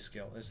literally me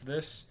scale? Is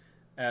this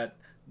at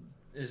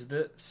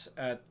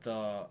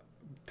the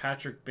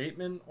Patrick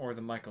Bateman or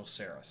the Michael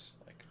Cera's?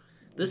 Like,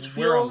 this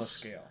where feels on the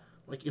scale?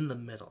 Like in the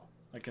middle.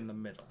 Like in the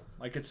middle.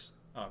 Like it's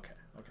okay.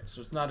 So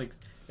it's not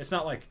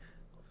like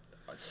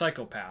a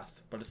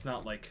psychopath, but it's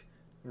not like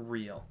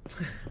real.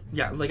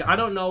 Yeah, like, I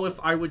don't know if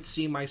I would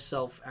see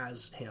myself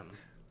as him,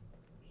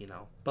 you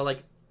know, but,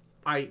 like,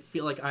 I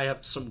feel like I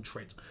have some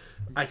traits.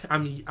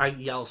 I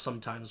yell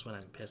sometimes when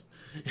I'm pissed,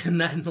 and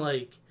then,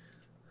 like,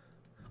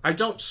 I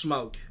don't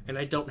smoke, and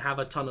I don't have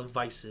a ton of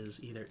vices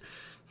either.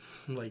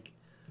 Like,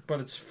 but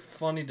it's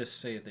funny to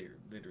say that you're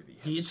literally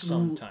it's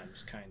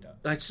sometimes kind of.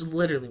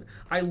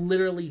 I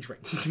literally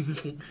drink.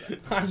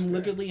 I'm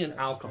literally an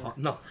alcoholic.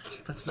 No,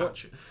 that's not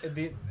true.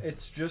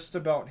 It's just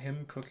about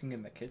him cooking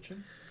in the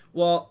kitchen.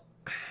 Well,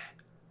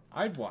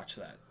 I'd watch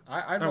that.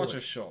 I'd watch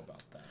a show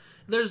about that.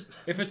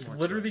 If it's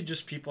literally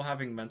just people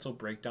having mental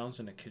breakdowns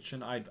in a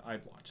kitchen, I'd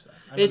watch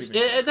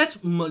that.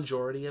 That's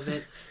majority of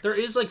it. There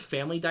is, like,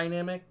 family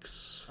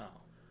dynamics. Oh.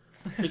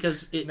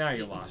 Because now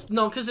you're lost.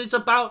 No, because it's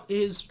about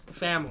his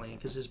family,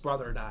 because his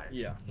brother died.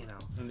 Yeah. You know.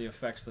 And the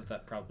effects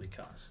that probably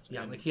caused.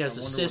 Yeah, and like, he has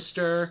a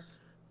sister,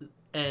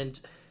 and...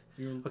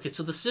 Okay,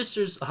 so the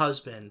sister's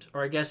husband,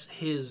 or I guess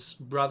his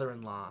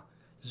brother-in-law,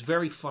 is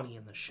very funny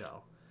in the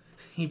show.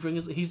 He's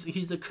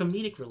the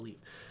comedic relief.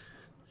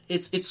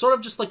 It's sort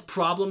of just like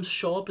problems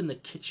show up in the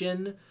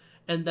kitchen,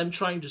 and them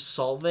trying to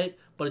solve it,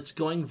 but it's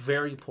going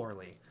very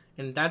poorly.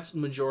 And that's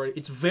majority.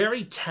 It's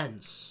very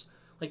tense.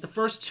 Like, the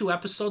first 2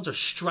 episodes are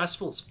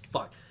stressful as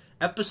fuck.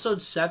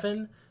 Episode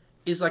 7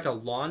 is like a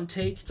lawn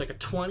take. It's like a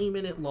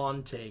 20-minute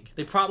lawn take.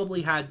 They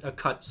probably had a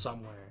cut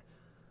somewhere.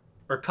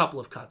 Or a couple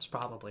of cuts,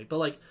 probably. But,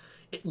 like,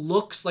 it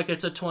looks like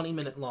it's a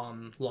 20-minute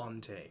lawn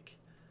take.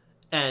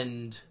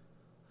 And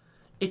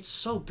it's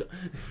so good.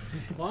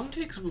 Lawn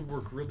takes would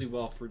work really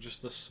well for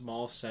just a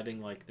small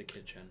setting like the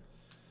kitchen.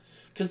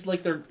 Because,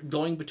 like, they're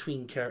going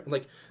between characters.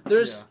 Like,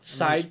 there's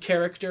side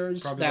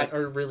characters that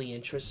are really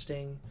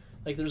interesting.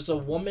 Like, there's a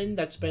woman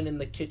that's been in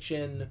the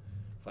kitchen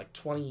for, like,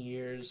 20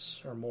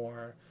 years or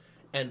more.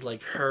 And,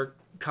 like, her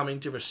coming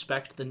to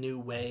respect the new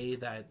way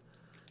that,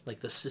 like,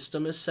 the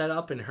system is set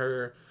up. And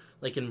her,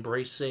 like,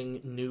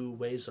 embracing new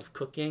ways of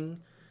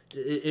cooking.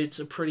 It's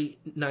a pretty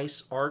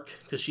nice arc.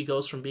 Because she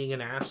goes from being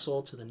an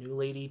asshole to the new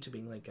lady to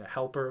being, like, a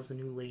helper of the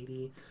new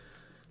lady.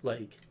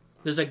 Like,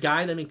 there's a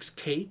guy that makes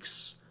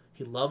cakes.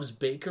 He loves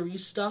bakery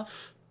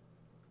stuff,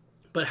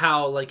 but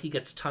how, like, he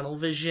gets tunnel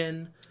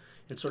vision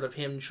and sort of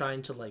him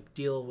trying to, like,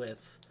 deal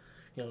with,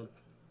 you know,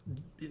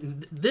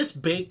 this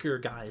baker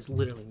guy is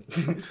literally,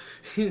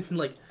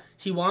 like,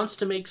 he wants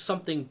to make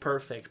something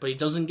perfect, but he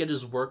doesn't get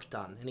his work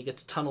done, and he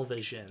gets tunnel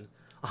vision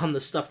on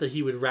the stuff that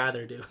he would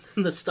rather do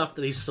than the stuff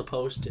that he's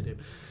supposed to do.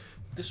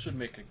 This would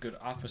make a good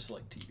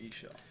Office-like TV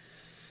show.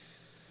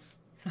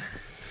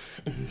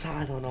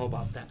 I don't know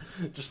about that.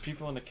 Just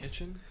people in the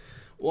kitchen?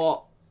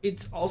 Well,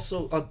 it's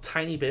also a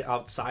tiny bit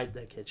outside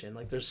the kitchen.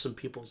 Like, there's some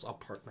people's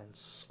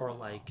apartments or,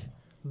 like,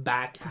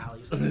 back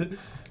alleys.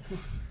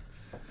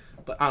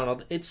 But I don't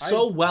know. It's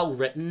so well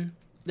written.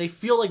 They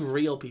feel like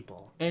real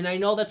people. And I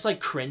know that's,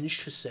 like,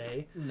 cringe to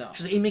say. No.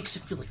 Because it makes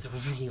it feel like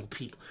they're real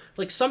people.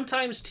 Like,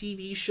 sometimes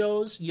TV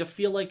shows, you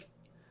feel like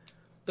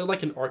they're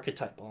like an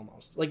archetype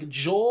almost. Like,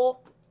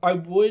 Joel, I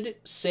would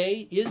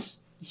say, is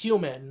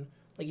human.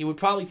 Like, you would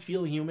probably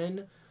feel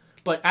human.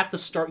 But at the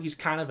start, he's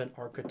kind of an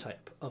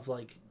archetype of,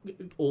 like,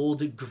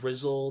 old,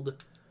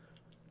 grizzled,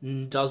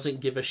 doesn't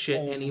give a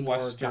shit anymore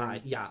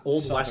guy. Yeah,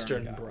 old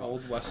Western guy. Bro.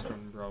 Old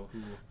Western bro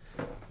who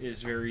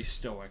is very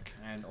stoic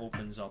and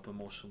opens up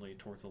emotionally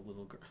towards a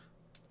little girl.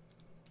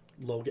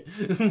 Logan.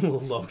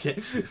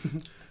 Logan.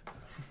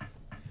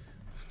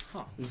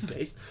 Huh.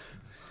 Based.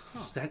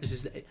 Huh.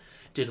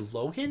 Did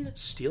Logan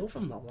steal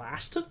from the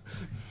last of?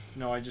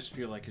 No, I just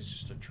feel like it's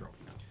just a trope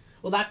now.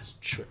 Well, that's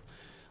true.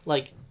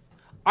 Like,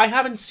 I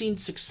haven't seen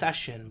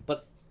Succession,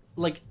 but,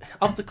 like,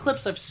 of the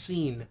clips I've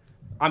seen,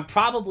 I'm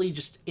probably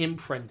just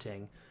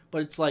imprinting.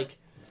 But it's like,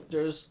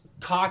 there's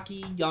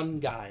cocky young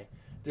guy.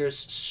 There's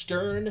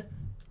stern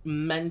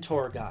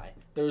mentor guy.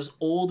 There's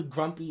old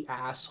grumpy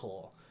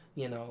asshole.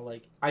 You know,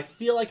 like, I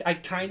feel like I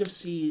kind of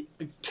see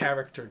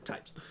character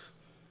types.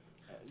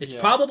 It's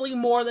probably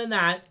more than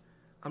that.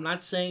 I'm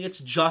not saying it's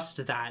just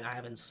that. I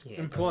haven't seen it.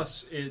 And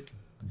plus,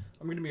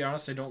 I'm going to be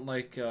honest, I don't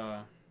like...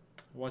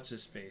 what's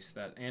his face?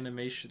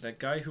 That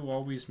guy who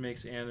always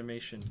makes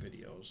animation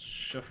videos.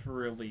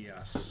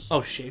 Schafferlius.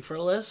 Oh,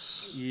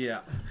 Schaeferless?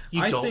 Yeah.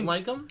 You don't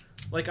like him?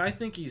 Like, I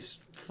think he's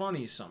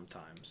funny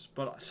sometimes,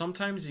 but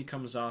sometimes he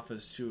comes off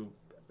as too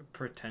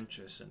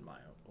pretentious, in my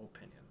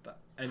opinion.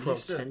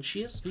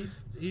 Pretentious?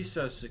 He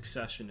says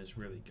Succession is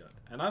really good,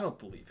 and I don't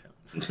believe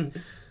him.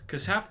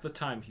 Because half the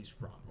time he's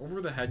wrong.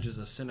 Over the Hedge is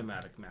a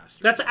cinematic masterpiece.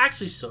 That's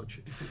actually so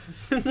true.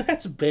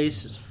 That's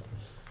base as fuck.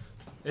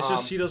 It's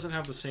just he doesn't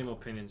have the same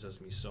opinions as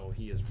me, so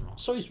he is wrong.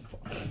 So he's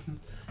wrong.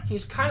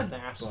 He's kind of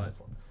an asshole.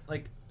 But,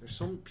 like, there's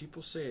some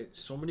people say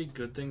so many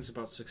good things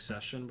about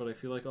Succession, but I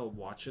feel like I'll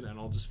watch it and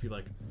I'll just be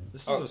like,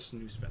 this is a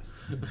snooze fest.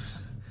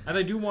 And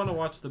I do want to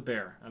watch The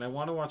Bear, and I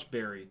want to watch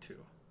Barry too.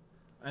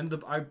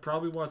 And I'd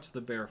probably watch The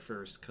Bear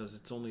first because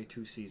it's only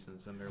 2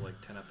 seasons and they're like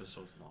 10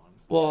 episodes long.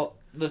 Well,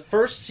 the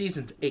first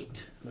season's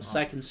 8. The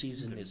second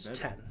season is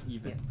better. 10.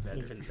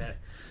 Even better.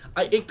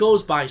 It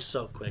goes by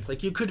so quick.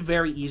 Like, you could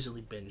very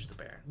easily binge The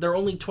Bear. They're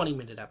only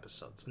 20-minute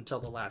episodes until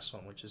the last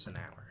one, which is an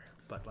hour.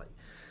 But, like,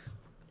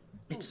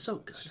 it's so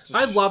good.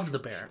 I loved The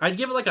Bear. I'd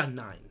give it, like, a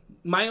 9.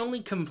 My only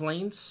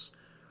complaints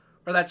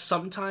are that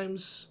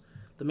sometimes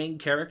the main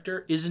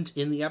character isn't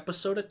in the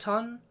episode a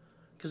ton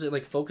because it,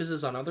 like,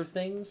 focuses on other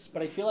things.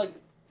 But I feel like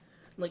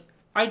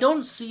I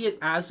don't see it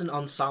as an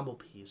ensemble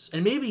piece.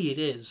 And maybe it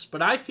is, but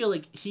I feel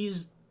like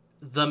he's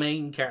the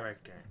main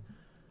character.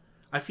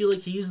 I feel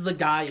like he's the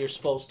guy you're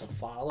supposed to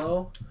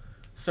follow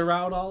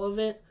throughout all of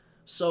it.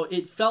 So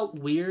it felt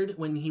weird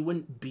when he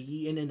wouldn't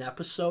be in an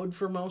episode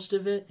for most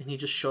of it, and he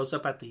just shows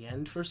up at the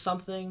end for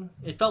something.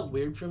 It felt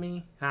weird for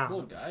me.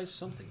 Well, guys,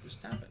 something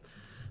just happened.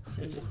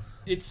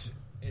 It's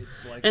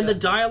like and the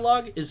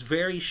dialogue is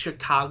very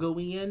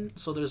Chicagoian,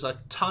 so there's a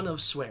ton of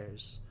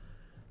swears.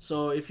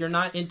 So if you're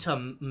not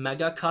into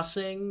mega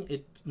cussing,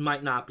 it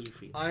might not be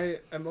for you. I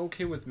am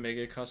okay with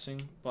mega cussing,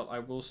 but I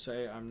will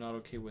say I'm not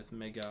okay with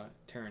mega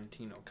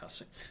Tarantino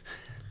cussing.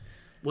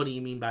 What do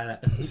you mean by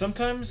that?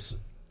 Sometimes,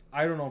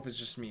 I don't know if it's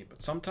just me,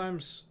 but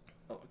sometimes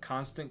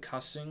constant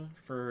cussing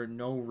for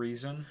no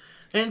reason.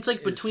 And it's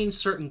like between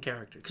certain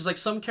characters. Because like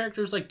some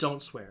characters like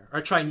don't swear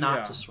or try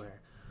not to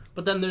swear.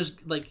 But then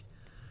there's like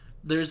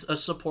there's a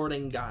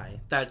supporting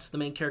guy that's the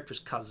main character's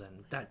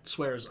cousin that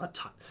swears a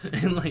ton,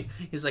 and like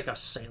he's like a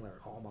sailor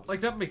almost.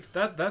 Like that makes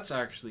that's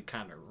actually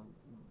kind of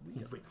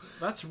real.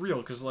 That's real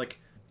because like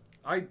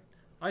I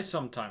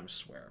sometimes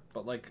swear,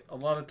 but like a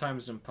lot of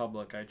times in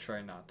public I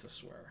try not to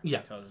swear.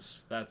 Yeah,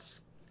 because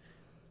that's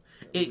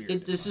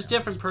it's just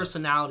different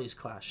personalities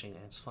clashing,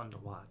 and it's fun to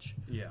watch.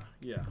 Yeah.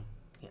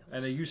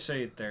 And you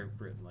say it there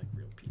written like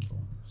real people,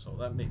 so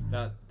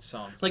that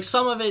sounds like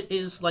some of it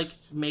is like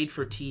made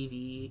for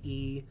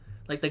TV.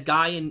 Like the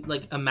guy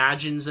like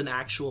imagines an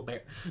actual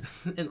bear,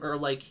 or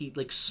like he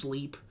like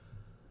sleep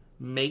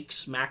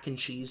makes mac and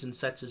cheese and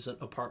sets his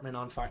apartment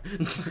on fire.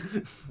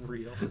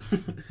 Real.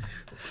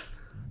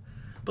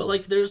 But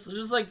like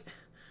there's like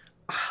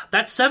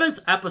that 7th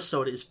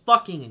episode is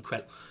fucking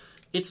incredible.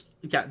 It's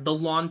the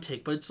lawn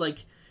take, but it's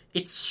like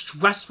it's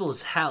stressful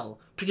as hell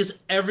because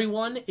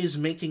everyone is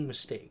making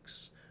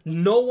mistakes.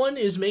 No one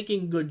is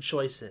making good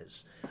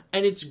choices,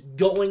 and it's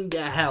going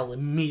to hell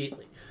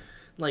immediately.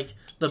 Like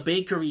the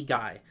bakery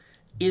guy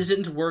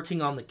isn't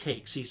working on the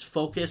cakes. He's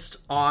focused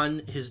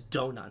on his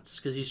donuts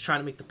because he's trying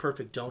to make the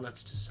perfect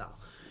donuts to sell.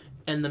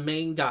 And the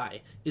main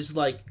guy is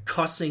like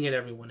cussing at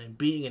everyone and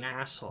being an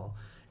asshole.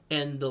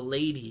 And the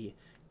lady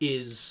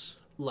is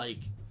like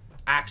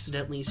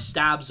accidentally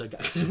stabs a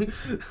guy.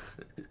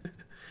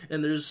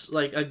 And there's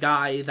like a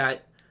guy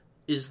that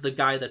is the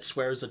guy that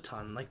swears a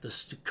ton, like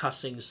the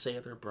cussing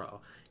sailor bro,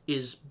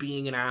 is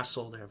being an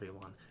asshole to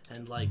everyone.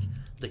 And like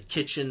the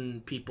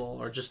kitchen people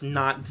are just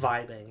not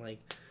vibing. Like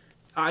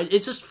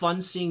it's just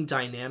fun seeing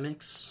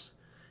dynamics.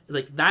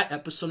 Like that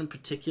episode in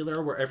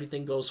particular where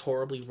everything goes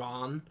horribly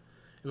wrong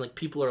and like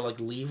people are like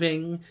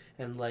leaving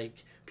and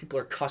like people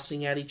are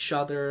cussing at each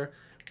other.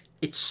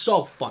 It's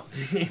so fun.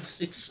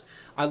 It's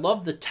I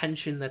love the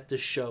tension that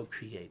this show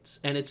creates,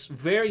 and it's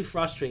very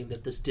frustrating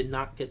that this did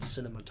not get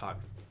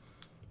cinematography.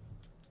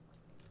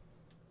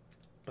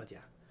 But yeah,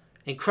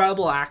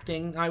 incredible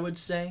acting, I would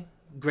say.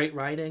 Great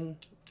writing.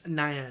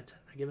 9 out of 10.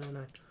 I give it a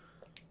 9.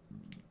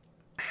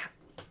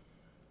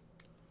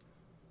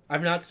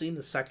 I've not seen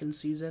the 2nd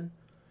season.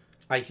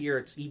 I hear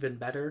it's even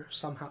better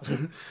somehow.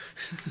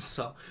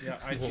 So yeah,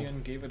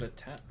 IGN gave it a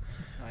 10.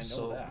 I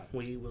know that.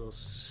 We will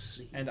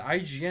see. And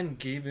IGN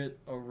gave it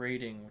a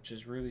rating, which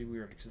is really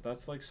weird because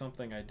that's like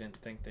something I didn't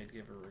think they'd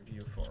give a review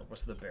for.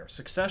 What's the Bear?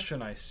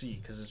 Succession, I see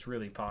because it's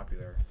really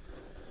popular.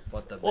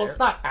 But the Bear, it's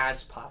not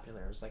as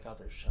popular as like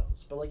other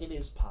shows, but like it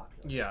is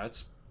popular. Yeah,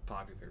 it's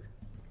popular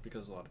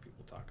because a lot of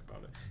people talk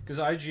about it. Because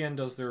IGN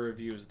does their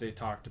reviews, they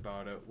talked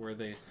about it where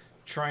they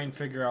try and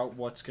figure out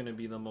what's going to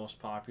be the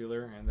most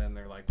popular, and then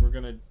they're like, we're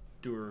going to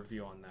do a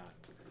review on that.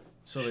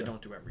 So They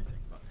don't do everything.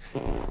 But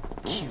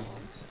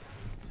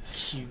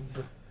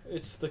Cube.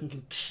 It's the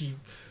cube.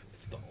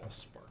 It's the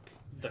Allspark.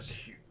 The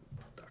cube.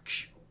 The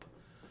cube.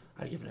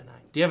 I'd give it a 9.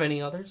 Do you have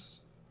any others?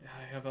 Yeah,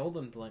 I have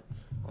Elden Blank.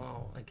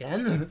 Oh,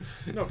 again?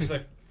 No, because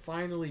I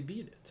finally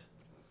beat it.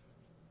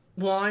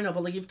 Well, I know,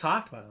 but like you've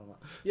talked about it a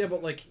lot. Yeah,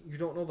 but like you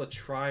don't know the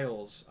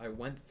trials I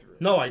went through.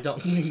 No, I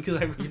don't, because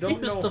I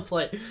refuse to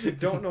play. You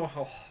don't know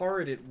how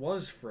hard it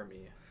was for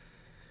me.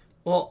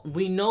 Well,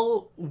 we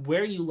know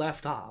where you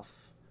left off.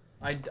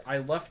 I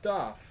left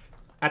off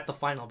at the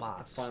final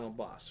boss. The final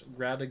boss,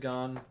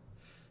 Radagon,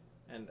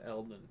 and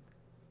Elden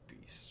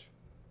Beast.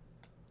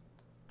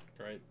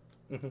 Right.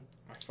 Mm-hmm.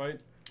 I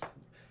fight.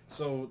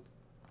 So,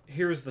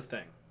 here's the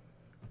thing.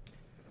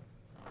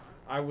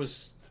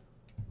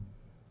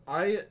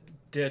 I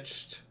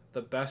ditched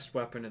the best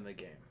weapon in the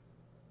game.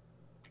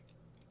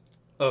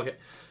 Okay.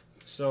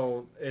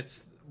 So,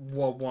 it's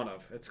one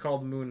of. It's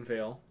called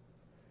Moonveil.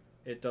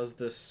 It does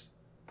this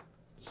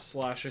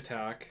slash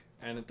attack,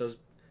 and it does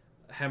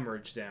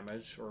hemorrhage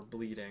damage, or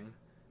bleeding.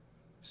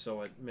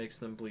 So it makes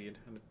them bleed,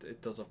 and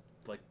it does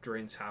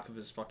drains half of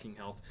his fucking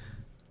health.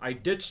 I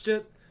ditched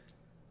it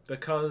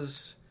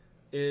because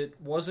it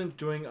wasn't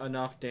doing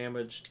enough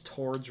damage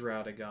towards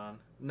Radagon.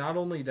 Not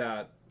only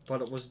that,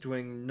 but it was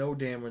doing no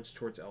damage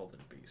towards Elden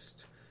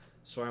Beast.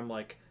 So I'm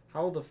like,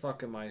 how the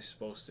fuck am I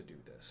supposed to do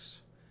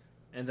this?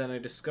 And then I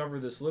discover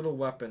this little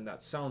weapon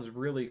that sounds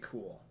really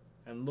cool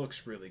and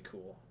looks really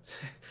cool.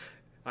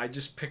 I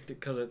just picked it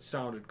because it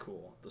sounded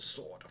cool. The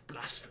Sword of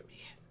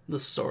Blasphemy. The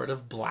Sword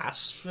of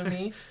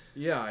Blasphemy?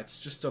 Yeah, it's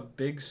just a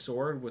big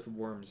sword with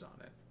worms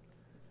on it.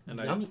 And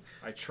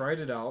I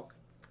tried it out.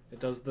 It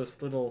does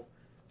this little...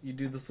 You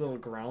do this little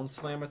ground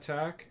slam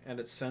attack, and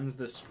it sends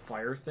this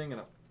fire thing,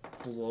 and it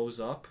blows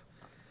up.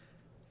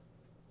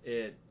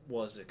 It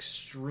was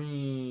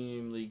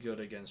extremely good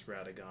against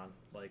Radagon.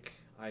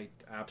 I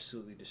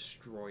absolutely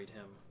destroyed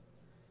him.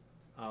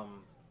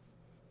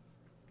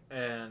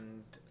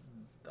 Then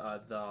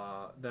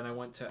I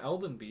went to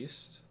Elden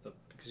Beast,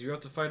 because you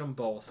have to fight them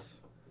both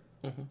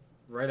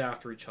right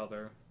after each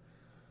other.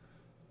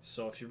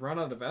 So if you run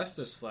out of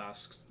Estus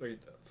flasks,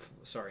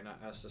 sorry,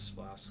 not Estus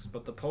flasks,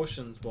 but the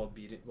potions while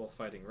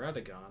fighting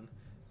Radagon,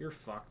 you're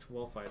fucked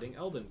while fighting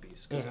Elden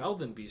Beast. Because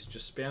Elden Beast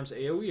just spams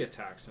AoE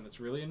attacks, and it's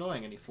really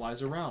annoying, and he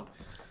flies around.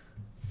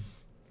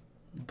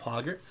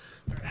 Pogger.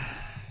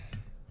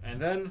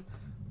 And then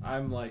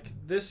I'm like,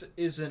 this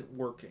isn't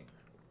working.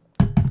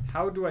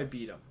 how do I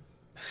beat him?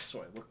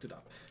 So I looked it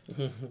up.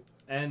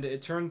 And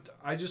it turned,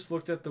 I just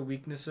looked at the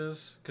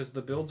weaknesses, because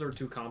the builds are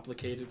too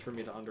complicated for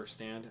me to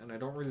understand, and I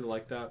don't really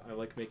like that. I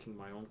like making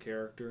my own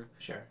character.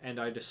 Sure. And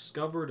I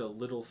discovered a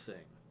little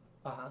thing.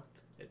 Uh-huh.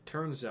 It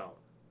turns out,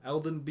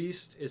 Elden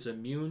Beast is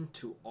immune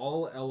to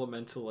all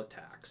elemental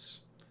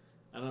attacks.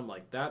 And I'm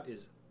like, that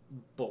is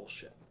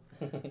bullshit.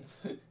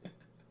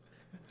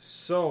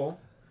 So,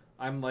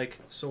 I'm like,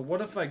 so what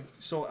if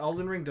so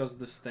Elden Ring does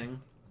this thing,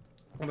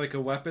 like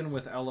a weapon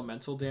with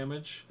elemental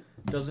damage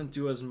doesn't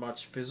do as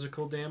much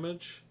physical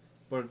damage,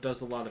 but it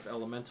does a lot of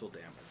elemental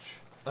damage.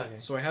 Okay.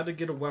 So I had to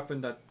get a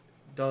weapon that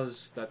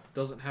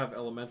doesn't have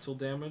elemental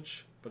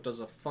damage, but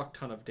does a fuck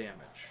ton of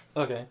damage.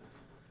 Okay.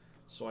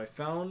 So I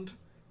found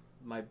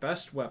my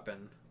best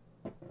weapon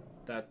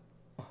that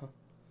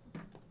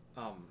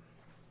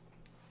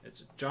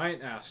it's a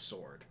giant ass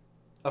sword.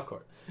 Of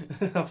course.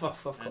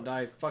 of course. And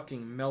I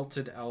fucking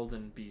melted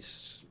Elden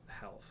Beast's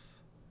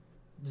health.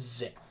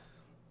 Zip.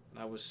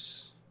 I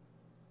was...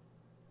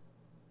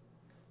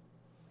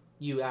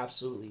 You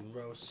absolutely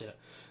roasted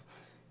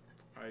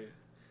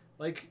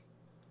it.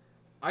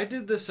 I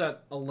did this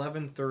at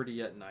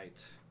 11:30 at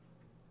night.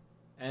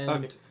 And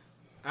Okay.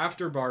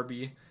 after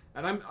Barbie,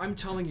 and I'm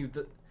telling you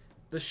that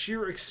the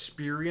sheer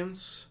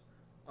experience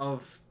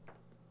of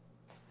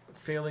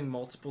failing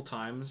multiple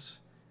times,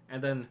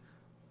 and then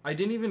I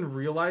didn't even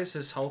realize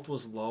his health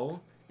was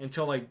low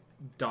until I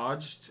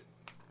dodged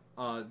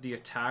the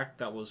attack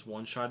that was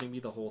one-shotting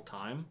me the whole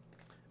time.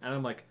 And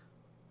I'm like,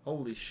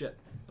 holy shit,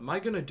 am I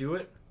gonna do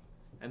it?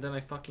 And then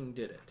I fucking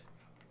did it.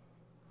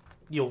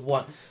 You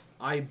won.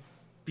 I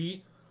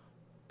beat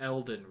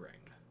Elden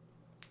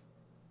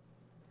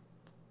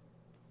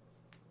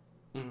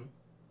Ring.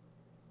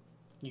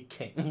 You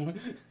can't.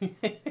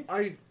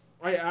 I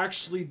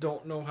actually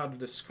don't know how to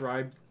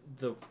describe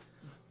the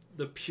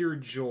pure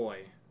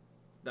joy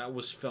that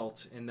was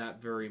felt in that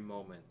very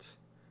moment.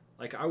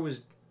 Like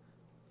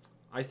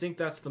I think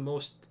that's the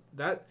most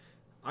that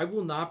I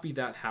will not be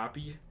that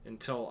happy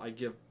until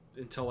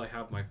I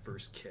have my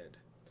first kid.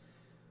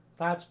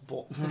 That's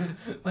bull.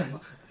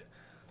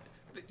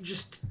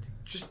 just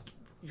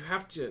you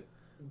have to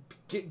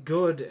get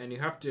good and you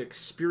have to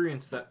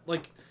experience that.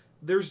 Like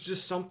there's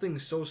just something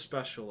so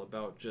special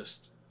about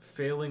just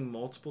failing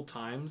multiple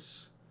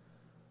times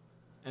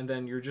and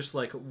then you're just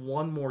like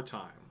one more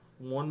time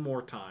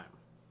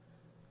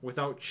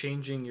without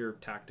changing your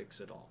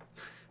tactics at all.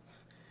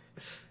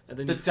 And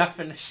then The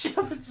definition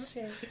of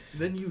insane.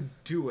 then you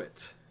do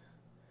it.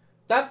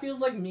 That feels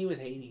like me with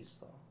Hades,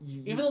 though.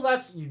 Even though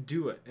that's... You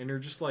do it and you're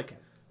just like,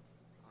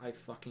 I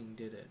fucking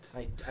did it.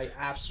 I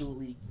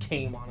absolutely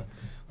came on it.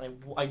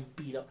 I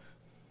beat up.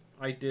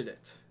 I did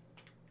it.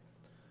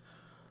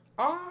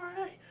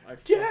 I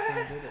fucking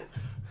did did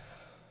it.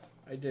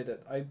 I did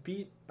it. I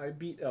beat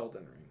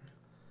Elden Ring.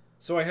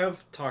 So I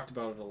have talked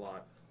about it a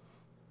lot.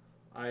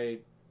 We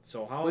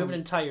have an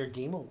entire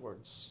Game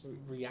Awards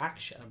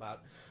reaction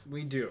about...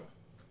 We do.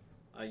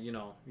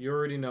 You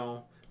already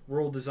know.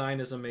 World design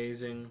is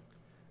amazing.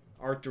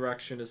 Art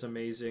direction is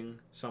amazing.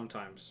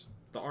 Sometimes.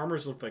 The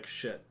armors look like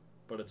shit,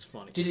 but it's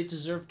funny. Did it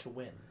deserve to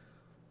win?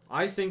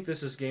 I think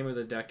this is Game of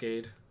the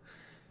Decade.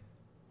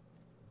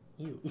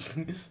 You.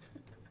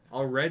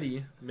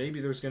 Already. Maybe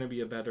there's going to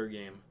be a better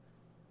game.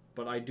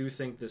 But I do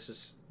think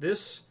this...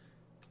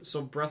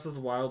 So Breath of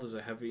the Wild is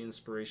a heavy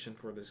inspiration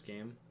for this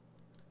game.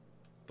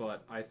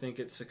 But I think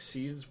it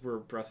succeeds where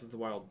Breath of the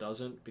Wild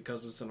doesn't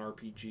because it's an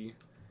RPG.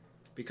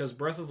 Because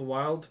Breath of the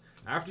Wild,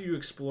 after you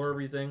explore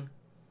everything,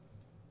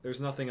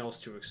 there's nothing else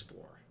to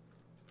explore.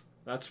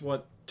 That's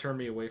what turned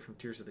me away from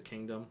Tears of the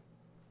Kingdom.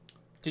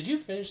 Did you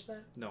finish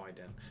that? No, I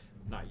didn't.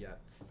 Not yet.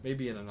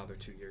 Maybe in another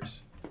 2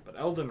 years. But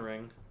Elden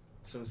Ring,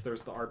 since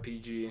there's the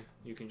RPG,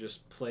 you can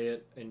just play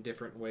it in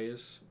different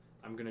ways.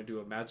 I'm going to do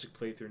a magic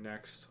playthrough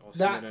next. I'll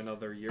see you in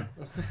another year.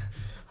 I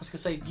was going to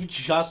say, you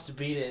just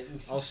beat it.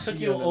 It took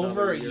you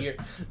over a year.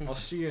 I'll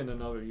see you in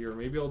another year.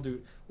 Maybe I'll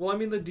do... Well, I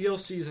mean, the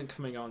DLC isn't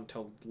coming out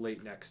until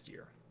late next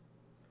year.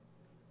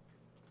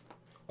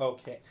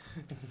 Okay.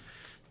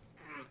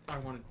 I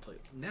wanted to play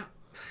it now.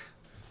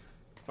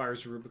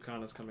 Fires of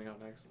Rubicon is coming out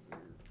next.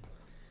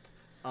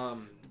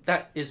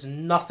 That is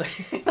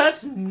nothing.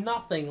 That's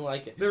nothing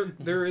like it.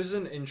 There is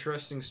an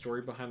interesting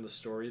story behind the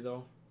story,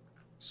 though.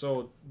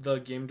 So the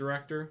game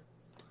director,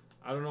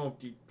 I don't know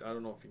if you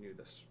knew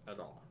this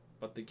at all,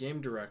 but the game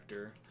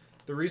director,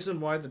 the reason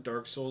why the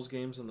Dark Souls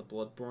games and the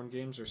Bloodborne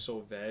games are so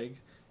vague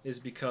is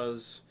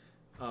because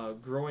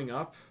growing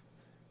up,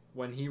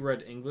 when he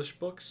read English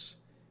books,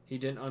 he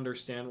didn't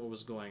understand what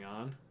was going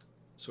on,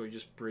 so he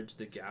just bridged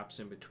the gaps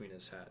in between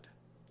his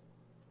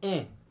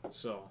head.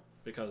 So,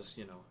 because,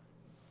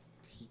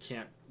 he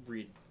can't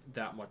read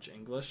that much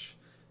English.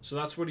 So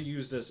that's what he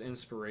used as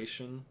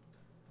inspiration.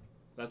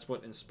 That's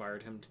what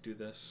inspired him to do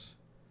this.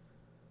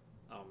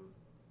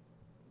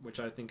 Which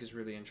I think is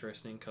really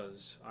interesting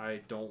because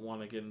I don't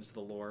want to get into the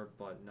lore,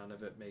 but none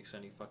of it makes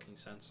any fucking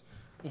sense.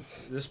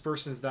 This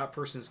person's that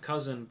person's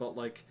cousin, but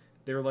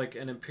they're like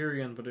an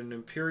Empyrean, but an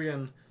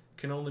Empyrean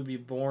can only be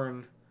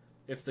born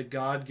if the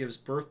god gives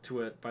birth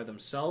to it by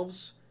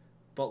themselves,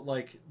 but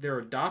like they're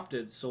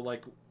adopted. So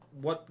like,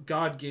 what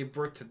god gave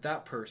birth to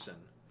that person?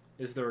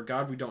 Is there a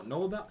god we don't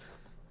know about?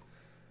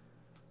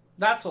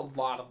 That's a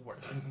lot of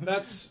work.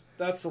 That's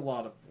a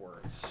lot of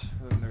words.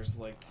 And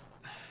then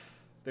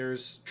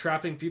there's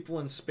trapping people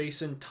in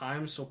space and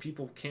time so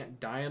people can't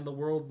die in the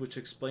world, which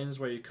explains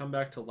why you come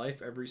back to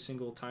life every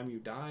single time you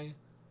die.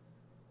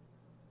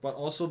 But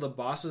also the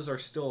bosses are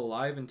still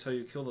alive until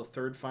you kill the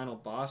third final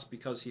boss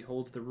because he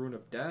holds the rune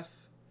of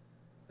death.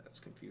 That's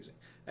confusing.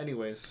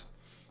 Anyways,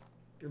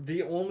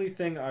 the only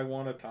thing I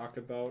want to talk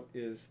about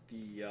is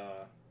the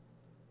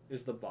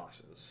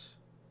bosses.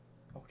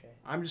 Okay.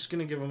 I'm just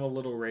gonna give them a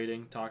little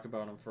rating, talk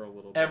about them for a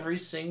little bit. Every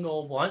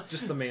single one?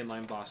 Just the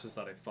mainline bosses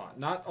that I fought,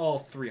 not all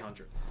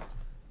 300.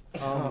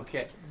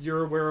 Okay.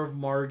 You're aware of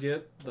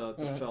Margit, the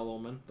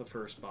Fellowman, the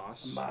first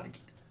boss. Margit.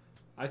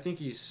 I think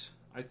he's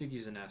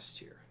an S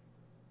tier.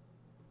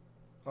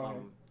 Okay.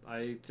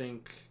 I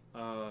think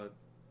a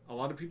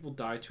lot of people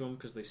die to him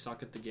because they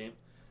suck at the game,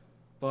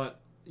 but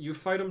you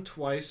fight him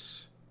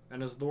twice,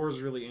 and his lore is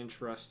really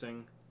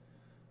interesting.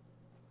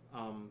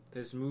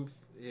 His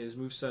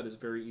moveset is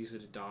very easy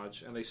to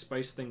dodge, and they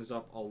spice things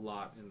up a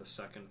lot in the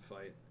second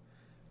fight.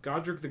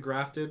 Godric the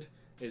Grafted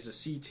is a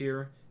C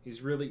tier.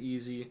 He's really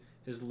easy.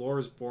 His lore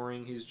is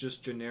boring. He's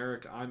just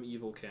generic, I'm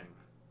evil king.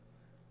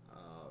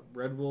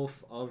 Red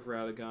Wolf of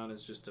Radagon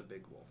is just a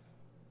big wolf.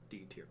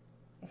 D tier.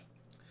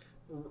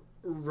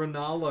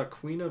 Renala,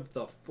 Queen of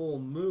the Full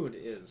Moon,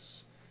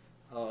 is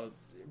a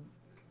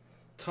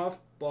tough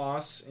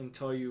boss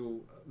until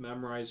you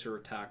memorize her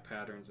attack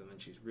patterns, and then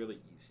she's really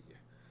easy.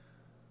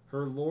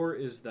 Her lore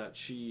is that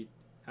she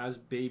has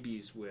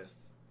babies with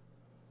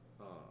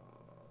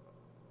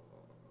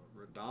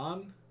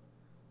Radahn,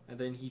 and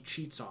then he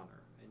cheats on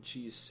her, and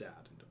she's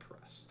sad and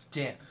depressed.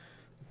 Damn.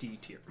 D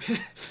tier.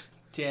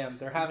 Damn,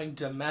 they're having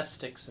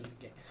domestics in the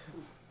game.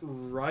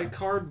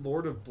 Rykard,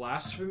 Lord of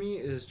Blasphemy,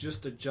 is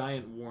just a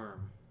giant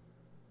worm.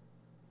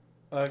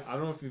 I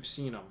don't know if you've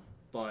seen him,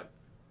 but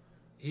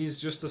he's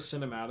just a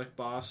cinematic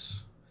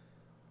boss,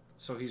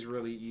 so he's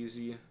really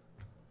easy.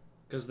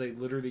 Because they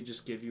literally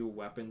just give you a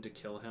weapon to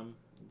kill him.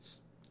 It's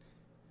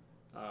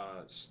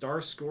Star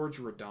Scourge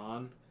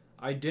Radahn.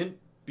 I didn't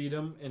beat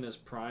him in his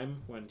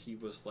prime when he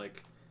was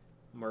like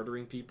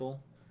murdering people,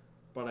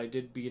 but I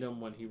did beat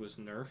him when he was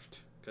nerfed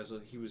because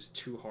he was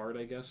too hard,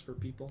 I guess, for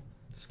people.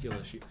 Skill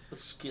issue.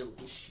 Skill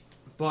issue.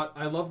 But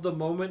I love the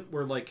moment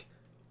where like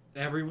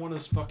everyone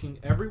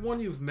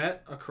you've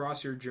met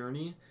across your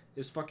journey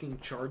is fucking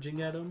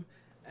charging at him,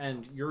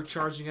 and you're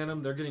charging at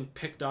him. They're getting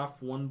picked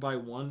off one by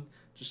one.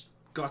 Just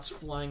guts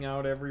flying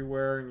out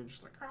everywhere, and you're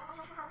just like, ah!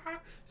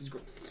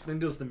 Then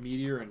does the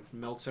meteor and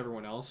melts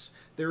everyone else.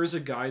 There is a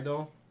guy,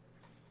 though.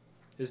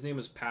 His name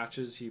is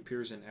Patches. He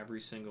appears in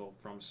every single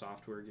From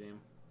Software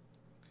game.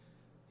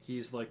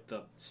 He's like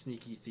the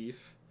sneaky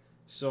thief.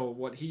 So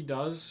what he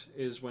does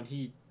is when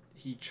he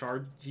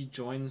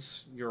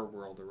joins your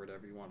world, or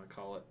whatever you want to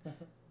call it,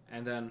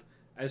 and then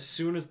as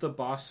soon as the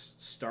boss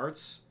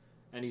starts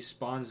and he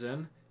spawns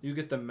in, you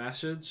get the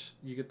message.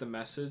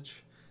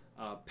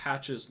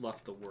 Patches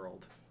left the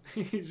world.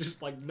 He's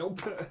just like,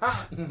 nope.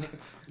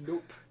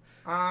 Nope.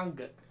 I'm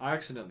good. I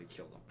accidentally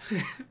killed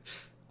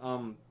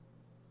him.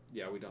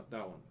 Yeah, we don't.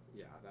 That one.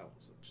 Yeah, that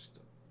one's just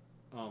a.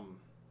 Yeah,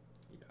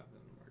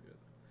 then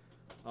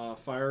we're good.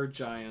 Fire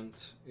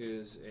Giant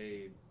is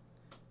a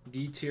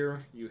D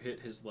tier. You hit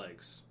his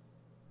legs.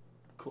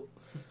 Cool.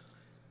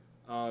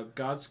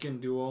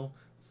 Godskin Duo.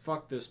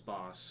 Fuck this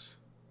boss.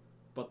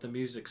 But the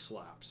music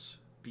slaps.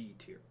 B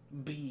tier.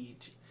 B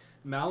tier.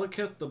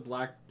 Malekith the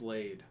Black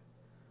Blade.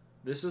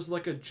 This is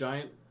like a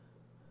giant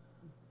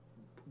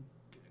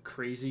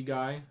crazy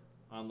guy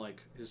on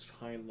like his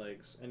hind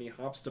legs, and he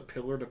hops to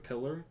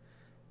pillar.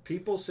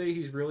 People say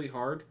he's really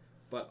hard,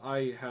 but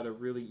I had a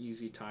really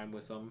easy time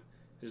with him.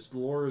 His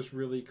lore is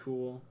really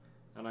cool,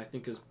 and I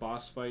think his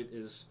boss fight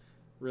is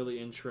really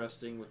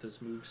interesting with his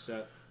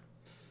moveset.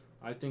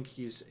 I think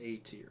he's A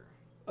tier.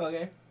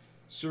 Okay.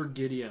 Sir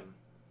Gideon.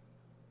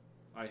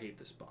 I hate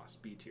this boss.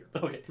 B tier.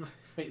 Okay.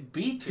 Wait,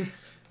 B tier?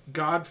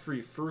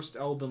 Godfrey, First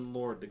Elden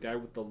Lord, the guy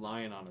with the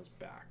lion on his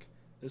back.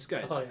 This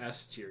guy's Oh, yeah.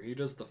 S tier. He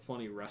does the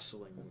funny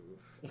wrestling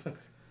move. Okay.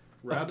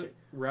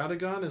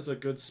 Radagon is a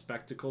good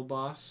spectacle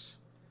boss,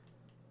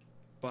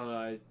 but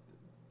I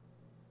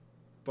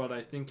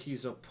think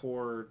he's a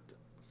poor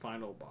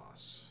final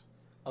boss.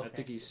 Okay. I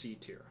think he's C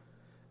tier.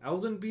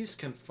 Elden Beast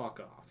can fuck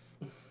off.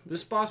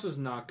 This boss is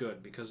not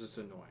good because it's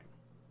annoying,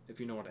 if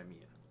you know what I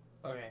mean.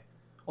 Okay.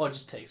 Well, it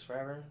just takes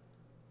forever.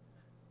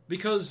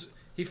 Because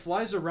he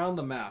flies around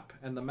the map,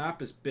 and the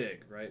map is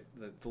big, right?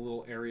 The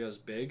little area is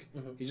big.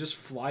 Mm-hmm. He just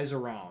flies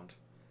around.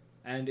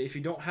 And if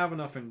you don't have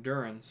enough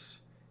endurance,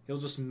 he'll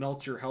just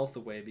melt your health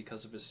away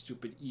because of his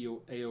stupid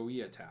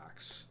AoE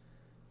attacks.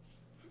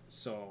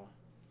 So,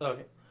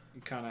 Okay.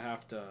 you kind of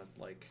have to,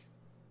 like,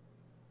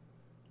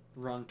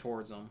 run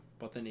towards him.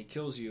 But then he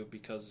kills you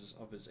because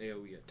of his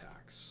AoE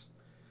attacks.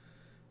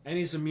 And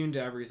he's immune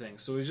to everything.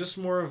 So he's just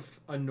more of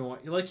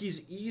annoying. Like,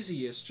 he's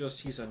easy, it's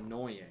just he's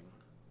annoying.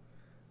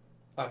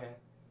 Okay.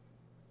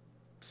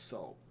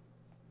 So,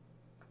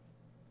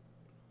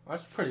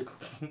 That's pretty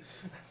cool.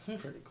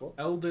 That's pretty cool.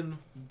 Elden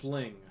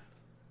Bling.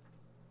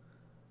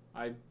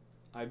 I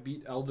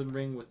beat Elden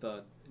Ring with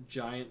a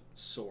giant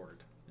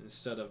sword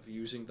instead of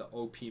using the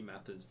OP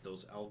methods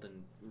those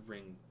Elden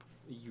Ring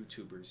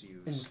YouTubers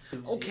use.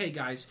 Okay,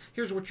 guys,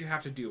 here's what you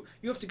have to do.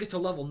 You have to get to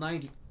level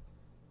 90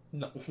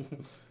 No.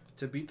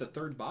 to beat the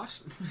third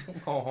boss.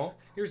 Uh-huh.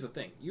 Here's the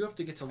thing. You have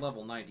to get to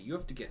level 90. You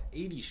have to get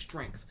 80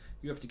 strength.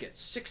 You have to get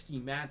 60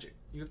 magic.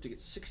 You have to get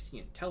 60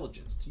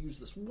 intelligence to use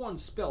this one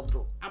spell that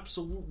will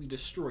absolutely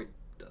destroy.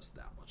 Does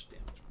that much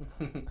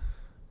damage.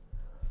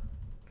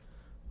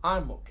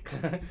 I'm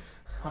okay.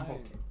 I'm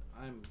okay.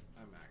 I'm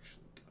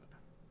actually good.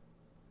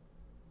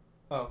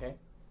 Oh, okay.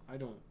 I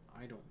don't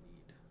need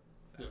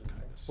that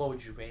kind of stuff. What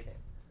would you rate it?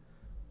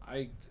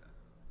 I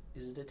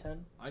Is it a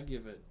 10? I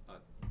give it a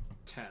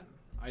 10.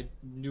 I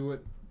knew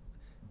it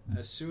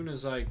as soon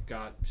as I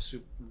got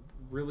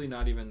really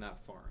not even that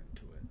far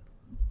into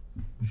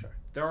it. Sure.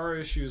 There are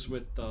issues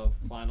with the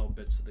final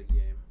bits of the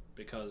game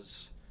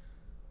because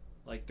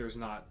like there's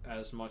not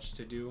as much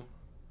to do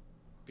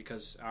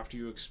because after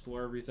you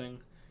explore everything,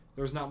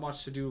 there's not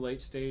much to do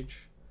late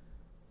stage,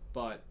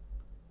 but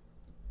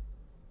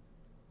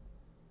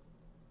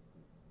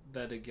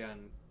that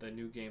again, the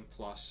new game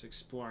plus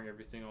exploring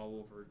everything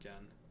all over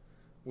again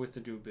with the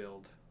new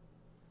build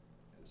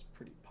is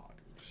pretty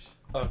poggers.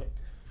 Okay.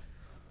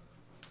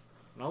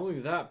 Not only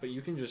that, but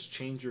you can just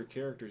change your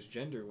character's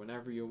gender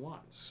whenever you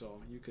want,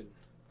 so you can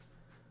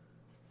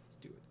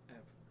do it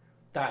ever.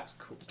 That's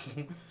cool.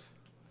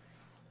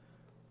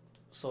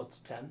 So it's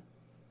 10?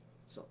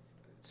 So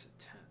it's a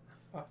 10.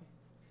 Okay.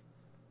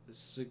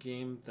 This is a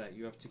game that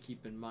you have to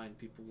keep in mind.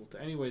 People will.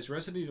 Anyways,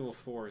 Resident Evil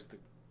 4 is the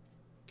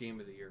game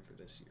of the year for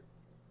this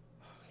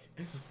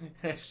year.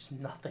 There's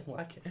nothing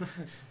like it.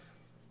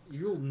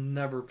 You'll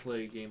never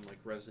play a game like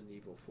Resident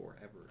Evil 4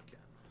 ever again.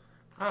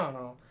 I don't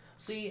know.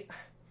 See,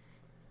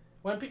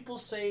 when people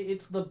say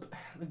it's the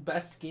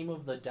best game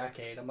of the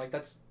decade, I'm like,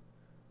 that's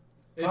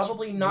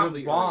probably It's not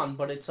really wrong, early.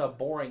 but it's a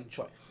boring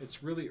choice.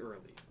 It's really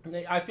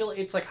early. I feel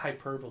it's like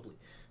hyperbole.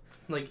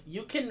 Like,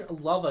 you can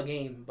love a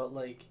game, but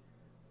like,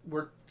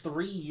 we're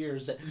 3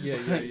 years in. Yeah,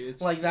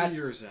 it's like 3 that.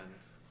 years in.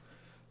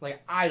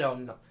 Like, I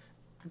don't know.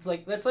 It's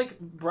like, that's like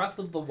Breath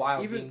of the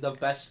Wild Even- being the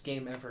best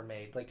game ever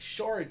made. Like,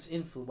 sure, it's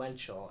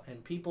influential,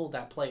 and people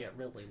that play it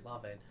really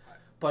love it,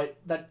 but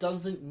that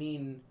doesn't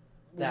mean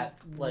that,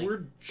 like...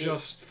 We're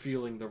just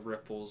feeling the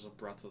ripples of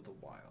Breath of the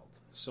Wild.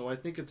 So I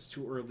think it's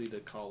too early to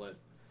call it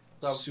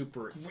The the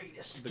game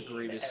greatest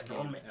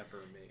ever game made.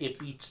 ever made. It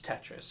beats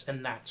Tetris,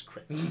 and that's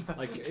cringe.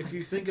 Like, if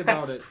you think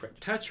about That's it, cringe.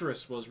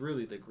 Tetris was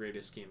really the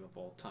greatest game of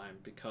all time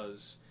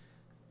because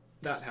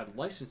that had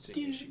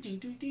licensing issues.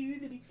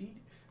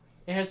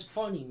 It has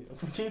funny.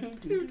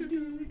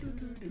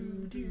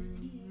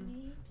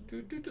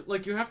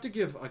 Like, you have to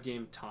give a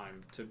game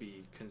time to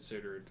be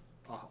considered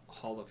a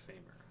Hall of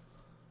Famer.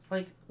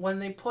 Like, when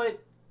they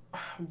put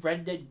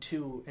Red Dead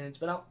 2, and it's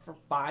been out for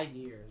 5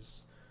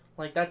 years,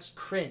 like, that's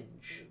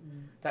cringe.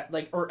 That,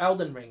 like, or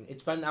Elden Ring,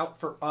 it's been out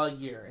for a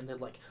year, and they're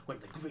like, one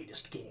of the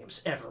greatest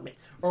games ever made.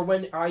 Or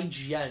when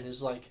IGN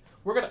is like,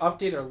 we're going to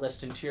update our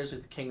list, and Tears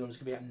of the Kingdom is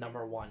going to be at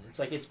number 1. It's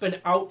like, it's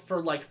been out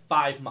for, like,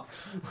 5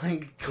 months.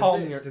 Like,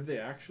 Did they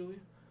actually?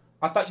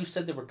 I thought you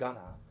said they were gonna.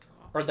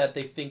 Or that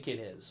they think it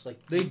is.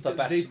 Like, the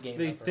best game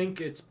They ever.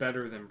 think it's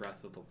better than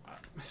Breath of the Wild.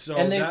 So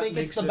And they that think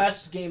it's makes the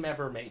best game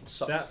ever made.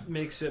 So, That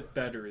makes it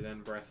better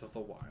than Breath of the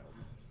Wild.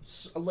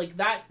 so like,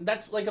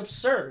 that's, like,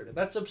 absurd.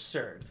 That's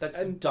absurd.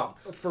 That's dumb.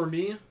 For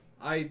me,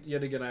 I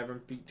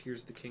haven't beat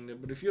Tears of the Kingdom,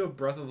 but if you have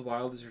Breath of the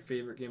Wild as your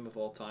favorite game of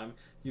all time,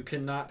 you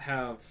cannot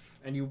have,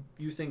 and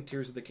you think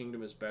Tears of the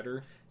Kingdom is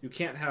better, you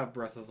can't have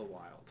Breath of the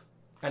Wild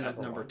And at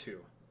number one. 2.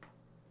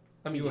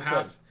 I mean, You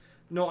have,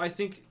 no, I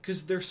think,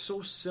 because they're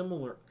so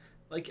similar.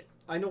 Like,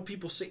 I know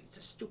people say it's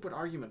a stupid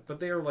argument, but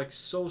they are, like,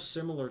 so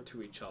similar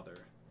to each other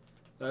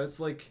that it's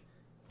like,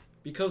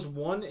 because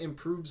one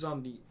improves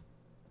on the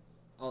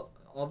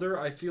other,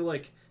 I feel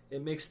like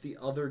it makes the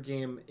other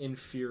game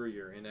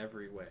inferior in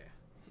every way.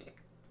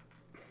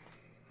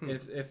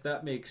 If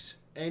that makes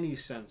any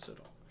sense at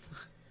all.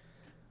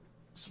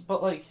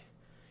 But, like,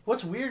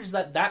 what's weird is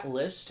that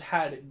list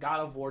had God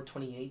of War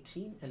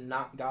 2018 and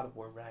not God of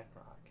War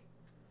Ragnarok.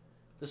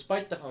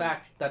 Despite the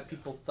fact that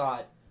people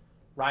thought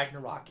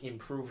Ragnarok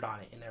improved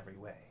on it in every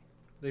way.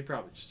 They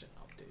probably just didn't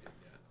update it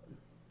yet.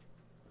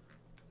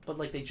 But,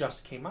 like, they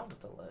just came out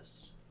with the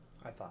list,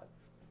 I thought.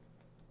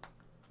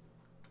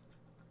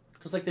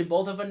 Because, like, they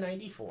both have a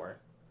 94.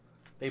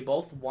 They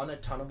both won a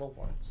ton of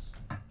awards.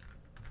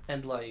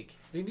 And, like,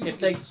 if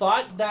they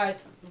thought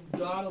that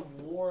God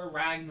of War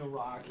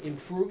Ragnarok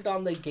improved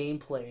on the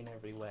gameplay in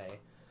every way,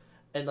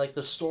 and, like,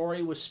 the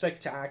story was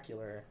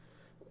spectacular,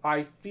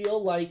 I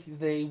feel like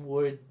they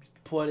would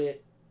put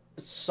it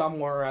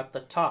somewhere at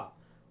the top,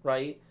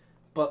 right?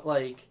 But,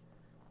 like,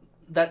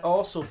 that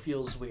also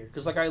feels weird.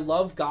 Because, like, I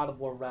love God of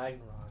War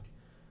Ragnarok.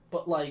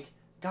 But, like,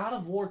 God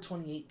of War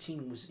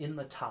 2018 was in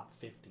the top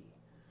 50.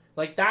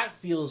 Like, that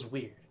feels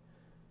weird.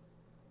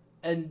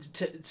 And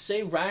to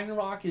say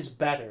Ragnarok is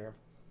better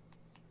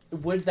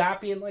would that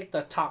be in like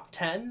the top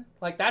 10?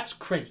 Like that's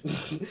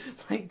cringe.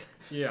 like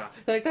Yeah.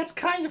 like that's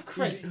kind of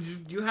cringe.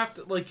 You have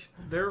to, like,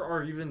 there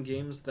are even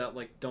games that,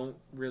 like, don't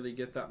really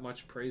get that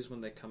much praise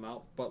when they come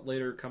out, but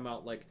later come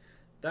out, like,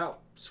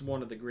 that's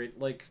one of the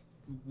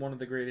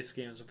greatest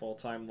games of all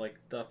time. Like,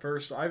 the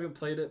first, I haven't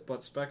played it,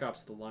 but Spec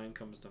Ops The Line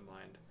comes to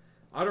mind.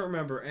 I don't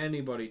remember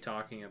anybody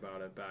talking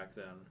about it back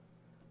then.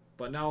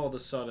 But now all of a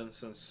sudden,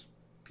 since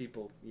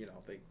people, you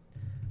know,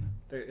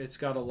 it's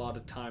got a lot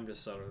of time to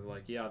settle.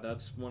 Like, yeah,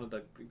 that's one of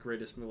the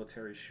greatest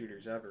military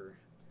shooters ever.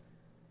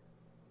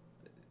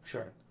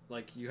 Sure.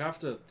 Like, you have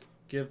to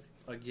give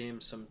a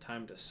game some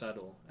time to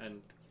settle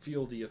and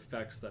feel the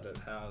effects that it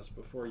has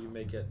before you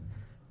make it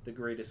the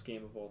greatest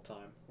game of all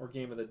time or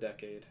game of the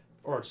decade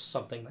or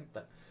something like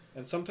that.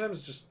 And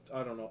sometimes just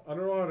I don't know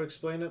how to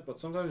explain it, but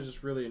sometimes it's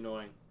just really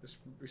annoying,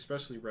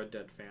 especially Red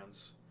Dead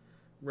fans.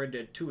 Red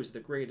Dead 2 is the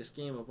greatest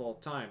game of all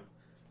time.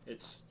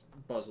 It's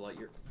Buzz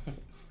Lightyear.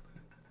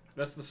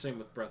 That's the same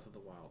with Breath of the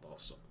Wild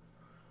also.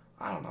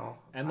 I don't know.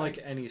 And like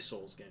any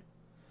Souls game.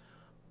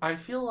 I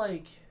feel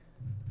like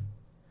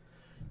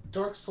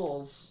Dark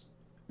Souls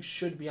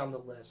should be on the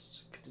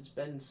list because it's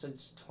been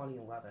since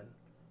 2011.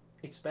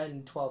 It's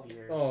been 12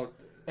 years. Oh,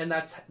 and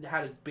that's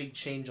had a big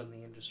change on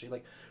the industry.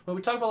 Like when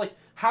we talk about like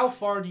how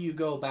far do you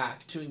go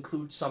back to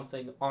include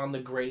something on the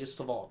greatest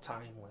of all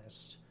time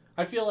list?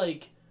 I feel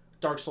like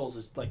Dark Souls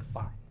is like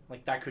fine.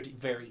 Like that could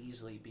very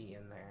easily be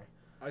in there.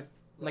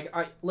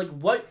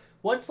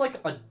 What's like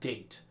a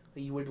date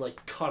that you would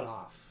like cut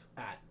off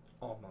at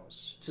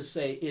almost to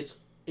say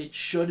it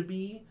should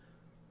be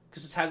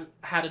because it has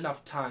had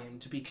enough time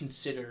to be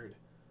considered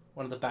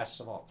one of the best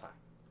of all time.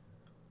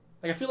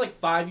 Like I feel like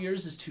 5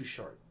 years is too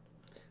short.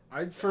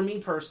 For me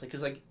personally,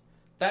 because like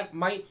that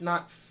might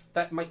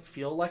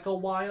feel like a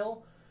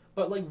while,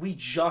 but like we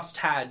just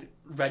had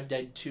Red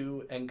Dead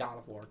 2 and God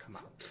of War come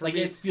out. Like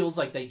it feels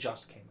like they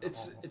just came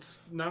out.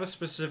 It's not a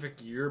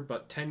specific year,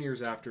 but 10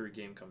 years after a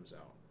game comes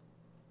out.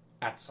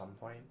 At some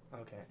point,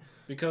 okay.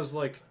 Because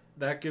like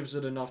that gives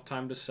it enough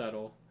time to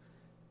settle,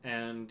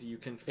 and you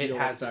can feel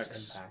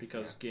effects impact,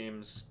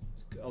 because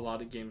a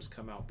lot of games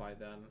come out by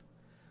then,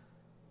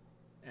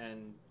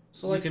 and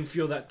so you can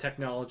feel that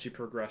technology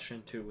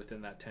progression too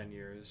within that 10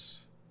 years.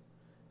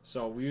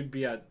 So we would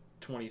be at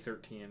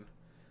 2013.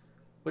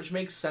 Which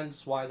makes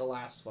sense why The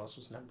Last of Us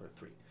was number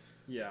 3.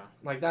 Yeah.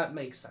 Like, that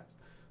makes sense.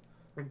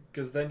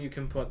 Because then you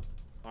can put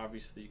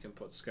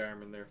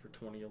Skyrim in there for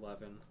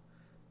 2011.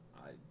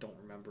 I don't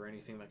remember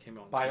anything that came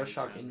out in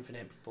BioShock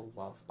Infinite. People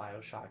love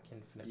BioShock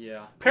Infinite.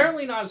 Yeah.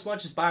 Apparently not as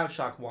much as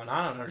BioShock 1.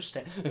 I don't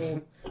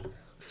understand.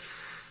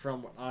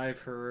 From what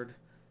I've heard,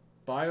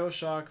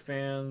 BioShock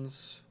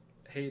fans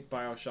hate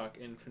BioShock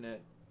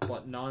Infinite,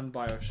 but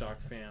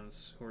non-BioShock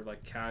fans who are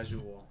like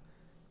casual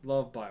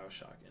love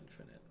BioShock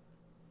Infinite.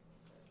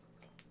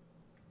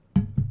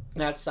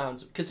 That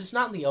sounds... Because it's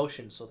not in the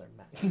ocean, so they're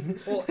mad.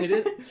 Well, it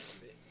is...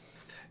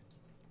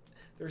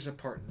 There's a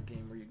part in the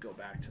game where you go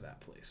back to that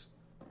place.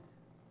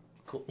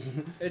 Cool.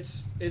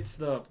 It's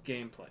the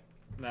gameplay.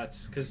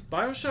 That's... Because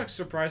BioShock,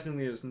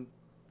 surprisingly, is...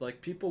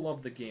 Like, people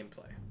love the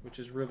gameplay, which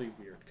is really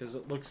weird, because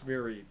it looks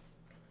very...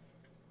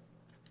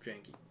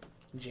 janky.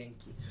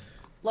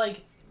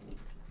 Like,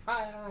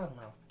 I don't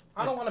know.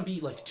 I don't want to be,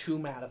 like, too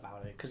mad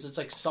about it, because it's,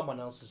 like, someone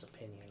else's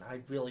opinion.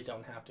 I really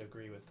don't have to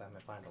agree with them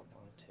if I don't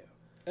want to.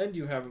 And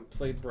you haven't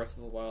played Breath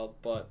of the Wild,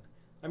 but,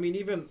 I mean,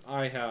 even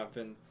I have,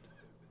 and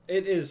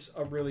it is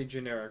a really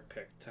generic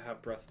pick to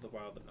have Breath of the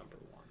Wild at number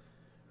 1.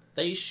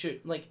 They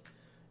should, like,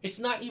 it's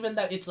not even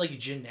that it's, like,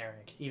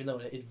 generic, even though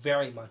it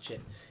very much is.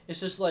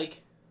 It's just,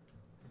 like,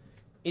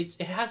 it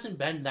hasn't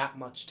been that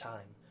much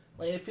time.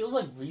 Like, it feels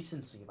like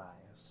recency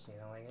bias, you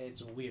know? Like,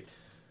 it's weird.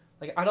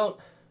 Like,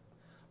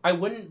 I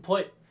wouldn't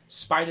put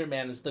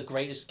Spider-Man as the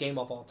greatest game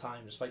of all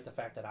time, despite the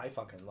fact that I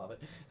fucking love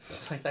it.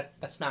 It's like,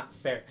 that's not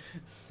fair.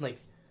 Like,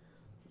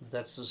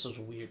 that's just so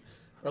weird.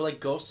 Or, like,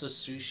 Ghost of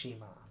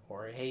Tsushima,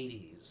 or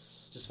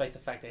Hades, despite the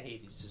fact that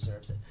Hades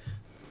deserves it.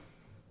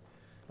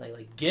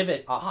 Like give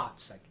it a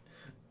hot second.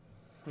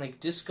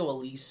 Like, Disco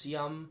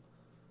Elysium...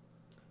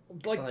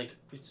 Like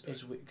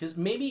it's weird because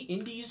maybe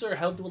indies are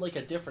held to like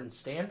a different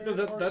standard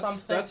or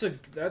something.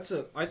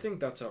 I think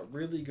that's a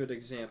really good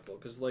example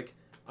because like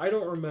I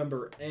don't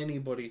remember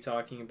anybody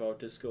talking about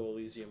Disco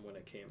Elysium when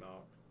it came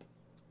out.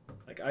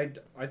 Like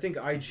I think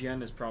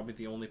IGN is probably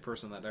the only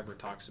person that ever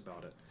talks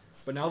about it.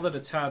 But now that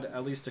it's had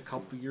at least a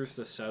couple years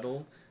to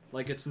settle,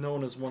 like it's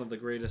known as one of the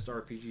greatest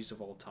RPGs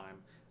of all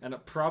time, and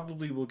it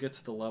probably will get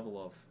to the level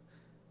of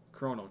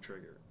Chrono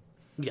Trigger.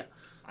 Yeah,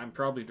 I'm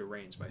probably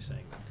deranged by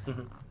saying that.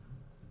 Mm-hmm.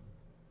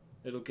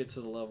 It'll get to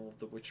the level of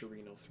the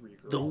Witcherino 3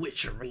 girl. The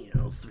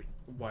Witcherino 3.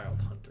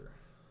 Wild Hunter.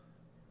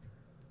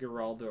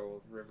 Geraldo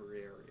of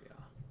Riveria.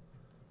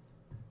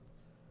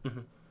 Mm-hmm.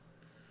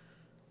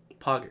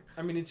 Pogger.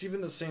 I mean, it's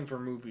even the same for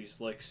movies.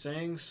 Like,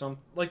 saying some...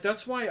 Like,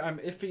 that's why I'm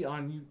iffy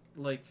on you...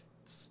 Like,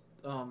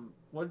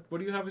 what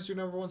do you have as your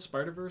number 1?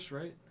 Spider-Verse,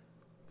 right?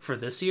 For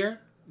this year?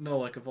 No,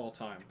 like, of all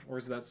time. Or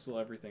is that still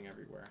Everything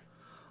Everywhere?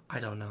 I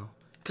don't know.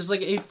 Because,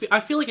 like, I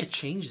feel like it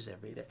changes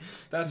every day.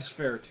 That's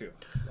fair, too.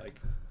 Like...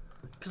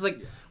 Because,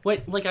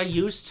 like, I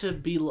used to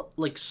be,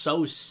 like,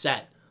 so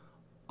set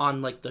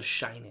on, like, The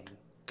Shining.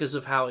 Because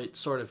of how it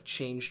sort of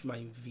changed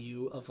my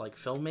view of, like,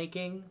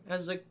 filmmaking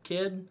as a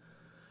kid.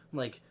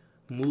 Like,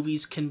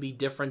 movies can be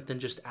different than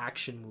just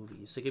action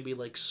movies. They could be,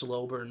 like,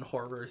 slow burn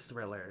horror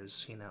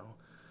thrillers, you know?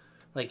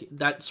 Like,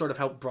 that sort of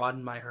helped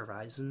broaden my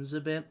horizons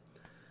a bit.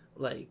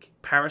 Like,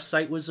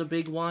 Parasite was a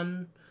big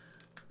one.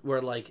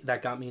 Where, like,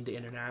 that got me into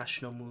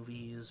international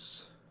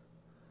movies.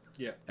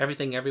 Yeah.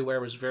 Everything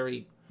Everywhere was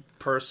very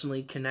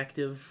personally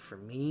connective for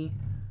me.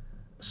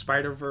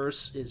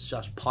 Spider-Verse is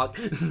just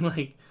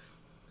like,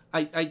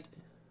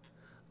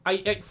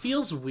 it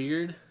feels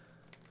weird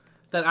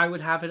that I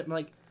would have it,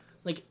 like,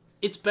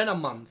 it's been a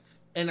month,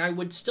 and I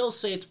would still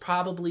say it's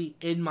probably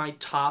in my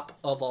top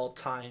of all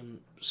time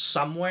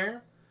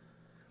somewhere,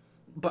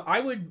 but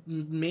I would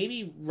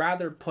maybe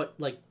rather put,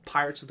 like,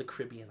 Pirates of the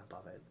Caribbean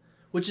above it,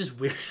 which is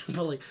weird,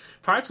 but, like,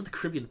 Pirates of the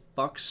Caribbean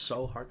fucks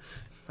so hard.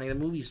 Like, the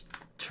movie's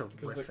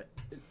terrific. Like,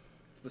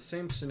 it's the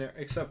same scenario,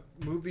 except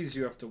movies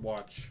you have to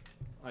watch,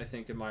 I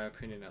think, in my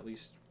opinion, at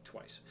least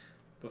twice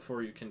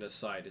before you can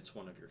decide it's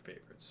one of your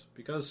favorites.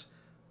 Because,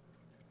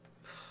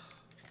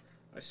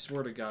 I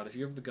swear to God, if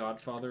you have The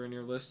Godfather in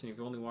your list and you've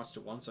only watched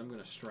it once, I'm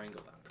going to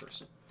strangle that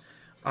person.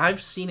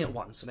 I've seen it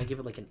once, and I give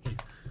it, like, an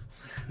 8.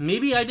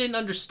 Maybe I didn't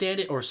understand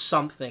it or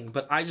something,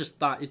 but I just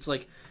thought it's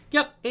like,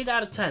 yep, 8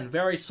 out of 10,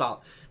 very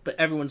solid. But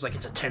everyone's like,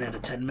 it's a 10 out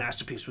of 10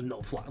 masterpiece with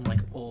no flaw. I'm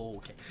like, oh,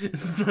 okay.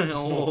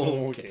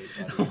 Okay.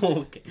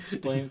 Okay.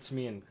 Explain it to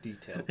me in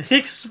detail.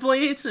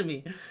 Explain it to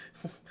me.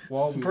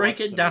 While we Break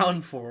it down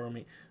movie. for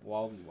me.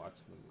 While we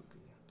watch the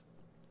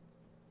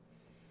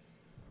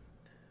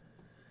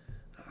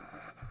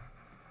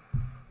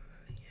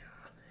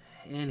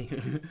movie.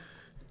 Anywho.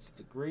 It's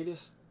the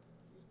greatest,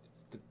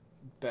 it's the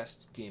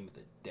best game of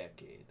the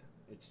decade.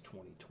 It's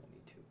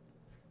 2022.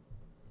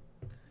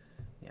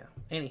 Yeah.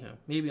 Anywho,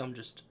 maybe I'm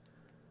just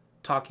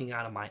talking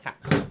out of my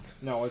ass.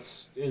 No,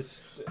 it's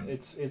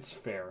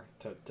fair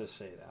to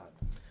say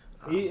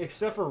that.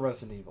 Except for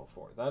Resident Evil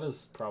 4. That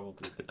is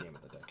probably the game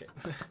of the decade.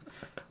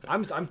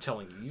 I'm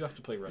telling you, you have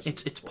to play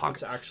Resident Evil 4.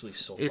 It's actually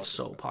so It's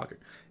so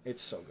pocket.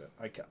 It's so good.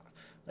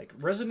 Like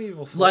Resident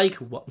Evil 4. Like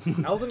what?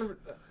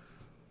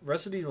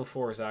 Resident Evil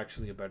 4 is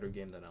actually a better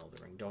game than Elden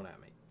Ring. Don't at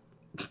me.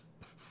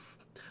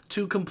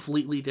 Two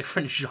completely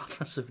different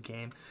genres of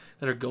game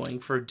that are going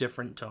for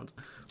different tones.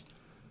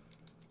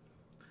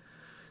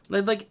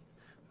 Like,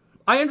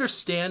 I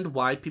understand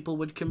why people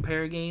would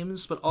compare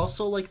games, but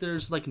also, like,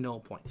 there's, like, no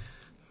point.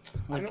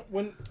 Like,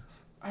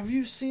 have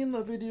you seen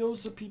the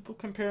videos of people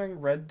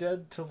comparing Red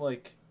Dead 2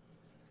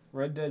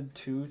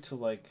 to,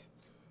 like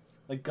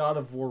God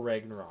of War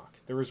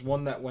Ragnarok? There was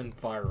one that went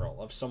viral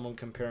of someone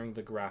comparing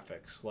the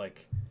graphics,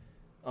 like,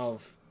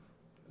 of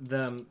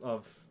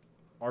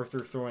Arthur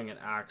throwing an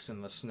axe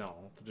in the snow,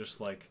 just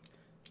like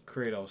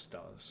Kratos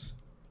does.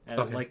 And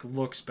it, like,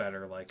 looks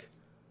better, like,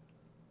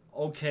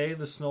 okay,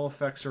 the snow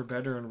effects are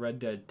better in Red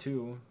Dead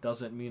 2.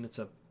 Doesn't mean it's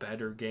a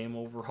better game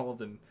overall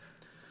than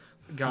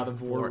God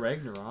of War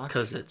Ragnarok.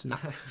 Because it's not.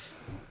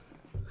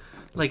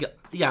 Like,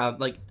 yeah,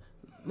 like,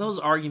 those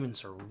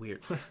arguments are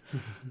weird.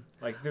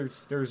 Like,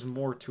 there's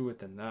more to it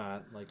than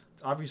that. Like,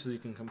 obviously you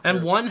can compare.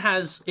 And one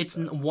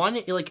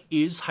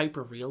is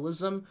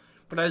hyper-realism,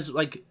 but has,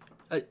 like,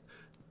 a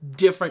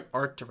different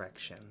art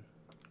direction.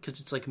 Because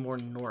it's, like, more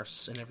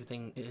Norse, and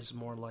everything is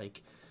more,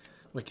 like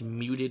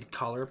muted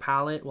color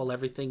palette, while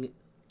everything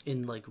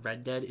in, like,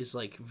 Red Dead is,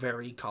 like,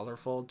 very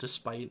colorful,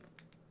 despite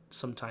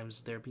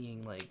sometimes there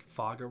being, like,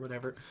 fog or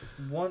whatever.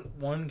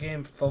 One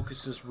game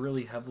focuses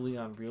really heavily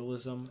on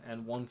realism,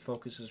 and one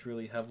focuses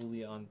really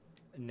heavily on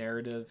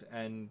narrative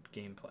and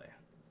gameplay.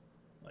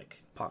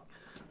 Like,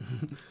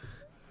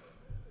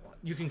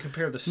 you can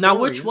compare the stories. Now,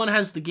 which one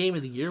has the Game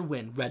of the Year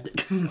win? Red Dead.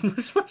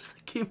 Which one's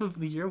the Game of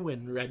the Year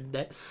win? Red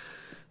Dead.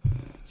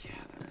 Yeah.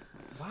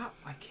 Wow.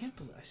 I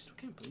still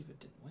can't believe it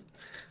didn't win.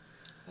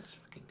 That's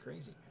fucking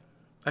crazy, man.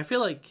 I feel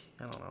like,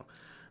 I don't know.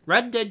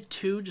 Red Dead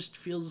 2 just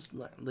feels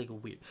like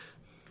weird.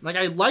 Like,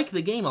 I like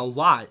the game a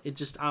lot. It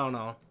just, I don't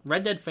know.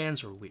 Red Dead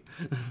fans are weird.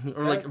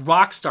 Or, like,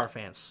 Rockstar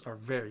fans are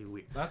very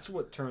weird. That's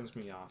what turns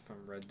me off from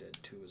Red Dead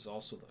 2 is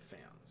also the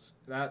fans.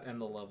 That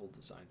and the level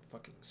design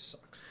fucking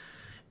sucks.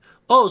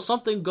 Oh,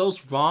 something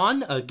goes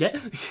wrong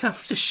again? You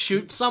have to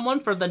shoot someone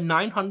for the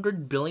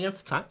 900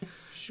 billionth time?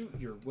 Shoot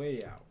your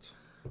way out.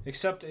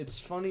 Except it's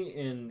funny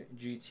in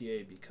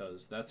GTA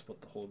because that's what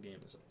the whole game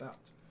is about.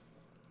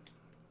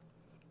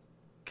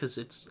 Because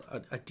it's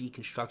a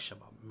deconstruction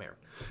of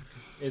America.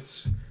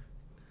 It's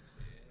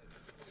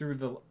through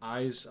the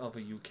eyes of a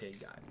UK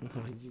guy.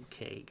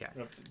 UK guy.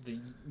 The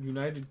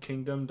United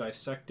Kingdom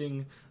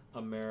dissecting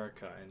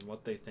America and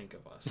what they think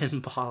of us.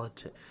 And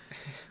politics.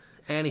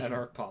 And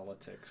our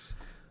politics.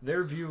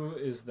 Their view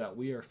is that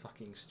we are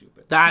fucking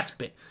stupid. That's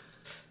big.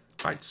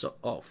 Alright, so,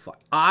 fuck.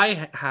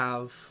 I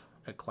have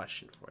a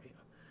question for you.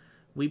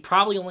 We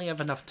probably only have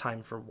enough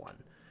time for one.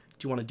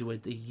 Do you want to do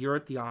it the year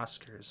at the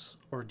Oscars,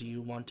 or do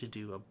you want to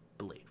do a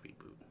Blade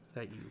reboot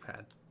that you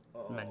had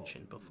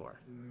mentioned before?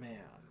 Man.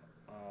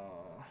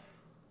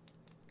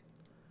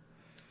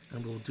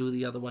 And we'll do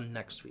the other one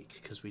next week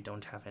because we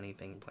don't have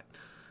anything planned.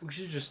 We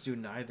should just do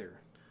neither.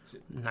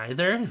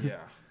 Neither? Yeah.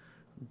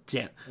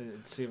 Damn.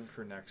 And save it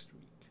for next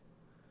week.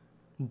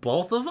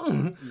 Both of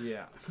them?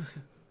 Yeah.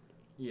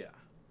 Yeah.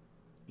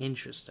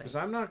 Interesting. Because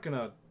I'm not going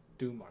to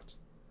do much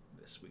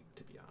this week,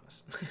 to be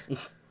honest.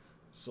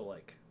 So,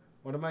 like,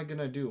 what am I going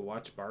to do?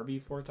 Watch Barbie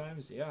 4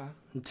 times? Yeah.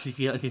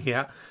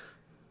 Yeah.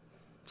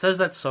 Says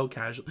that so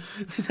casual.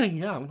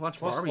 Yeah, I'm watch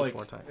Plus, Barbie like,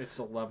 4 times. it's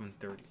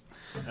 11:30.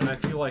 And I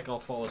feel like I'll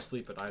fall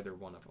asleep at either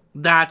one of them.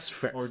 That's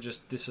fair. Or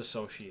just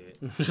disassociate.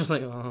 Just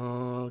like,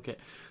 oh, okay.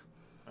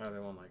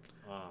 Either one, like,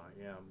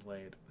 yeah,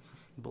 Blade.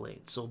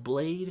 Blade. So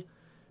Blade,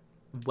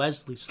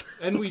 Wesley.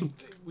 And we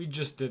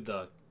just did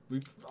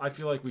I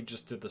feel like we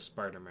just did the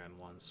Spider-Man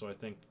one, so I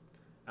think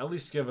at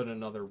least give it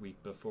another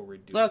week before we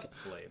do Okay.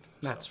 Blade.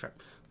 That's fair.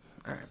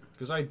 All right.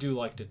 Because I do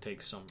like to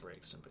take some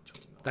breaks in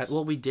between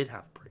those. We did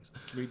have breaks.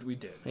 We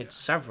did. It's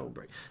several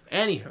breaks.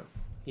 Anywho,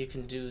 you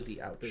can do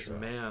the This outro.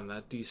 man,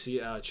 that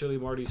DC Chili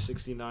Marty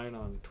 69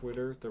 on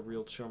Twitter, the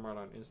real Chill Mart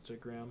on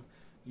Instagram,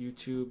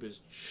 YouTube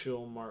is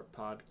Chill Mart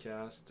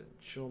Podcast, and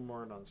Chill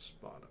Mart on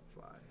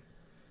Spotify.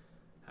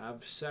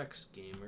 Have sex, gamer.